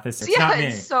 Richard Matheson.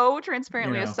 It's so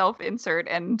transparently a self-insert,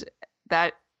 and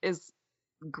that is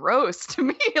gross to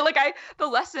me. Like the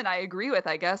lesson I agree with,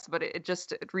 I guess, but it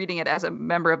just reading it as a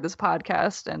member of this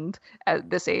podcast and at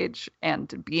this age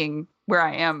and being where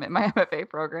I am in my MFA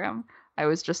program, I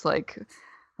was just like,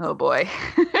 oh boy,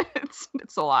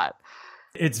 it's a lot.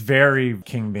 It's very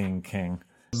King being King.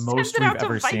 Most we've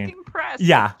ever seen. Press.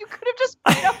 Yeah, you could have just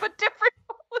made up a different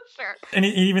publisher. And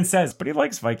he even says, but he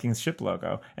likes Viking's ship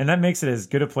logo. And that makes it as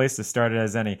good a place to start it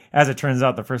as any. As it turns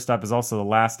out, the first stop is also the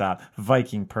last stop.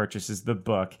 Viking purchases the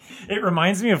book. It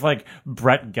reminds me of like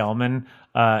Brett Gelman.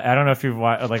 I don't know if you've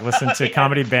listened to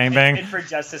Comedy Bang Bang. For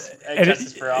Justice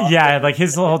for All. Yeah, like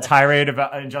his little tirade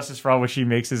about Justice for All, which he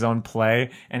makes his own play.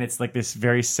 And it's like this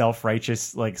very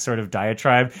self-righteous, like sort of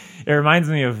diatribe. It reminds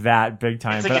me of that big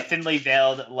time. It's like a thinly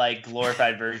veiled, like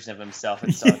glorified version of himself.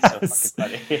 It's so fucking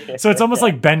funny. So it's almost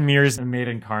like Ben Mears made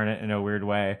incarnate in a weird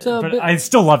way. But I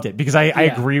still loved it because I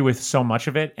agree with so much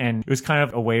of it. And it was kind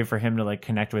of a way for him to like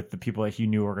connect with the people that he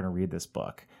knew were going to read this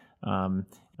book.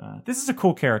 This is a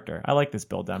cool character. I like this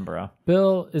Bill Denborough.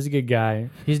 Bill is a good guy.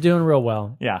 He's doing real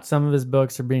well. Yeah. Some of his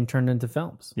books are being turned into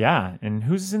films. Yeah. And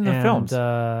who's in the films?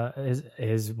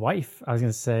 His wife. I was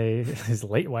going to say his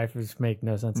late wife, which make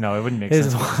no sense. No, it wouldn't make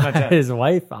sense. His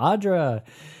wife, Audra.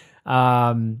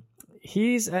 How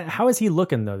is he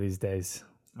looking though these days?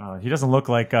 He doesn't look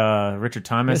like Richard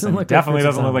Thomas, and definitely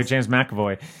doesn't look like James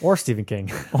McAvoy or Stephen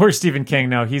King.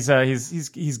 No, he's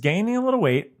gaining a little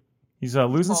weight. He's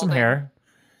losing some hair.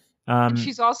 And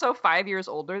she's also 5 years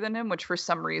older than him, which for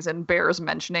some reason bears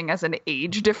mentioning as an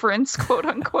age difference, quote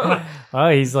unquote. Oh,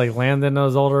 he's like landing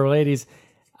those older ladies.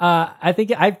 I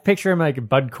think I picture him like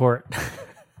Bud Court.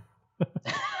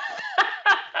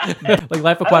 Like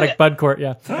Life Aquatic Bud Court,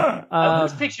 yeah. I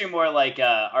was picturing more like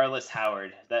Arliss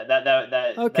Howard.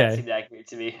 That seemed accurate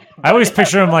to me. I always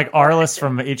picture him like Arliss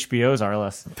from HBO's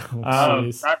Arliss.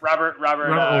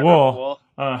 Robert Wool.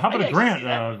 How about a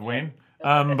grant, Wayne?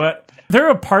 But there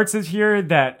are parts of here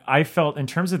that I felt, in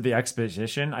terms of the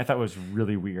exposition, I thought was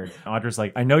really weird. Audra's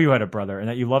like, I know you had a brother and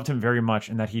that you loved him very much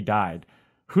and that he died.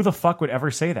 Who the fuck would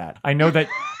ever say that? I know that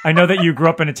you grew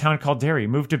up in a town called Derry,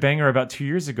 moved to Bangor about 2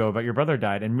 years ago, but your brother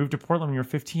died, and moved to Portland when you were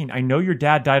 15. I know your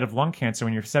dad died of lung cancer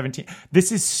when you were 17.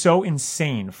 This is so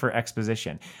insane for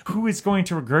exposition. Who is going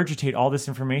to regurgitate all this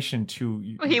information to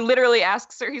you? He literally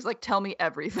asks her, he's like, tell me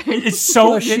everything. It's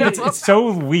so it's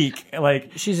so weak.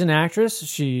 Like, she's an actress.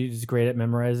 She's great at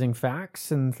memorizing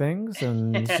facts and things.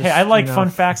 And just, hey, I like fun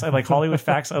facts. I like Hollywood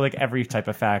facts. I like every type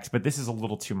of facts, but this is a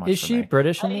do too much. Is she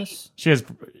British in this? She is.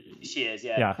 She is,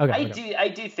 yeah. I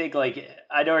do think, like,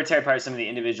 I know we're tearing apart some of the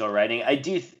individual writing. I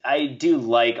do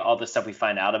like all the stuff we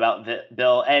find out about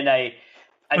Bill, and I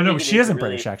no, she isn't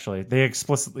British. Actually, they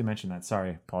explicitly mentioned that.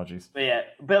 Sorry, apologies.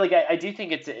 But I do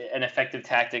think it's an effective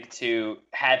tactic to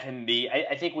have him be.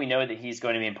 I think we know that he's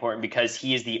going to be important because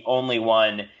he is the only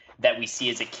one that we see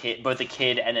as a kid, both a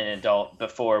kid and an adult,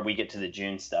 before we get to the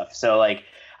June stuff. So, like,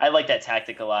 I like that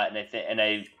tactic a lot, and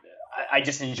I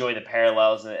just enjoy the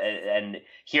parallels and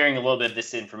hearing a little bit of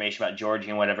this information about Georgie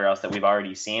and whatever else that we've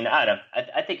already seen. I don't know.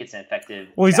 I think it's an effective.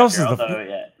 Well, he's also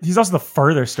the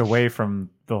furthest away from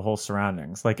the whole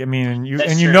surroundings. Like, I mean, and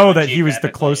you know that he was the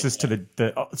closest to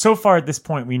the. So far at this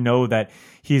point, we know that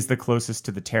he's the closest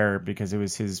to the terror because it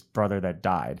was his brother that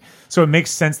died. So it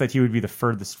makes sense that he would be the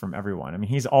furthest from everyone. I mean,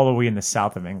 he's all the way in the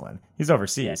south of England. He's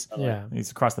overseas. Yeah,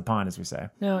 he's across the pond, as we say.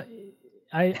 Now,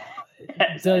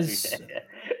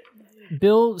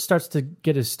 Bill starts to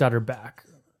get his stutter back.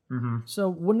 Mm-hmm. So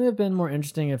wouldn't it have been more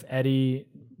interesting if Eddie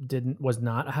was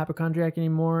not a hypochondriac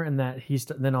anymore, and that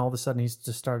then all of a sudden he's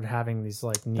just started having these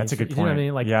like needs? That's a good point. You know what I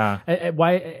mean? Like, yeah.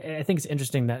 I think it's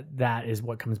interesting that is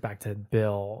what comes back to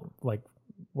Bill, like,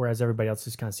 whereas everybody else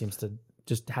just kind of seems to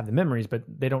just have the memories, but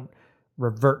they don't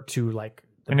revert to like.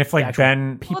 And if like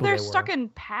Ben, they're stuck in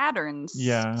patterns,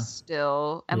 yeah,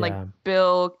 still, and like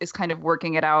Bill is kind of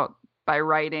working it out by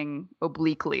writing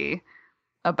obliquely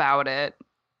about it.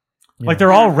 Like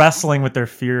they're all wrestling with their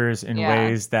fears in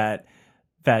ways that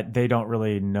that they don't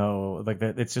really know, like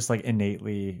that it's just like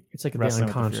innately. It's like the wrestling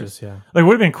with the unconscious, fears. yeah. Like, it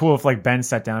would have been cool if like Ben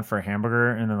sat down for a hamburger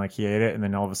and then like he ate it and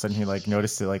then all of a sudden he like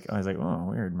noticed it. Like I was like,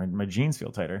 oh, weird, my jeans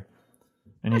feel tighter,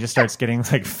 and he just starts getting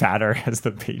like fatter as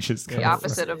the pages go. The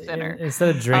opposite of thinner.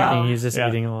 Instead of drinking, he's just yeah.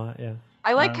 eating a lot. Yeah.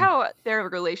 I like how their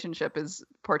relationship is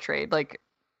portrayed. Like,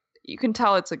 you can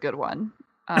tell it's a good one.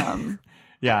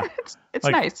 Yeah, it's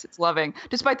like, nice. It's loving,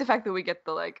 despite the fact that we get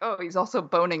the like, oh, he's also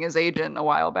boning his agent a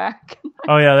while back.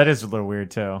 Oh yeah, that is a little weird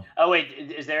too. Oh wait,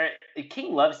 is there?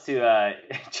 King loves to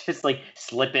just like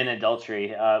slip in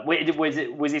adultery. Wait,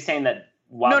 was he saying that?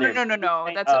 No.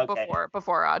 That's okay.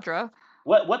 before Audra.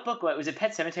 What book was it?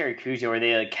 Pet Sematary Cujo, where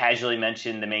they like casually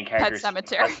mentioned the main character? Pet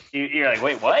Sematary. You're like,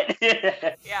 wait, what?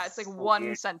 Yeah, it's like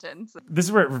one sentence. This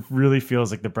is where it really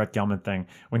feels like the Brett Gelman thing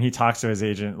when he talks to his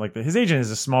agent. Like his agent is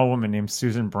a small woman named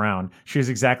Susan Brown. She is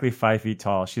exactly 5 feet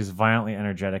tall. She's violently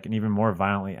energetic and even more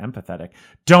violently empathetic.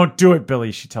 Don't do it,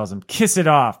 Billy, she tells him. Kiss it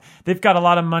off. They've got a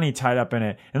lot of money tied up in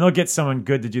it, and they'll get someone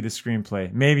good to do the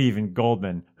screenplay. Maybe even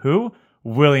Goldman. Who?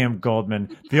 William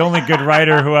Goldman, the only good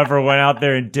writer who ever went out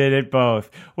there and did it both.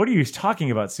 What are you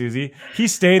talking about, Susie? He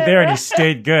stayed there and he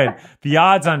stayed good. The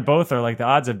odds on both are like the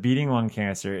odds of beating lung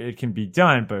cancer. It can be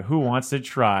done, but who wants to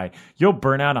try? You'll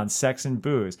burn out on sex and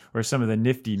booze or some of the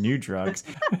nifty new drugs.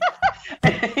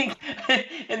 I think,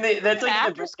 and that's like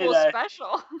after school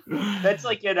special. That's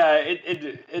like in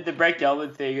the Brett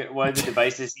Gelman thing. One of the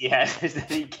devices he has is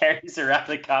that he carries around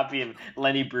a copy of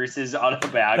Lenny Bruce's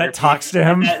autobiography that talks to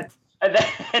him. And then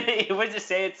it was just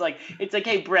say it's like,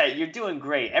 hey Brett, you're doing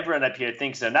great. Everyone up here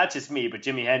thinks so, not just me, but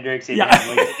Jimi Hendrix, and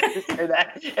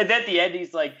that. And then at the end,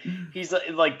 he's like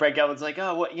Brett Gelman's like,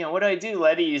 oh, what do I do,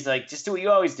 Lenny? He's like, just do what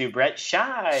you always do, Brett.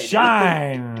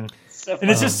 Shine. So and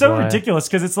it's just so ridiculous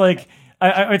because it's like.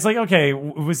 It's like, okay,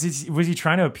 was he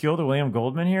trying to appeal to William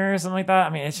Goldman here or something like that? I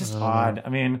mean, it's just odd. I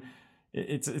mean,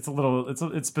 it's a little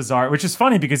it's bizarre, which is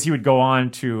funny because he would go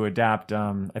on to adapt.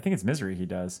 I think it's Misery. He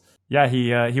does. Yeah,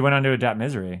 he went on to adapt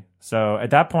Misery. So at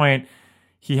that point,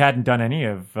 he hadn't done any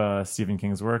of Stephen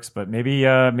King's works, but maybe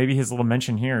his little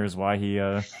mention here is why he.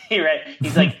 Right.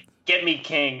 He's like, get me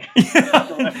King. He's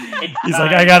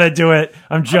like, I gotta do it.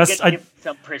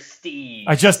 Some prestige.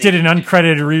 I just did an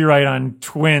uncredited rewrite on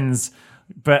Twins.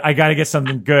 But I got to get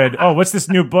something good. Oh, what's this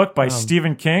new book by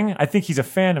Stephen King? I think he's a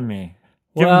fan of me.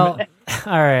 All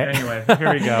right. Anyway,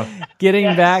 here we go.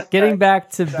 Getting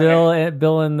back to Bill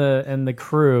and the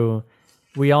crew.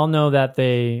 We all know that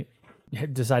they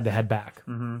decide to head back,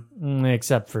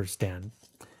 except for Stan.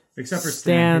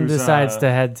 Stan decides to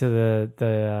head to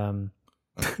the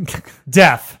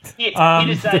death. He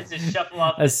decides to shuffle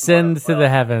off, ascend to the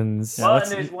heavens. Well, and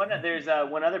there's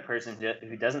one other person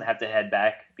who doesn't have to head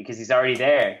back because he's already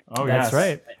there. Oh, that's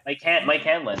right. Mike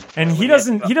Hanlon. And he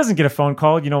doesn't get a phone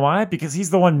call. You know why? Because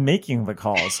he's the one making the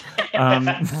calls.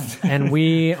 And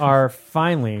we are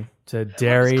finally to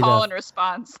Derry call and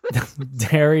response.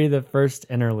 Derry, the first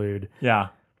interlude. Yeah,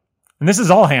 and this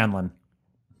is all Hanlon.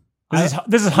 This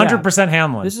is 100%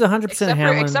 Hanlon. This is 100%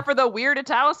 Hanlon. Except for the weird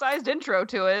italicized intro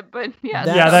to it, but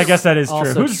yeah. I guess that is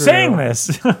true. Who's saying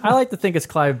this? I like to think it's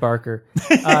Clive Barker.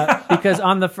 Because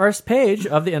on the first page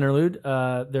of the interlude,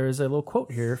 there is a little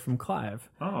quote here from Clive.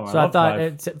 Oh, so I thought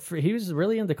he was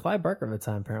really into Clive Barker at the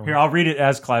time, apparently. Here, I'll read it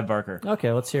as Clive Barker.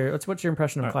 Okay, let's hear it. What's your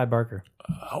impression of Clive Barker?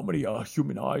 How many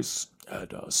human eyes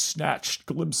had snatched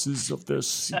glimpses of their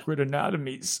secret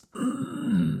anatomies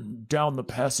down the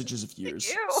passages of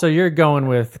years? So you're going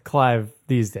with Clive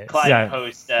these days? Clive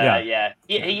Post, yeah.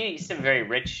 He used a very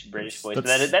rich British voice, but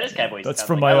that is kind of voice. That's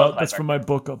from my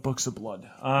book, Books of Blood.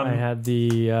 I had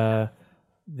the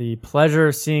pleasure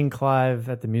of seeing Clive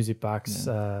at the Music Box.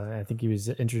 I think he was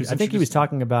introduced. I think he was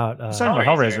talking about. He was talking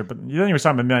about Hellraiser, but then he was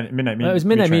talking about Midnight Meat. It was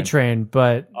Midnight Meat Train,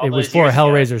 but it was for a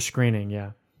Hellraiser screening.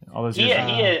 Yeah.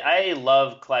 I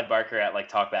love Clive Barker at like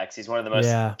talkbacks. He's one of the most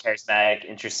charismatic,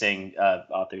 interesting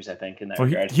authors, I think, in that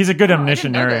regard. He's a good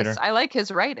omniscient narrator. I like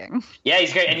his writing. Yeah,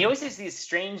 he's great, and he always has these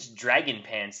strange dragon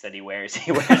pants that he wears.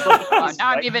 He wears like, now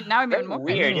I'm even more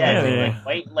weird. Yeah, like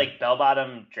white, like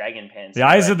bell-bottom dragon pants. The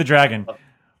eyes of the dragon.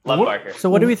 Love Barker. So,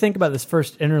 what do we think about this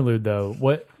first interlude, though?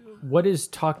 What is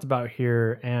talked about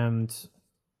here, and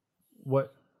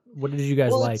what did you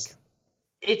guys like?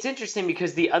 It's interesting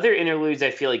because the other interludes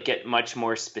I feel like get much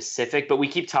more specific, but we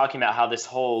keep talking about how this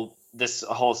whole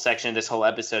section, this whole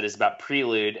episode is about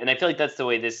prelude, and I feel like that's the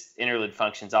way this interlude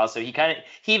functions. Also, he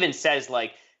even says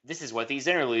like, this is what these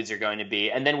interludes are going to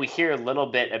be, and then we hear a little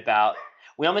bit about.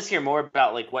 We almost hear more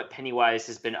about like what Pennywise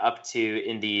has been up to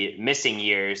in the missing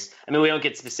years. I mean, we don't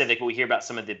get specific, but we hear about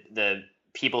some of the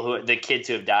kids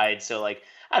who have died. So like,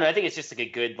 I don't know. I think it's just like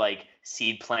a good like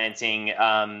seed planting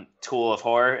tool of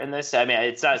horror in this. I mean,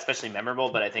 it's not especially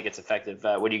memorable, but I think it's effective.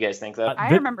 What do you guys think, though? I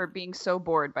remember being so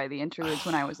bored by the interludes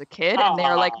when I was a kid, and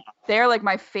they're like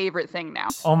my favorite thing now.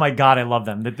 Oh my god, I love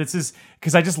them. This is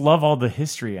because I just love all the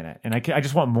history in it, and I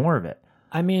just want more of it.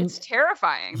 I mean, it's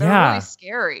terrifying. They're really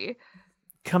scary.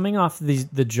 Coming off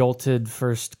the jolted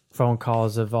first phone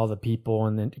calls of all the people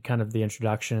and then kind of the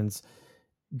introductions,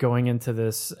 going into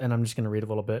this, and I'm just going to read a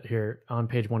little bit here on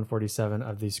page 147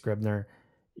 of the Scribner.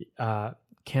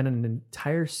 Can an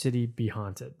entire city be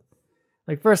haunted?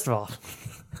 Like, first of all,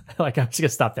 like, I'm just going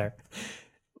to stop there.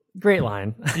 Great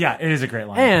line. Yeah, it is a great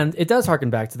line. And it does harken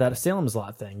back to that Salem's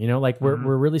Lot thing, you know, like we're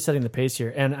really setting the pace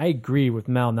here. And I agree with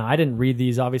Mel. Now, I didn't read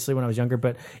these obviously when I was younger,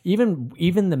 but even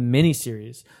the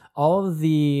miniseries, all of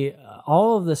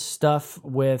the stuff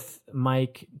with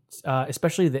Mike,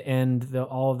 especially the end,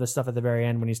 all of the stuff at the very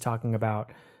end when he's talking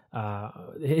about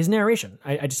his narration.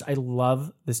 I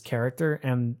love this character,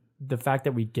 and the fact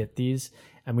that we get these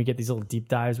and we get these little deep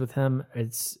dives with him,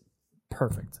 it's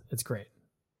perfect. It's great.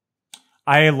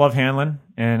 I love Hanlon,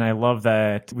 and I love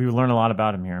that we learn a lot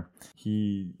about him here.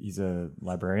 He's a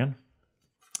librarian.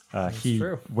 He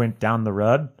went down the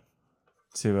road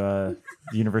to the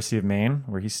University of Maine,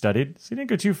 where he studied, so he didn't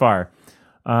go too far.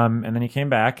 And then he came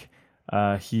back.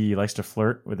 He likes to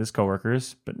flirt with his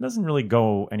coworkers, but doesn't really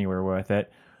go anywhere with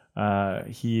it.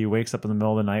 He wakes up in the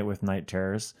middle of the night with night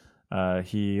terrors.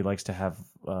 He likes to have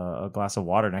a glass of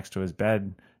water next to his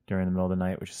bed during the middle of the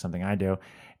night, which is something I do.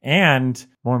 And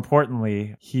more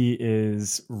importantly, he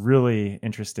is really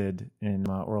interested in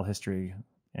oral history,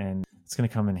 and it's going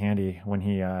to come in handy when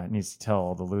he needs to tell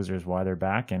all the losers why they're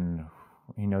back, and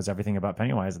he knows everything about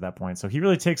Pennywise at that point. So he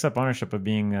really takes up ownership of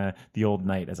being the old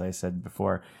knight, as I said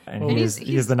before, and he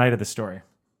is the knight of the story.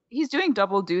 He's doing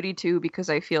double duty too, because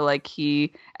I feel like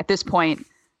at this point,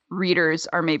 readers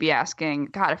are maybe asking,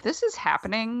 God, if this is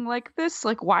happening like this,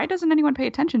 like, why doesn't anyone pay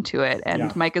attention to it?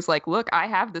 And Mike is like, look, I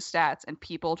have the stats and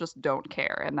people just don't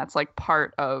care. And that's like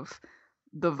part of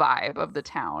the vibe of the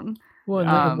town. Well,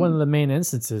 one of the main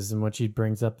instances in which he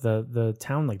brings up the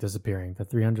town like disappearing, the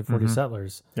 340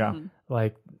 settlers. Yeah.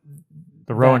 Like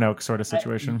the Roanoke sort of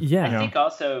situation. I think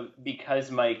also because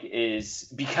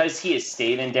he has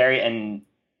stayed in Derry, and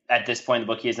at this point in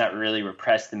the book, he has not really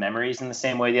repressed the memories in the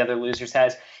same way the other losers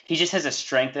has. He just has a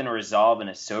strength and a resolve and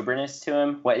a soberness to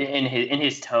him in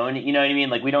his tone. You know what I mean?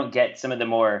 Like, we don't get some of the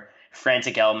more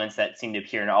frantic elements that seem to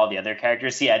appear in all the other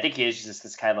characters. So, yeah, I think he is just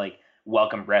this kind of like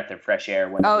welcome breath of fresh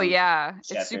air.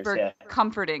 It's super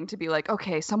comforting to be like,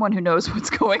 okay, someone who knows what's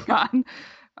going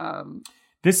on.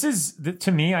 This is,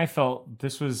 to me, I felt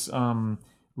this was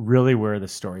really where the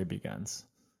story begins.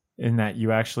 In that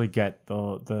you actually get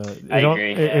the I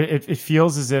agree. It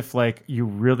feels as if like you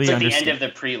really understand. It's like the end of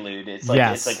the prelude. It's like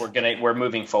It's like we're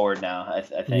moving forward now. I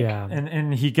think. Yeah,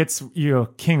 and he gets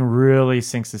King really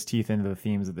sinks his teeth into the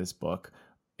themes of this book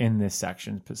in this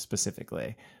section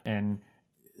specifically, and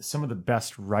some of the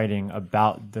best writing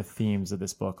about the themes of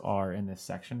this book are in this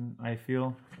section. I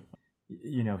feel,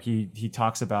 he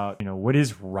talks about what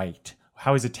is right.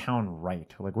 How is a town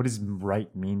right? Like, what does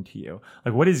right mean to you?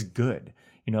 Like, what is good?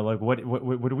 Like what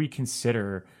do we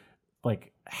consider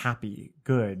like happy,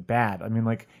 good, bad? I mean,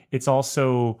 like, it's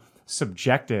also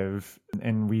subjective,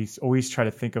 and we always try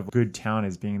to think of good town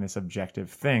as being this objective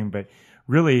thing, but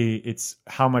really it's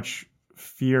how much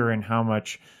fear and how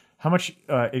much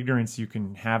ignorance you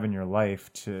can have in your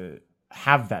life to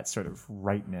have that sort of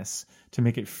rightness, to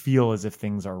make it feel as if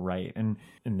things are right. And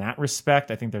in that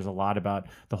respect, I think there's a lot about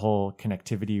the whole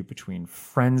connectivity between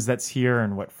friends that's here,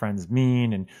 and what friends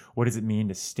mean, and what does it mean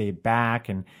to stay back.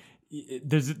 And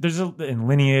in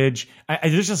lineage,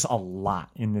 there's just a lot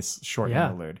in this short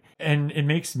interlude. And it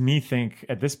makes me think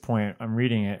at this point, I'm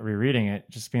rereading it,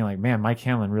 just being like, man, Mike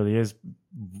Hanlon really is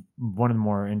one of the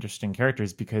more interesting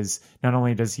characters, because not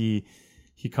only does he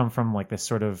come from like this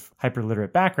sort of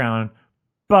hyper-literate background,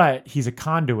 but he's a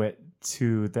conduit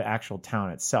to the actual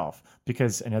town itself.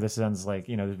 Because I know this sounds like,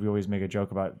 we always make a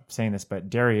joke about saying this, but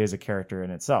Derry is a character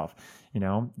in itself.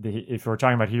 If we're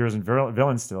talking about heroes and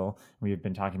villains still, we've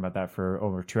been talking about that for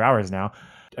over 2 hours now.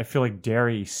 I feel like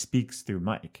Derry speaks through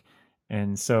Mike.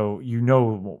 And so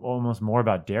almost more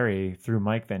about Derry through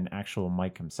Mike than actual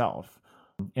Mike himself.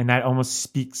 And that almost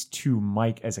speaks to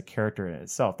Mike as a character in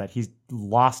itself, that he's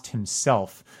lost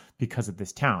himself because of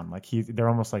this town. Like they're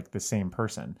almost like the same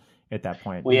person at that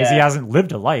point, because he hasn't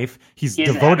lived a life. He's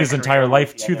devoted his entire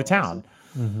life to the town.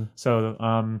 Mm-hmm.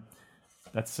 So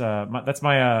that's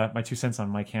my 2 cents on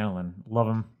Mike Hanlon. Love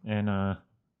him, and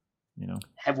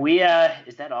Have we?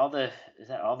 Is that all the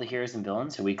heroes and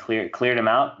villains? Have we cleared them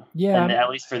out? Yeah, and at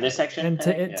least for this section. And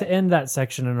to end that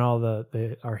section and all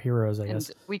our heroes, I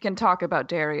guess we can talk about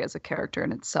Derry as a character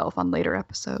in itself on later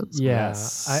episodes. Yeah,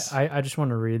 yes. I just want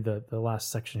to read the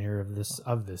last section here of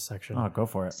this section. Oh, go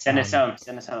for it. Send us home.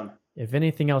 Send us home. If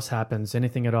anything else happens,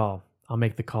 anything at all, I'll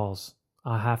make the calls.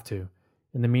 I'll have to.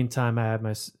 In the meantime, I have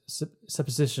my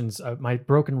suppositions, my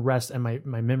broken rest, and my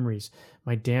memories,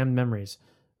 my damned memories.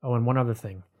 Oh, and one other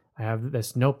thing. I have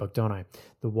this notebook, don't I?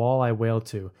 The wall I wail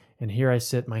to, and here I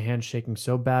sit, my hand shaking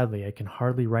so badly I can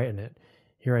hardly write in it.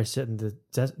 Here I sit in the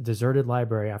deserted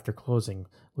library after closing,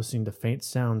 listening to faint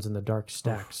sounds in the dark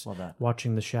stacks,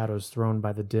 watching the shadows thrown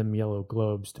by the dim yellow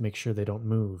globes to make sure they don't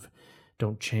move,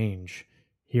 don't change.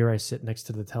 Here I sit next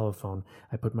to the telephone.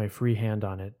 I put my free hand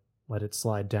on it, let it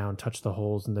slide down, touch the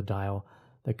holes in the dial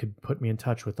that could put me in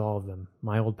touch with all of them,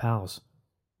 my old pals.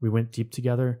 We went deep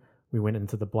together. We went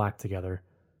into the black together.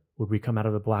 Would we come out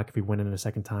of the black if we went in a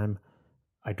second time?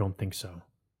 I don't think so.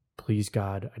 Please,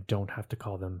 God, I don't have to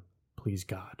call them. Please,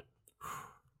 God.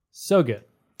 So good.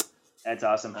 That's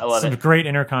awesome. I love Some great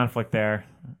inner conflict there.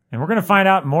 And we're going to find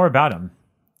out more about him.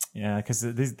 Yeah, because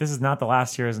this is not the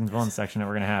last heroes and villains section that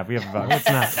we're going to have. We have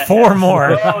about 4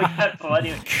 more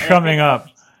coming up.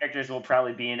 Characters will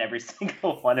probably be in every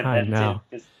single one of I them know.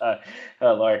 too.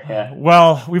 Oh Lord, yeah.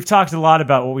 Well, we've talked a lot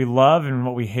about what we love and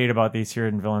what we hate about these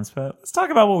heroes and villains, but let's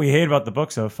talk about what we hate about the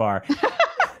book so far.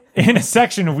 In a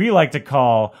section we like to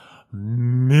call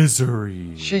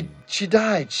misery. She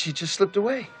died. She just slipped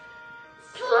away.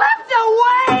 Slipped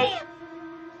away!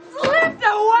 Slipped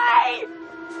away!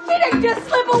 She didn't just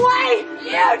slip away!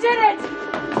 You did it!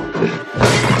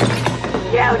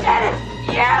 You did it!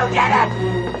 You did it!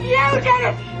 You did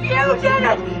it! You did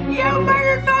it! You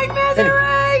murdered my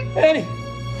misery! Annie!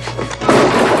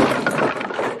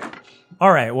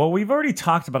 All right, well, we've already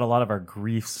talked about a lot of our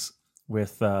griefs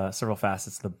with several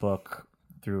facets of the book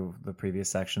through the previous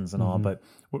sections and all, but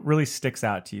what really sticks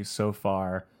out to you so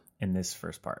far in this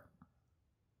first part?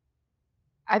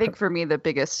 I think for me, the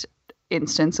biggest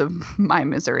instance of my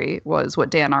misery was what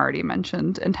Dan already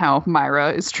mentioned and how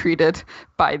Myra is treated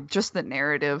by just the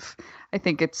narrative. I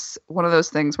think it's one of those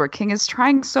things where King is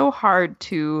trying so hard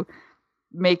to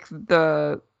make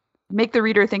the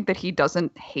reader think that he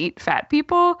doesn't hate fat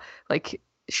people. Like,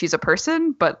 she's a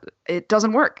person, but it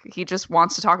doesn't work. He just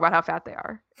wants to talk about how fat they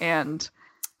are. And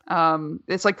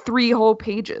it's like 3 whole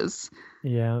pages.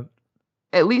 Yeah.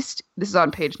 At least this is on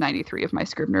page 93 of my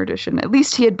Scribner edition. At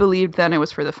least he had believed then it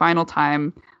was for the final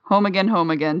time. Home again,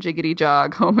 jiggity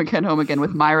jog, home again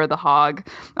with Myra the hog.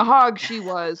 A hog she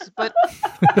was, but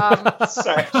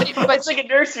sorry, but it's like a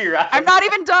nursery rhyme. I'm not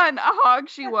even done. A hog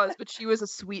she was, but she was a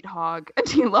sweet hog, and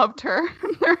he loved her.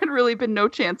 There had really been no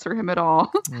chance for him at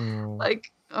all.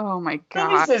 Like, oh my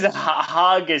god! He says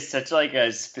hog is such like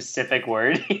a specific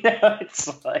word. You know,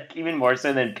 it's like even more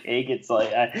so than pig. It's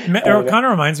like it kind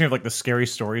of reminds me of like the scary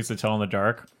stories to tell in the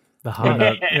dark. The hog,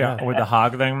 with the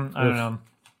hog thing. I don't know.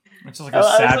 It's just like a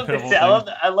sad, pitiful thing.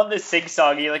 I love this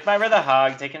sing-songy, like Myra the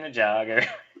hog taking a jog or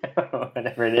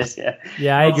whatever it is. Yeah.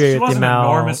 Yeah, I agree with you, Mal.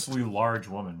 An enormously large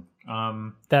woman.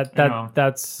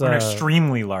 That's an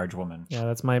extremely large woman. Yeah,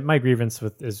 that's my grievance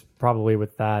is probably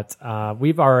with that.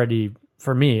 We've already,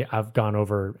 for me, I've gone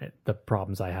over the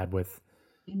problems I had with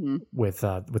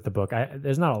the book.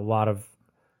 There's not a lot of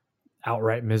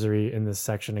outright misery in this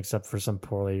section except for some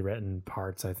poorly written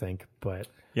parts, I think, but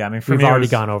yeah, I mean, we've already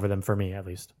gone over them for me, at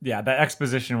least. Yeah, that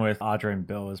exposition with Audrey and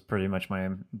Bill is pretty much my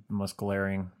most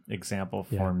glaring example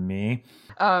for me.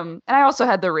 And I also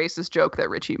had the racist joke that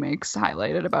Richie makes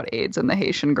highlighted about AIDS and the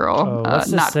Haitian girl.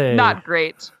 Not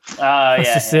great.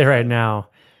 Let's just say right now,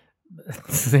 I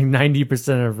think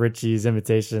 90% of Richie's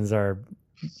imitations are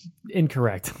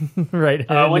incorrect. Right.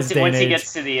 Once he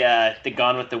gets to the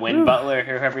Gone with the Wind butler,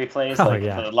 or whoever he plays,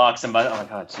 the locks and buttons. Oh my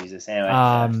god, Jesus.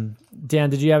 Anyway, Dan,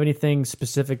 did you have anything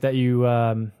specific that you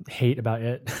hate about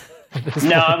it?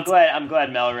 No, I'm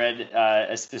glad Mel read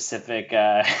a specific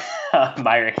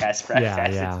Myra Casper.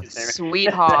 Yeah. Sweet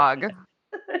hog.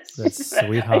 That's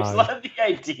sweet hog. I just love the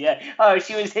idea. Oh,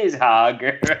 she was his hog.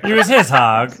 He was his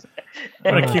hog.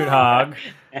 What a cute hog.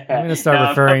 I'm going to start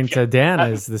referring to Dan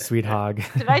as the sweet hog.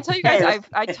 Did I tell you guys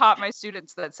I taught my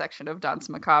students that section of Danse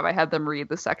Macabre? I had them read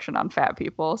the section on fat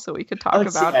people so we could talk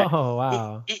about it. Oh,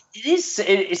 wow.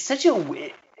 It's such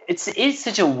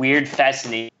a weird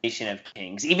fascination of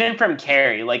King's, even from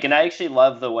Carrie. Like, and I actually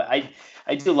love the way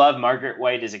I do love Margaret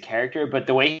White as a character, but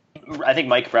the way I think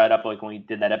Mike brought up like when we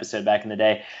did that episode back in the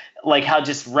day, like how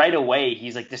just right away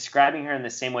he's like describing her in the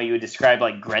same way you would describe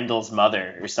like Grendel's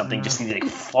mother or something, just these like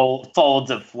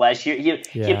folds of flesh. He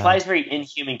applies very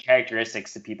inhuman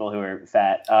characteristics to people who are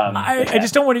fat. I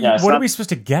just don't want to. What are we supposed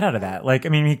to get out of that? Like, I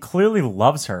mean, he clearly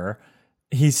loves her.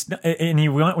 We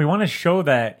want to show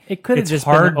that it could have just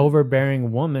hard. been an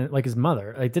overbearing woman like his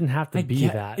mother. It didn't have to be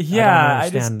that. Yeah, I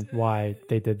don't understand why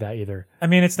they did that either. I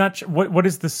mean, it's not what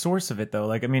is the source of it though?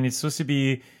 Like, I mean, it's supposed to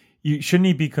be. Shouldn't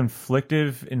he be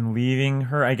conflictive in leaving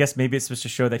her? I guess maybe it's supposed to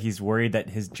show that he's worried that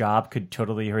his job could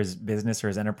totally, or his business or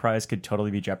his enterprise could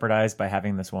totally be jeopardized by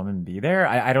having this woman be there.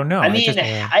 I don't know. I mean,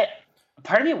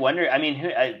 part of me wonder. I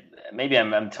mean, maybe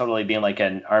I'm totally being like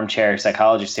an armchair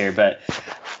psychologist here, but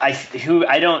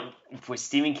was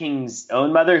Stephen King's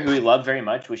own mother, who he loved very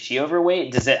much, was she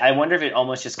overweight? I wonder if it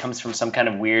almost just comes from some kind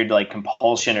of weird like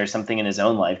compulsion or something in his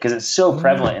own life, because it's so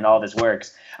prevalent in all of his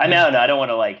works. I mean, I don't know. I don't want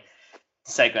to like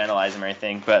psychoanalyze him or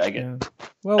anything, but I get. Yeah.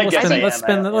 Well, let's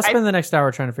spend the next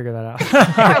hour trying to figure that out.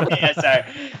 Yeah, sorry.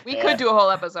 We could do a whole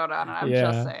episode on it. I'm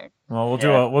just saying. Well,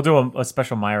 we'll do a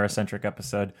special Myra-centric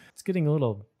episode. It's getting a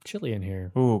little chilly in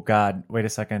here. Oh God! Wait a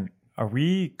second. Are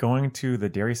we going to the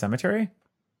Derry Cemetery?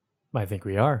 I think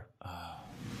we are.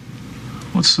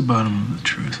 What's the bottom of the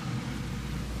truth?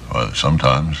 Well,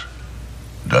 sometimes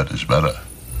that is better.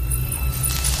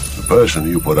 The person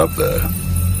you put up there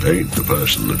ain't the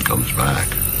person that comes back.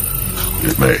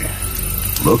 It may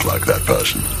look like that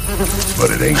person,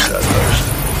 but it ain't that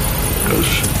person.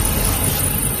 Because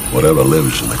whatever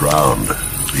lives in the ground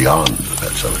beyond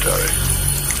that cemetery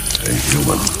ain't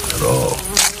human at all.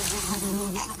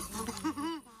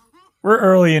 We're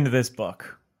early into this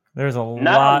book. There's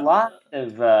not a lot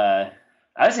of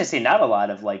I was gonna say not a lot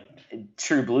of like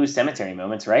true blue cemetery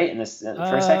moments, right? In this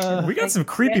first section, we got some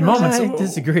creepy moments. I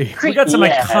disagree. We got some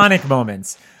iconic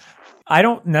moments. I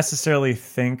don't necessarily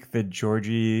think the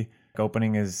Georgie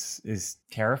opening is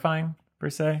terrifying per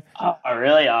se. Oh,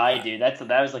 really? I do. That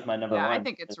was like my number one. I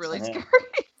think it's really scary.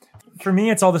 For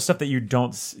me, it's all the stuff that you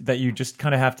just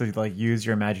kind of have to like use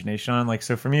your imagination on. Like,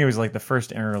 so for me, it was like the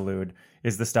first interlude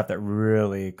is the stuff that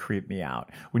really creeped me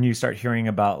out. When you start hearing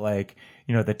about like,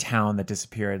 you know, the town that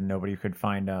disappeared and nobody could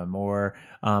find them, or,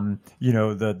 you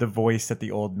know, the voice that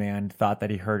the old man thought that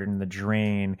he heard in the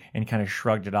drain and kind of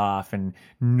shrugged it off, and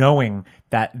knowing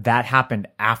that happened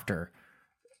after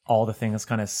all the things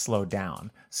kind of slowed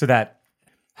down, so that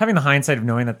having the hindsight of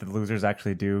knowing that the losers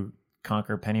actually do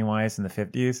conquer Pennywise in the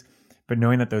 50s, but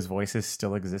knowing that those voices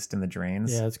still exist in the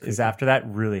drains is after that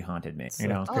really haunted me. You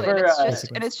know,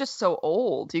 and it's just so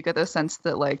old. You get the sense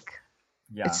that like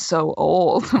it's so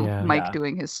old. Yeah. Mike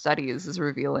doing his studies is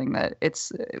revealing that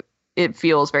it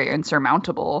feels very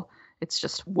insurmountable. It's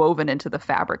just woven into the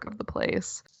fabric of the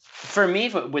place. For me,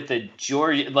 with the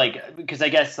George, like, because I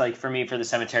guess like for me, for the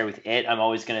cemetery with it, I'm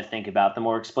always going to think about the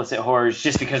more explicit horrors,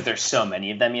 just because there's so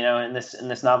many of them, you know, in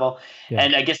this novel. Yeah.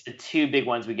 And I guess the two big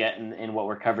ones we get in what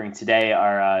we're covering today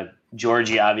are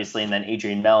Georgie, obviously, and then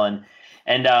Adrian Mellon.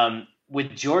 And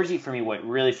with Georgie, for me, what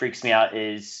really freaks me out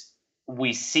is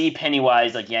we see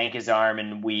Pennywise like yank his arm,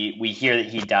 and we hear that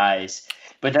he dies.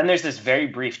 But then there's this very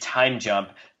brief time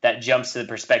jump that jumps to the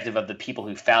perspective of the people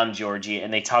who found Georgie,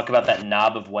 and they talk about that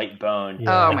knob of white bone.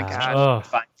 Yeah. Oh my gosh.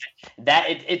 That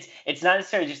it's not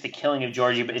necessarily just the killing of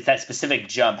Georgie, but it's that specific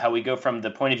jump, how we go from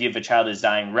the point of view of a child who's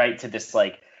dying right to this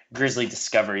like grisly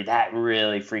discovery. That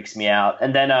really freaks me out.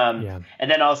 And then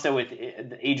and then also with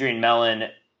Adrian Mellon,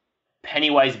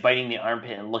 Pennywise biting the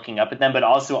armpit and looking up at them, but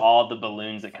also all the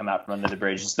balloons that come out from under the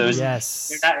bridge. Those,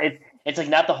 it's like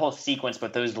not the whole sequence,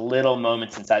 but those little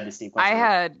moments inside the sequence. I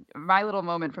had my little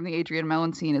moment from the Adrian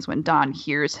Mellon scene is when Don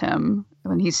hears him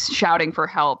when he's shouting for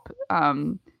help.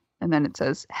 And then it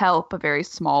says, "Help," a very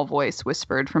small voice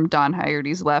whispered from Don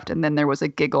Haggerty's left. And then there was a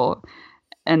giggle.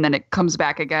 And then it comes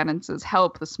back again and says,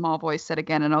 "Help," the small voice said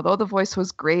again. And although the voice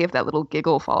was grave, that little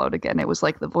giggle followed again. It was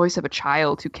like the voice of a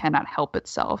child who cannot help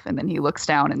itself. And then he looks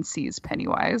down and sees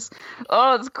Pennywise.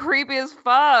 Oh, it's creepy as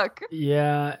fuck.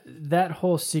 Yeah, that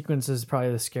whole sequence is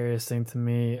probably the scariest thing to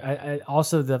me. I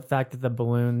also the fact that the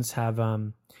balloons have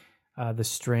the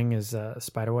string is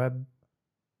spiderweb.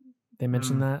 They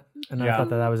mentioned that, and I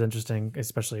thought that was interesting,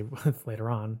 especially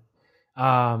later on.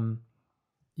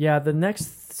 Yeah, the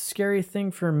next scary thing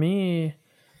for me,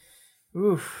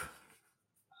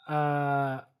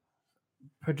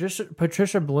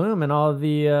 Patricia Bloom and all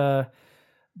the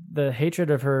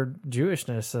hatred of her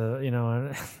Jewishness. You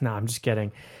know, no, I'm just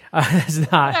kidding.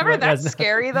 It's not. Never that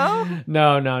scary though.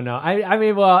 No. I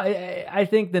mean, well, I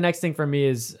think the next thing for me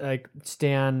is like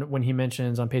Stan when he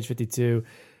mentions on page 52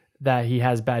 that he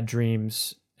has bad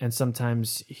dreams. and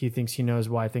sometimes he thinks he knows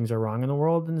why things are wrong in the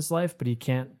world in his life, but he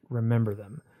can't remember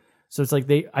them. So it's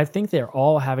like I think they're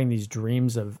all having these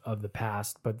dreams of the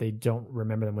past, but they don't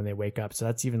remember them when they wake up. So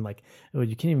that's even like, you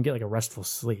can't even get like a restful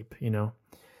sleep,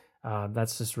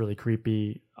 That's just really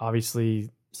creepy.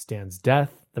 Obviously, Stan's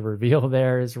death, the reveal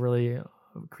there is really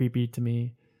creepy to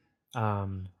me.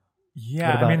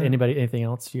 Yeah, what about anything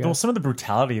else? Well, some of the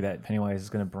brutality that Pennywise is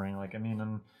going to bring,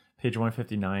 on page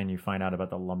 159, you find out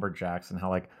about the lumberjacks and how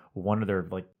like one of their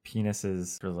like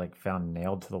penises was like found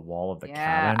nailed to the wall of the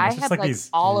cabin. I had like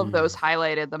all of those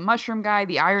highlighted. The mushroom guy,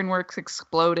 the ironworks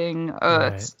exploding.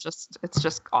 Right. It's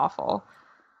just awful.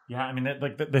 Yeah,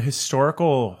 the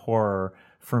historical horror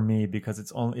for me, because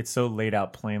it's so laid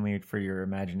out plainly for your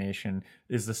imagination,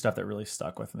 is the stuff that really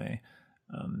stuck with me.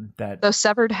 That the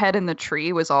severed head in the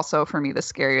tree was also for me the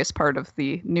scariest part of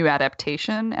the new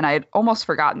adaptation, and I had almost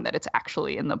forgotten that it's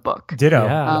actually in the book. Ditto.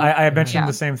 Yeah. I mentioned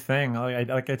the same thing. I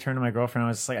turned to my girlfriend. I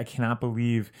was just like, I cannot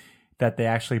believe that they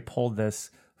actually pulled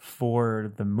this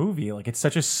for the movie. Like, it's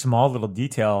such a small little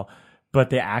detail, but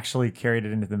they actually carried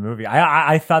it into the movie.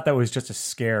 I thought that was just a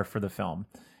scare for the film,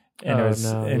 and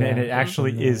and it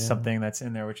actually is something that's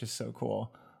in there, which is so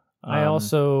cool. I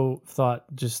also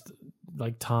thought just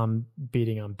like Tom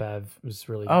beating on Bev was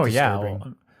really disturbing.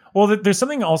 Yeah. Well, there's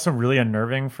something also really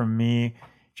unnerving for me.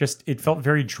 Just it felt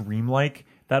very dreamlike,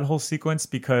 that whole sequence,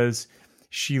 because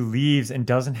she leaves and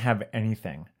doesn't have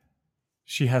anything.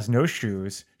 She has no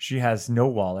shoes. She has no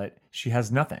wallet. She has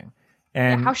nothing.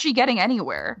 And how's she getting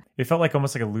anywhere? It felt like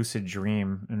almost like a lucid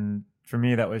dream. And for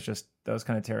me, that was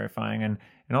kind of terrifying. And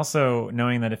also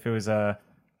knowing that if it was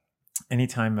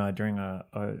anytime during a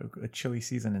chilly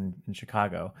season in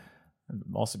Chicago, it'd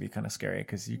also be kind of scary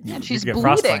because you she's get bleeding.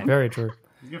 frostbite. Very true.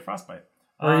 You get frostbite.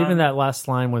 Or even that last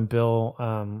line when Bill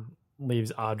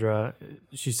leaves Audra,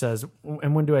 she says,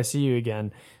 "And when do I see you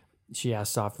again?" She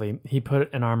asked softly. He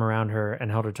put an arm around her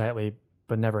and held her tightly,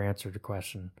 but never answered her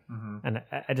question. Mm-hmm. And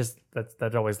I just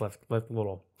that always left a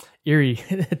little eerie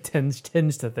tinge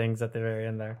to things at the very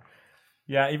end there.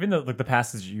 Yeah, even the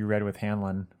passage you read with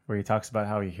Hanlon, where he talks about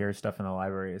how he hears stuff in the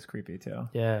library, is creepy too.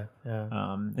 Yeah.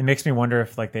 It makes me wonder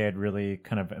if like they had really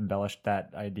kind of embellished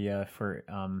that idea for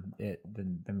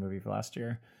the movie for last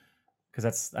year,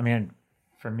 because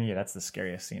for me that's the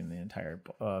scariest scene in the entire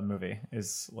movie,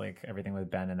 is like everything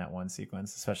with Ben in that one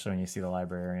sequence, especially when you see the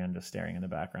librarian just staring in the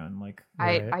background. Like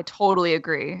I totally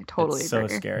agree. It's so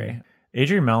scary.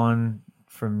 Adrian Mellon,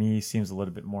 for me, seems a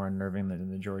little bit more unnerving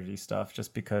than the Georgie stuff,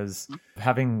 just because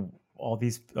having all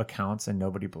these accounts and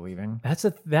nobody believing.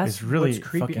 That's really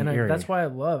creepy, and that's why I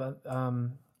love.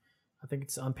 I think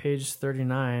it's on page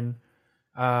 39,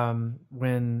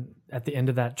 when at the end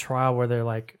of that trial where they're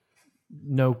like,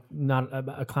 no, not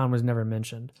a clown was never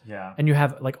mentioned. Yeah, and you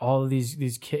have like all of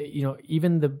these kids,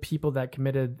 even the people that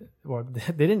committed, or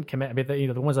they didn't commit. I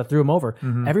mean, the ones that threw him over.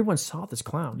 Mm-hmm. Everyone saw this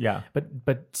clown. Yeah,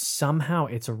 but somehow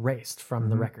it's erased from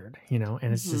the record. And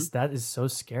it's just, that is so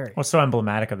scary. Well, so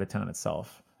emblematic of the town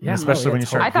itself. Yeah, especially when you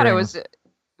start. I thought it was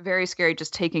very scary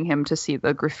just taking him to see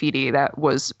the graffiti that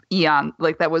was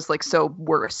that was like so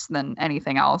worse than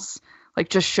anything else. Like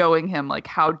just showing him like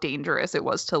how dangerous it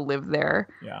was to live there.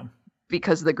 Yeah.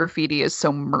 Because the graffiti is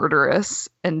so murderous,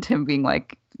 and him being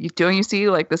like, "Don't you see?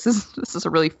 Like this is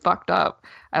really fucked up."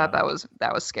 I thought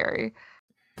that was scary.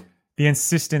 The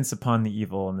insistence upon the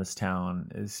evil in this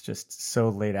town is just so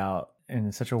laid out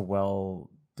in such a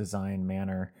well-designed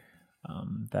manner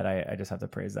that I just have to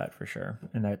praise that for sure,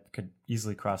 and that could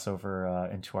easily cross over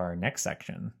into our next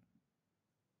section,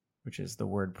 which is the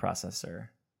word processor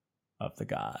of the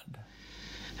god.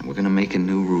 And we're gonna make a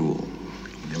new rule.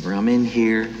 Whenever I'm in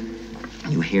here,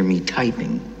 you hear me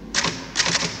typing.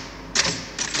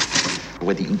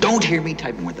 Whether you don't hear me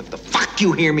typing, what the fuck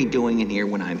you hear me doing in here,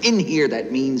 when I'm in here,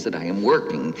 that means that I am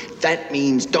working. That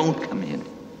means don't come in.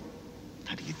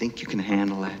 Now, do you think you can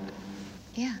handle that?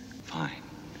 Yeah. Fine.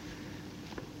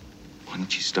 Why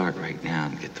don't you start right now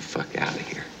and get the fuck out of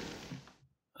here?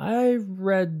 I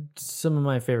read some of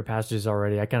my favorite passages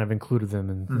already. I kind of included them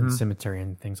in Cemetery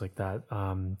and things like that.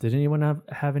 Did anyone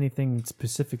have anything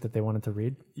specific that they wanted to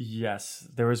read? Yes.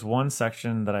 There was one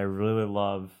section that I really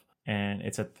love, and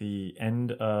it's at the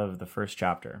end of the first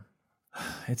chapter.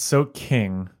 It's so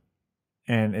King,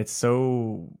 and it's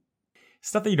so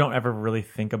stuff that you don't ever really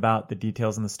think about, the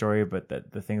details in the story, but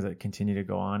the things that continue to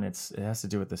go on. It has to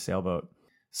do with the sailboat.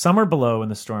 Somewhere below in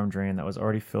the storm drain that was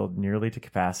already filled nearly to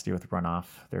capacity with runoff,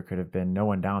 there could have been no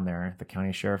one down there. The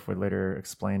county sheriff would later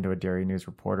explain to a Dairy News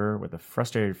reporter, with a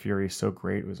frustrated fury so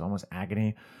great it was almost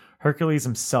agony, Hercules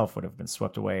himself would have been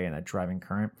swept away in that driving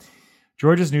current.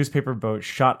 George's newspaper boat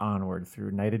shot onward through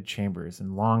nighted chambers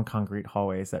and long concrete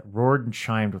hallways that roared and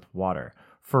chimed with water.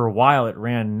 For a while, it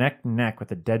ran neck and neck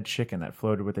with a dead chicken that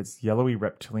floated with its yellowy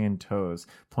reptilian toes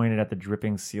pointed at the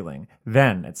dripping ceiling.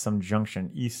 Then, at some junction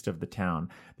east of the town,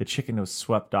 the chicken was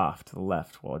swept off to the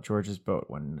left while George's boat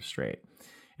went in a straight.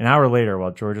 An hour later, while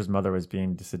George's mother was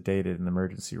being sedated in the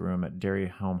emergency room at Derry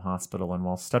Home Hospital, and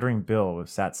while stuttering Bill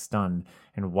sat stunned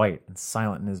and white and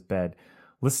silent in his bed,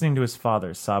 listening to his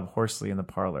father sob hoarsely in the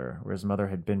parlor where his mother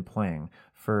had been playing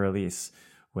Fur Elise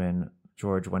when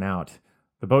George went out,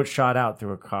 the boat shot out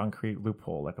through a concrete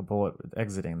loophole like a bullet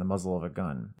exiting the muzzle of a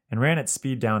gun, and ran at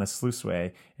speed down a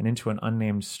sluiceway and into an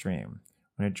unnamed stream.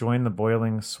 When it joined the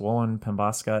boiling, swollen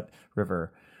Pemboscot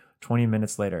River 20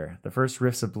 minutes later, the first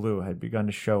rifts of blue had begun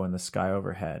to show in the sky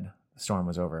overhead. The storm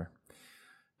was over.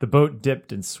 The boat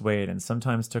dipped and swayed and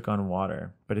sometimes took on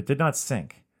water, but it did not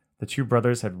sink. The two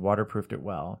brothers had waterproofed it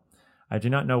well. I do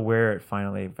not know where it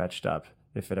finally fetched up,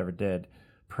 if it ever did.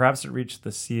 Perhaps it reached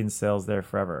the sea and sails there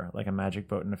forever, like a magic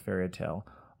boat in a fairy tale.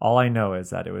 All I know is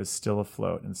that it was still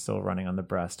afloat and still running on the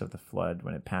breast of the flood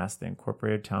when it passed the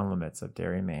incorporated town limits of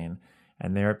Derry, Maine,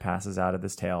 and there it passes out of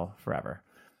this tale forever.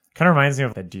 Kind of reminds me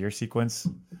of the deer sequence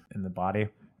in the body.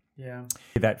 Yeah.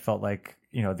 That felt like,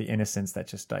 the innocence that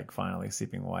just like finally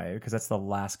seeping away, because that's the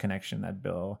last connection that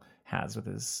Bill has with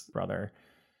his brother.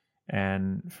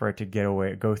 And for it to get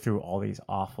away, go through all these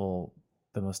awful,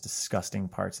 the most disgusting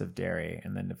parts of Derry,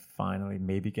 and then to finally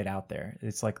maybe get out there.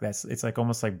 It's like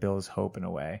almost like Bill's hope in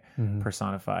a way,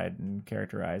 personified and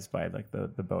characterized by like the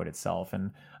boat itself.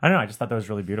 And I don't know, I just thought that was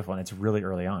really beautiful, and it's really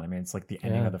early on. I mean, it's like the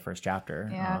ending of the first chapter.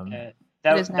 Yeah.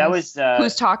 That was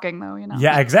who's talking though,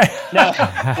 Yeah, exactly. No,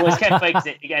 it was kind of like,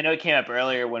 I know it came up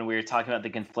earlier when we were talking about the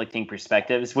conflicting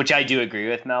perspectives, which I do agree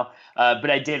with, Mel.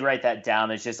 But I did write that down.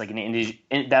 It's just like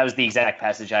that was the exact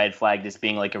passage I had flagged as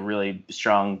being like a really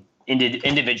strong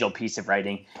individual piece of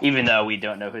writing, even though we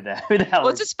don't know who the hell. Well,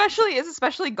 it's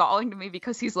especially galling to me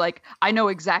because he's like, I know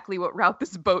exactly what route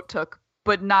this boat took,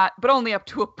 but only up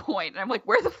to a point. And I'm like,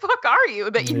 where the fuck are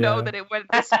you that you know that it went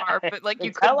this far, but like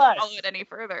you couldn't follow it any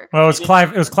further? Well,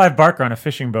 it was Clive Barker on a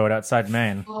fishing boat outside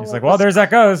Maine. He's like, well, there's that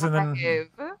goes, and then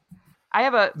I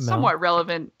have a somewhat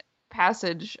relevant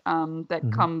passage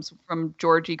that comes from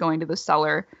Georgie going to the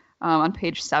cellar. On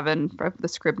page 7 of the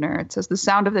Scribner, it says, the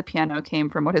sound of the piano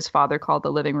came from what his father called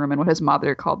the living room and what his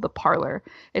mother called the parlor.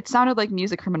 It sounded like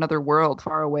music from another world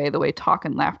far away, the way talk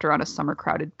and laughter on a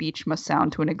summer-crowded beach must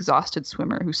sound to an exhausted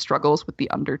swimmer who struggles with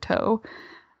the undertow.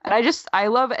 And I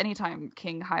love anytime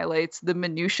King highlights the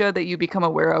minutia that you become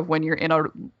aware of when you're in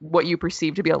what you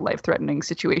perceive to be a life-threatening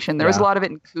situation. There was a lot of it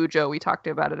in Cujo. We talked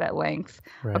about it at length,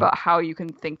 about how you can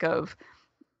think of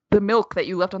the milk that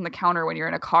you left on the counter when you're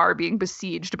in a car being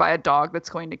besieged by a dog that's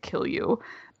going to kill you.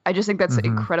 I just think that's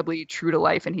incredibly true to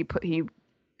life, and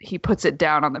he puts it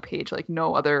down on the page like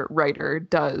no other writer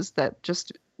does. That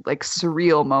just like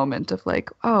surreal moment of like,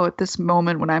 oh, at this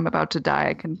moment when I'm about to die,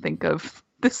 I can think of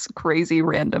this crazy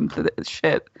random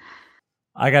shit.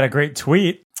 I got a great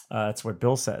tweet. That's what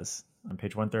Bill says on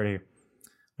page 130.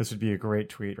 This would be a great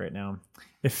tweet right now.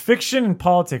 If fiction and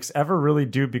politics ever really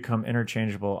do become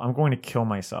interchangeable, I'm going to kill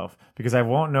myself because I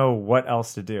won't know what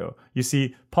else to do. You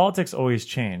see, politics always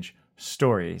change.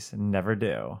 Stories never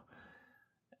do.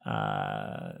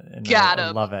 Got him.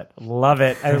 I love it. Love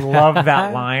it. I love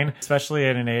that line, especially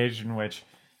in an age in which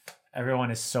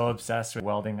everyone is so obsessed with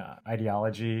welding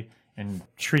ideology and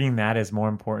treating that as more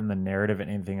important than narrative and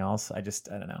anything else. I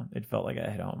don't know. It felt like it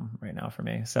hit home right now for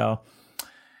me. So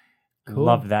cool.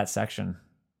 Loved that section.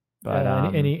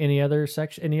 But any other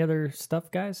section? Any other stuff,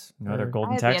 guys? No other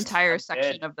golden I had text. the entire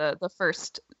section of the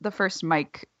first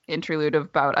Mike interlude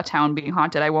about a town being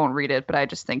haunted. I won't read it, but I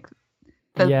just think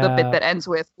the bit that ends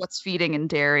with what's feeding in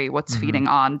Derry, what's feeding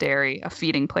on Derry, a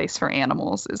feeding place for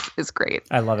animals is great.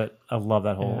 I love it. I love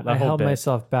that whole. I held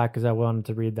myself back because I wanted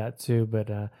to read that too, but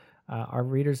our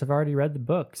readers have already read the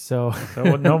book, so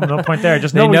no point there.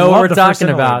 Just they know what we're talking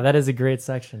about. That is a great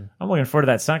section. I'm looking forward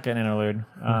to that second interlude.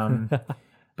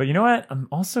 But you know what? I'm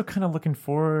also kind of looking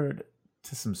forward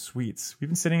to some sweets. We've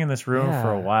been sitting in this room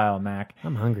for a while, Mac.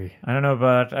 I'm hungry. I don't know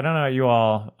about you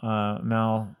all,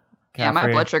 Mel. Caffrey. Yeah, my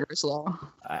blood sugar is low.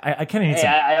 I can't eat some.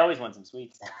 I always want some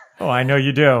sweets. Oh, I know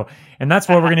you do. And that's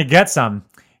where we're going to get some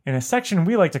in a section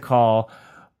we like to call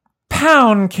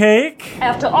Pound Cake.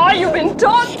 After all you've been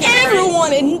taught,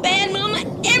 everyone isn't bad, Mama.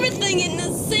 Everything isn't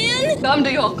a sin. Come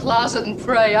to your closet and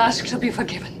pray. Ask to be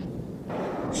forgiven.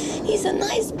 He's a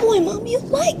nice boy, Mom. You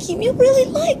like him. You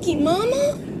really like him,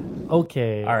 Mama.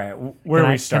 Okay. All right. Where do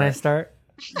we start? Can I start?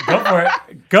 Go for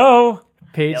it. Go.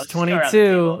 Page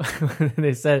 22.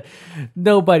 They said,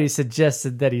 nobody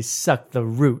suggested that he sucked the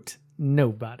root.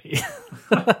 nobody.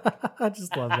 I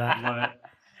just love that. Love it.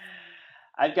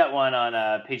 I've got one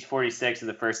on page 46 of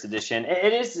the first edition.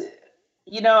 It is,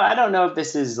 I don't know if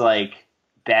this is like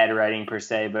bad writing per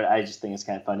se, but I just think it's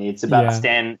kind of funny. It's about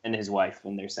Stan and his wife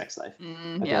and their sex life.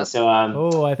 Okay, so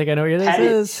I think I know where this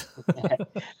is.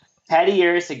 Patty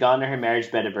Harris had gone to her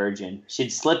marriage bed a virgin.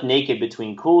 She'd slipped naked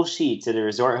between cool sheets at a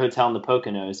resort hotel in the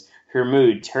Poconos, her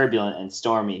mood turbulent and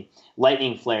stormy.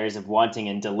 Lightning flares of wanting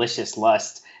and delicious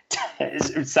lust.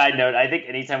 Side note, I think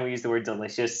anytime we use the word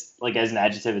delicious, like as an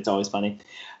adjective, it's always funny.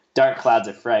 Dark clouds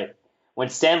of fright. When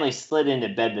Stanley slid into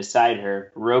bed beside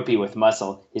her, ropey with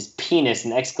muscle, his penis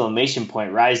an exclamation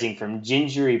point rising from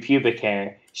gingery pubic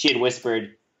hair, she had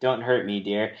whispered, "Don't hurt me,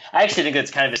 dear." I actually think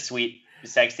that's kind of a sweet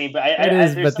sex scene, but it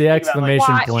is, but the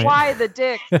exclamation point. Why the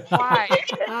dick? Why?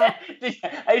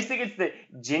 I just think it's the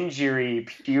gingery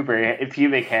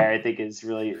pubic hair. I think is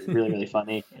really, really, really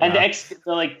funny, and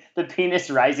the penis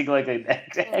rising like an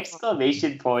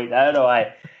exclamation point. I don't know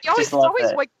why. It's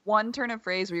always like one turn of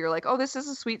phrase where you're like, "Oh, this is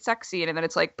a sweet sex scene," and then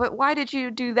it's like, "But why did you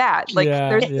do that?" Like,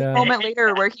 there's a moment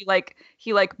later where he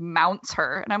mounts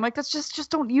her, and I'm like, "That's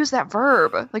just don't use that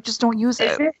verb. Like, just don't use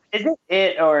it." Isn't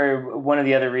it or one of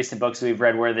the other recent books we've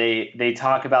read where they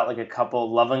talk about like a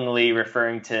couple lovingly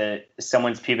referring to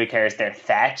someone's pubic hair as their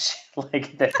thatch,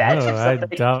 like the thatch?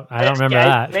 I don't remember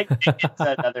that.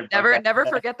 Never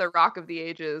forget the Rock of the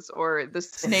Ages or the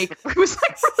snake. It was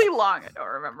like really long. I don't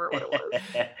remember what it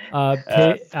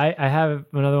was. I have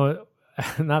another one,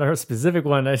 not a specific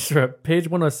one. I just wrote page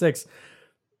 106.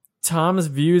 Tom's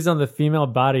views on the female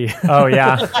body. Oh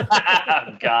yeah.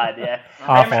 Oh God, yeah.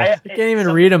 Awful. I can't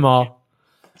even read them all.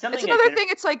 It's another thing.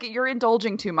 It's like you're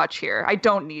indulging too much here. I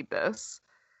don't need this.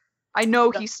 I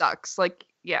know he sucks. Like,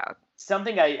 yeah.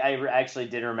 Something I actually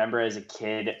did remember as a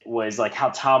kid was like how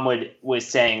Tom was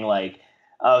saying like,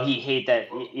 oh, he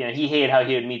hated how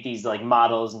he would meet these like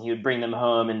models and he would bring them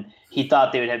home and he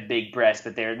thought they would have big breasts,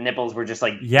 but their nipples were just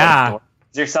like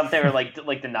Is there something or like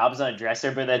the knobs on a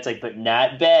dresser, but that's like, but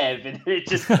not Bev, and it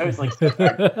just goes like.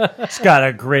 It's got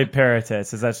a great pair of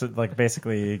tits. Is that like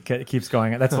basically keeps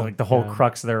going? That's like the whole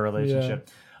crux of their relationship.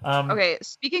 Yeah. Okay,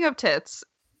 speaking of tits,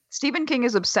 Stephen King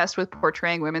is obsessed with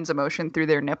portraying women's emotion through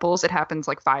their nipples. It happens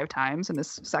like 5 times in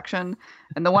this section,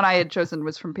 and the one I had chosen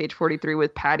was from page 43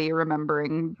 with Patty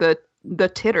remembering the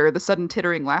sudden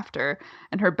tittering laughter,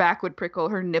 and her back would prickle,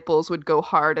 her nipples would go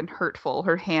hard and hurtful,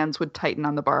 her hands would tighten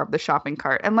on the bar of the shopping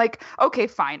cart. And like, okay,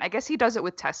 fine, I guess he does it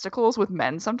with testicles with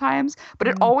men sometimes, but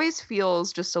it always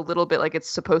feels just a little bit like it's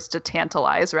supposed to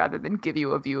tantalize rather than give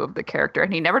you a view of the character.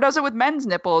 And he never does it with men's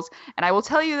nipples, and I will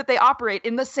tell you that they operate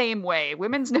in the same way.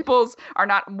 Women's nipples are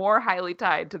not more highly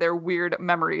tied to their weird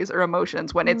memories or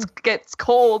emotions. When it gets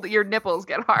cold, your nipples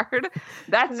get hard.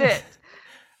 That's it.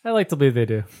 I like to believe they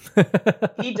do.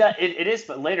 He does. It is,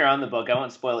 but later on in the book, I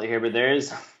won't spoil it here, but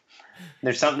there's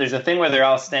a thing where they're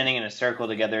all standing in a circle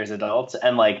together as adults,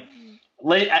 and like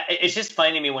it's just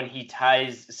funny to me when he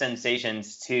ties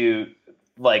sensations to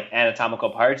like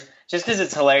anatomical parts, just because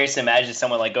it's hilarious to imagine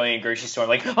someone like going to a grocery store and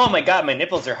like, oh my God, my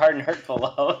nipples are hard and hurtful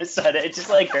all of a sudden. It's just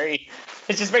like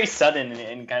it's just very sudden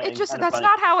and kind of. That's funny.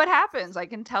 not how it happens. I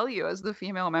can tell you, as the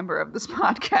female member of this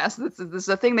podcast, this is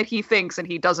a thing that he thinks and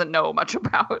he doesn't know much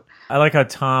about. I like how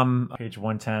Tom, page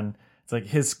 110, it's like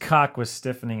his cock was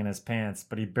stiffening in his pants,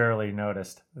 but he barely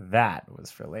noticed. That was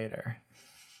for later.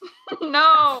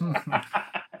 No.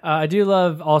 I do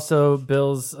love also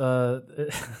Bill's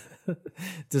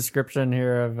description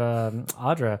here of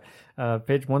Audra.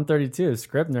 Page 132,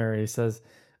 Scribner, he says,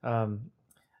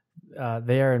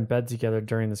 they are in bed together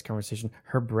during this conversation.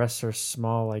 Her breasts are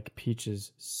small like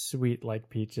peaches, sweet like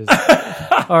peaches.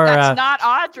 Or that's not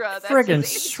Audra. That's friggin'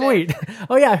 sweet.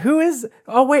 Oh yeah, who is?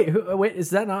 Oh wait, is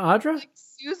that not Audra? Like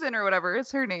Susan or whatever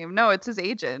is her name. No, it's his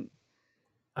agent.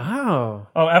 Oh,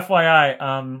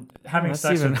 FYI, having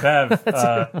sex with Bev,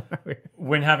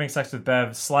 when having sex with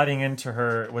Bev, sliding into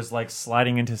her was like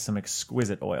sliding into some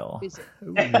exquisite oil.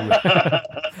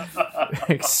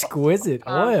 Exquisite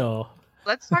oil.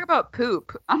 Let's talk about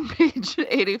poop on page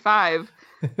 85.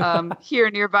 Here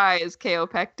nearby is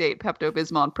kaopectate,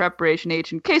 Pepto-Bismol, and Preparation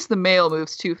H in case the mail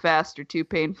moves too fast or too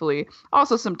painfully.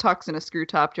 Also some Tux in a screw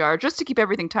top jar just to keep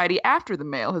everything tidy after the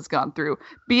mail has gone through.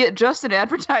 Be it just an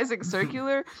advertising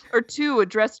circular or 2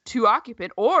 addressed to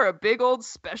occupant or a big old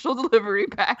special delivery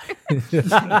pack.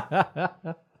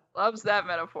 Loves that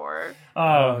metaphor.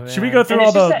 Oh, should we go through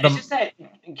all It's just that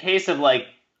case of like,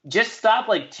 just stop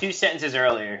like 2 sentences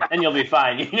earlier and you'll be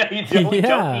fine. You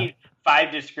don't need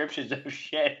 5 descriptions of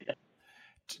shit.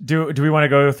 Do we want to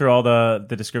go through all the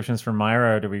descriptions from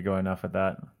Myra, or do we go enough with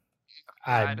that?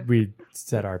 We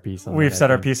said our piece on We've that, said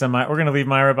I our think. piece on Myra. We're going to leave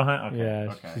Myra behind? Okay.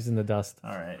 Yeah, okay. she's in the dust.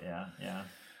 All right, yeah.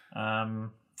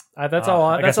 That's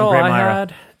all. That's all I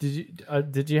had.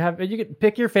 Did you have? You could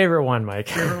pick your favorite one, Mike.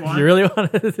 Favorite one? You really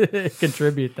want to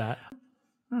contribute that?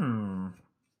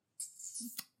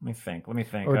 Let me think.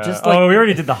 Or just we like-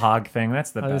 already did the hog thing.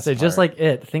 That's the I was gonna best say, just part. like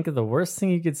it. Think of the worst thing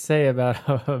you could say about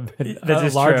a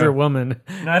is larger true. woman.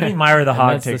 No, I think Myra the And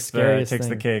hog that's takes the scariest takes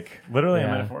the thing. cake, literally and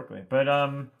Yeah. metaphorically. But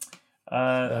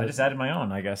I just added my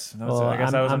own. I guess. I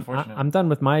guess I was unfortunate. I'm done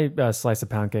with my slice of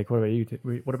pound cake. What about you?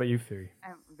 What about you, Fury?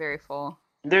 I'm very full.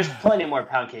 There's plenty more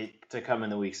pound cake to come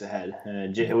in the weeks ahead.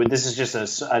 This is just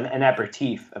an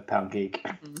aperitif of pound cake.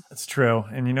 That's true.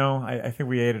 And I think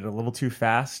we ate it a little too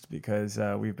fast because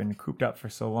we've been cooped up for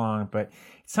so long. But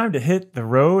it's time to hit the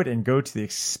road and go to the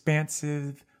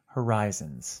expansive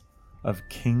horizons of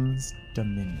King's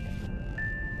Dominion.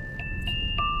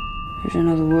 There's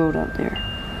another world out there.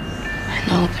 I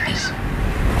know there is.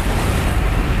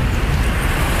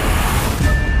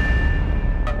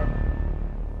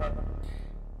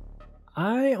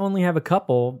 I only have a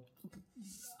couple.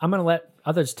 I'm gonna let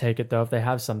others take it though if they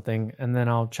have something, and then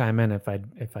I'll chime in if I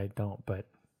don't. But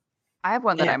I have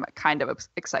one that I'm kind of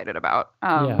excited about.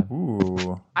 yeah,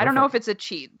 Ooh. I don't know if it's a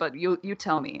cheat, but you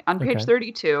tell me. On page Okay.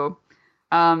 32,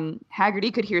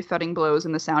 Haggerty could hear thudding blows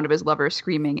and the sound of his lover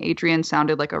screaming. Adrian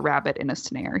sounded like a rabbit in a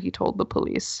snare, he told the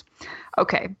police.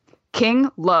 Okay. King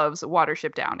loves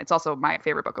Watership Down. It's also my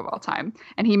favorite book of all time.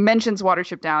 And he mentions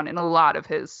Watership Down in a lot of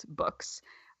his books.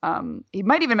 He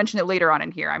might even mention it later on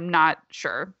in here. I'm not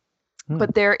sure.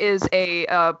 But there is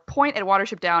a point at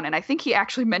Watership Down, and I think he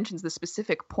actually mentions the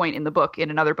specific point in the book, in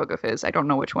another book of his. I don't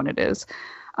know which one it is.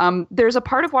 There's a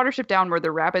part of Watership Down where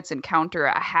the rabbits encounter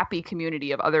a happy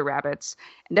community of other rabbits.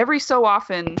 And every so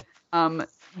often,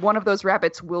 one of those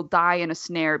rabbits will die in a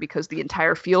snare because the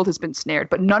entire field has been snared.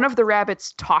 But none of the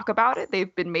rabbits talk about it.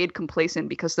 They've been made complacent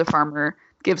because the farmer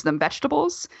gives them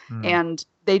vegetables. And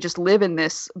they just live in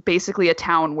this, basically a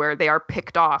town where they are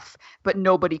picked off, but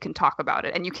nobody can talk about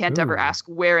it. And you can't ever ask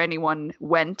where anyone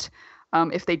went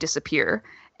if they disappear.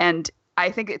 And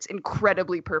I think it's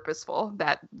incredibly purposeful,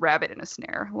 that rabbit in a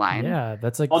snare line. yeah,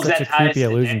 that's like Well, such a that ties creepy to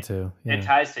allusion Derry. to. It Yeah.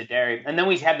 ties to Derry, and then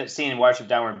we have that scene in Watership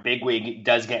Down where Bigwig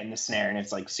does get in the snare, and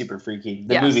it's like super freaky.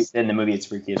 Yes. In the movie, it's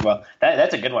freaky as well.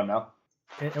 That's a good one, though.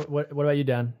 What about you,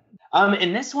 Dan?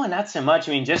 In this one, not so much.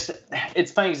 I mean, just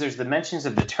it's funny because there's the mentions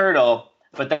of the turtle,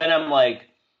 but then I'm like,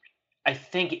 I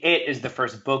think it is the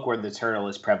first book where the turtle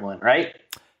is prevalent, right?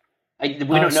 We don't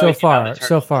know so anything far, about the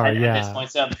turtle at yeah. this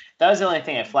point. So that was the only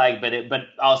thing I flagged. But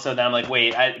also then I'm like,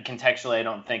 wait, contextually, I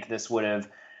don't think this would have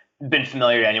been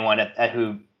familiar to anyone at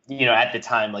who at the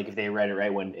time, like if they read it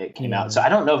right when it came out. So I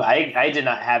don't know if I did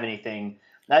not have anything.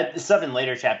 Stuff in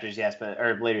later chapters, yes,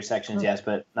 or later sections, yes,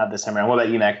 but not this time around. What about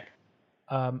you, Mac?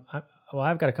 I've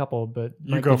got a couple, but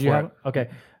You Mike, go did you for have it. Okay.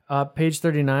 Page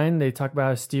 39, they talk about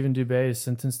how Stephen Dubé is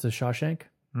sentenced to Shawshank.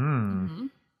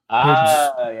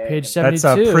 Page 72.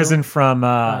 That's Prison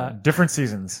from different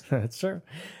seasons. That's true.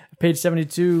 Page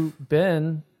 72,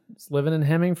 Ben is living in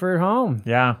Hemingford home,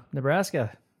 Yeah.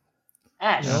 Nebraska.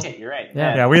 Shit, you're right.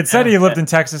 Yeah, we had said he lived in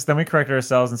Texas, then we corrected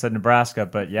ourselves and said Nebraska,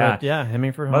 but yeah. But yeah,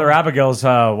 Hemingford home. Mother Abigail's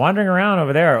wandering around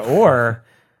over there, or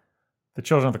the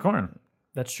Children of the Corn.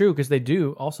 That's true, because they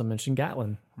do also mention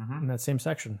Gatlin in that same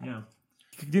section. Yeah.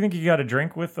 Do you think you got a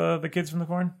drink with the kids from the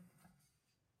Corn?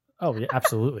 Oh, yeah,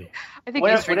 absolutely. I think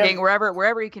he's drinking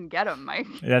wherever he can get him, Mike.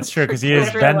 That's true, because he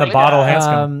is Ben the Bottle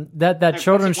Hanscom. That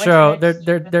children's show,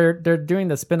 they're doing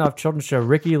the spin-off children's show,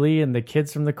 Ricky Lee and the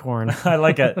Kids from the Corn. I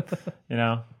like it.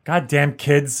 Goddamn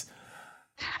kids.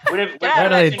 Why do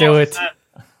they do it?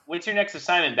 What's your next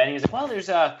assignment, Ben? He was like, well, there's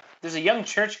a young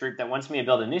church group that wants me to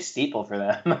build a new steeple for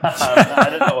them. I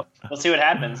don't know. We'll see what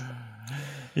happens.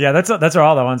 Yeah, that's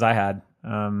all the ones I had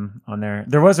on there.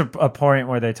 There was a point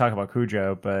where they talk about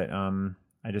Cujo, but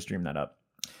I just dreamed that up.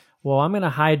 Well, I'm going to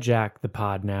hijack the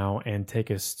pod now and take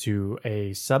us to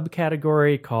a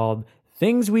subcategory called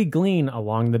Things We Glean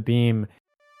Along the Beam.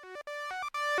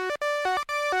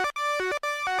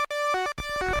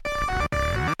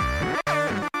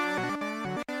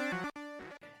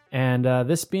 And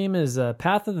this beam is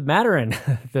Path of the Maturin,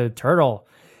 the turtle,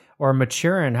 or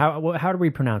Maturin. How are we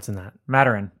pronouncing that?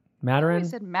 Maturin. Maturin? I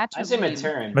said Maturin. I say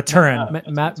Maturin.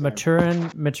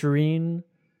 Maturin.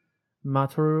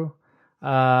 Maturu.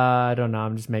 I don't know.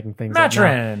 I'm just making things up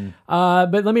Maturin. now.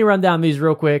 But let me run down these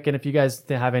real quick, and if you guys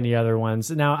have any other ones.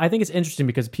 Now, I think it's interesting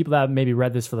because people that maybe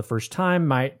read this for the first time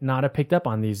might not have picked up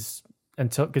on these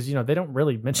until, because, they don't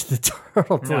really mention the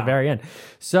turtle till the very end.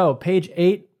 So, page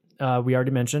 8, we already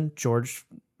mentioned George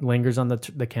lingers on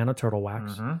the can of turtle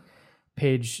wax. Mm-hmm.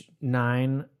 Page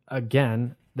 9,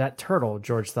 again, that turtle,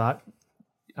 George thought,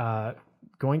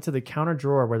 going to the counter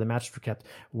drawer where the matches were kept.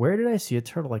 Where did I see a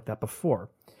turtle like that before?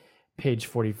 Page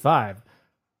 45.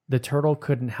 The turtle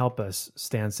couldn't help us,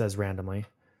 Stan says randomly,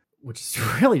 which is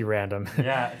really random.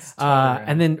 Yeah, it's totally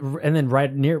random. And then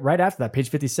right after that, page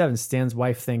 57, Stan's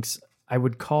wife thinks, I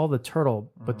would call the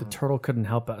turtle, but the turtle couldn't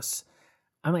help us.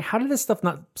 I'm like, how did this stuff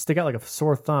not stick out like a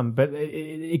sore thumb? But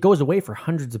it goes away for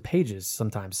hundreds of pages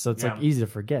sometimes, so it's like easy to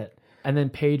forget. And then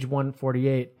page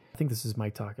 148, I think this is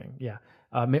Mike talking. Yeah.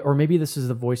 Or maybe this is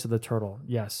the voice of the turtle.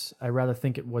 Yes, I rather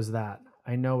think it was that.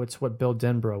 I know it's what Bill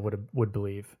Denbrough would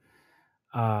believe.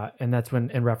 And that's when,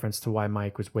 in reference to why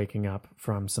Mike was waking up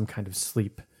from some kind of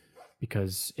sleep,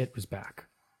 because it was back.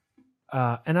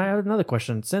 And I have another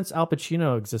question. Since Al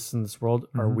Pacino exists in this world,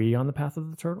 are we on the path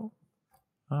of the turtle?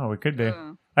 Oh, we could be.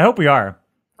 I hope we are.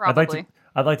 Probably.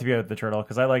 I'd like to be with the turtle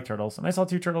because I like turtles, and I saw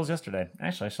 2 turtles yesterday.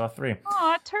 Actually, I saw 3.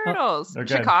 Aw, turtles! They're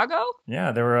good. Chicago?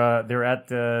 Yeah, they were at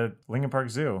the Lincoln Park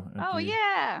Zoo.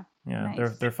 Yeah. Yeah,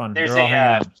 Nice. they're fun. There's They're all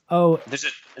hanging out. there's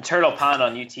a turtle pond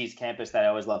on UT's campus that I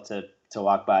always love to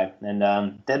walk by, and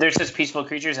they're such peaceful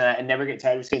creatures, and I never get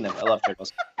tired of seeing them. I love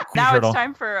turtles. Now Turtle. it's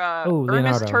time for Leonardo.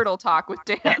 earnest turtle talk with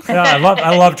Dan. Yeah,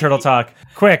 I love turtle talk.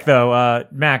 Quick though,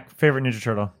 Mac, favorite Ninja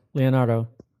Turtle. Leonardo.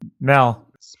 Mel.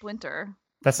 Splinter.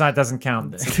 Doesn't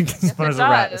count. Splinter's a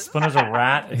rat. Splinter's a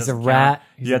rat. He's a rat.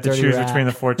 Count. You have to choose between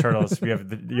the 4 turtles. You have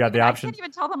the I option. can't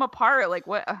even tell them apart. Like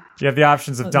what? You have the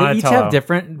options of They Donatello, each have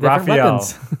different Raphael,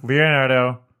 weapons.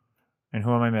 Leonardo, and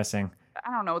who am I missing?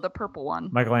 I don't know, the purple one.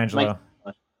 Michelangelo.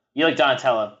 You like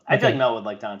Donatello? I feel like Mel would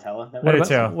like Donatello. I do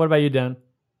too. What about you, Dan?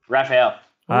 Raphael.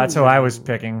 That's who I was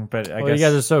picking, but I guess you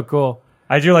guys are so cool.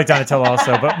 I do like Donatello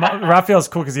also, but Raphael's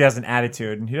cool because he has an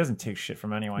attitude and he doesn't take shit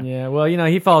from anyone. Yeah, well,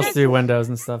 he falls through windows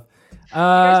and stuff. You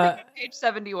guys think on page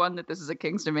 71 that this is a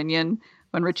King's Dominion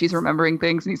when Richie's remembering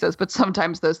things and he says, but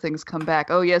sometimes those things come back.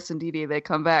 Oh, yes, indeed, they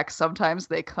come back. Sometimes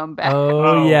they come back.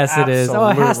 Oh, yes, it is. Oh,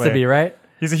 it has to be, right?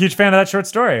 He's a huge fan of that short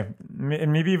story.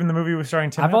 And maybe even the movie was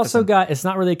starring Tim I've also Matheson. got, it's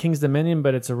not really King's Dominion,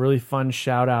 but it's a really fun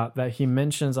shout out that he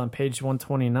mentions on page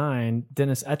 129,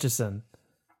 Dennis Etchison,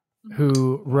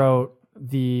 who wrote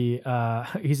he's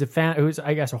a fan, who's,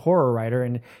 I guess, a horror writer,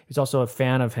 and he's also a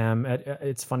fan of him.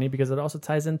 It's funny because it also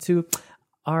ties into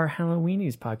our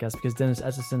Halloweenies podcast because Dennis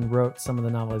Etchison wrote some of the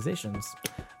novelizations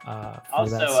for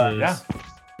that series.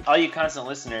 All you constant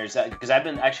listeners, because I've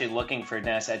been actually looking for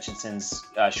Dennis Etchison's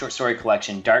short story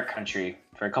collection, Dark Country,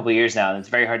 for a couple of years now, and it's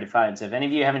very hard to find. So if any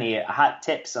of you have any hot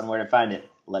tips on where to find it,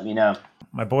 let me know.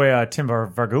 My boy Tim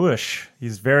Vargulish,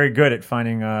 he's very good at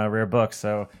finding rare books.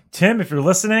 So Tim, if you're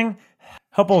listening,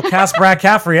 help old Brad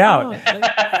Caffrey out.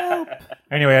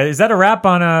 Anyway, is that a wrap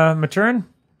on Matern?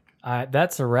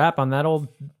 That's a wrap on that old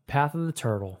Path of the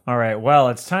Turtle. All right. Well,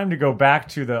 it's time to go back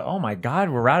to oh my God,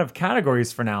 we're out of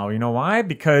categories for now. You know why?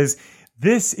 Because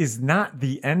this is not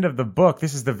the end of the book.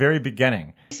 This is the very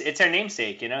beginning. It's our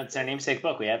namesake, It's our namesake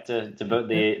book. We have to devote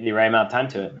the right amount of time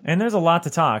to it. And there's a lot to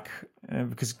talk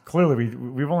because clearly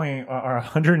we've only are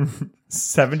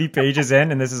 170 pages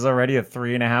in, and this is already a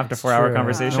 3.5 to 4 hour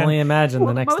conversation. Only imagine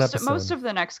the next episode. Most of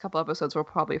the next couple episodes will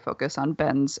probably focus on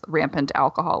Ben's rampant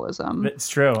alcoholism. That's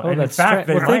true. Oh, and that's in fact,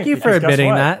 right. Well, thank you for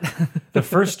admitting that. The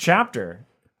first chapter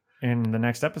in the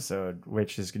next episode,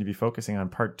 which is going to be focusing on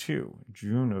part 2,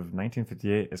 June of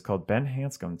 1958, is called Ben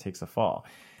Hanscom Takes a Fall.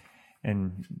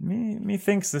 And me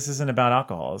thinks this isn't about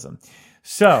alcoholism.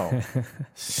 So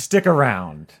stick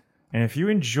around. And if you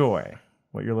enjoy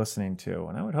what you're listening to,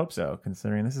 and I would hope so,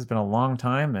 considering this has been a long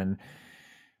time and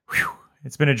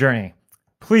it's been a journey,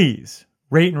 please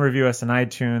rate and review us on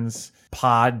iTunes,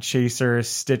 Podchaser,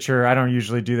 Stitcher. I don't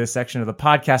usually do this section of the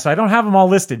podcast, so I don't have them all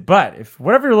listed. But if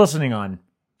whatever you're listening on,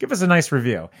 give us a nice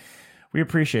review. We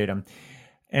appreciate them.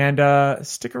 And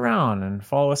stick around and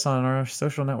follow us on our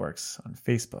social networks on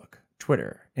Facebook,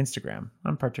 Twitter, Instagram.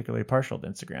 I'm particularly partial to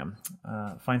Instagram.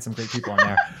 Find some great people on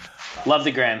there. Love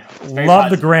the gram. Love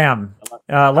the gram.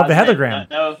 Love the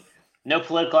Heathergram. No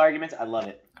political arguments. I love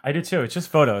it. I do too. It's just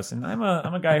photos, and I'm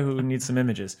a guy who needs some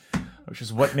images, which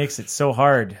is what makes it so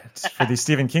hard for these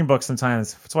Stephen King books.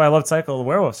 Sometimes that's why I love Cycle of the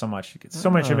Werewolf so much. You get so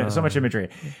much imagery.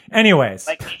 Anyways,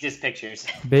 like just pictures.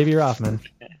 Baby Rothman.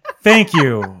 Thank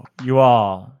you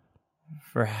all,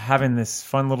 for having this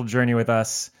fun little journey with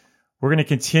us. We're going to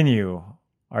continue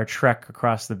our trek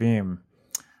across the beam,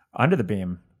 under the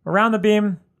beam, around the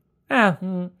beam.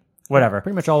 Whatever.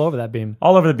 Pretty much all over that beam.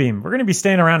 All over the beam. We're going to be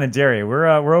staying around in Derry.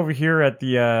 We're over here at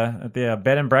the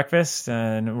bed and breakfast,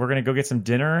 and we're going to go get some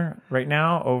dinner right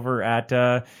now over at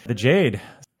the Jade.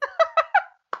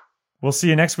 We'll see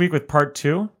you next week with part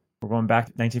 2. We're going back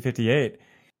to 1958.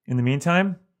 In the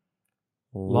meantime,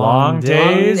 long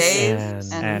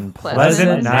days and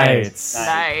pleasant nights.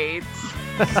 See you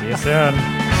soon.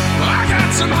 I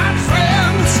got some hot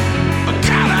friends.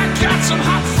 God, I got some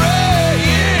hot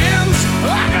friends.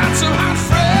 I got some hot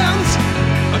friends.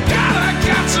 God, I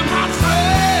got some hot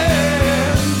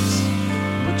friends.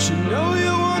 But you know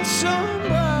you want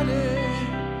somebody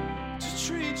to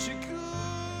treat you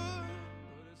good.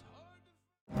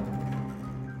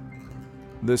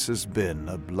 This has been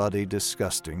a bloody,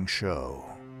 disgusting show.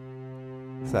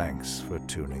 Thanks for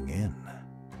tuning in.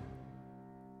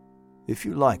 If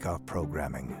you like our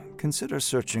programming, consider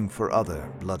searching for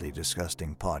other bloody,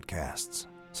 disgusting podcasts,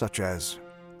 such as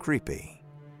Creepy,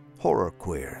 Horror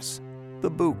Queers, The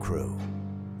Boo Crew,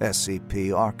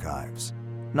 SCP Archives,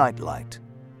 Nightlight,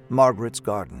 Margaret's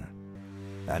Garden,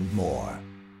 and more.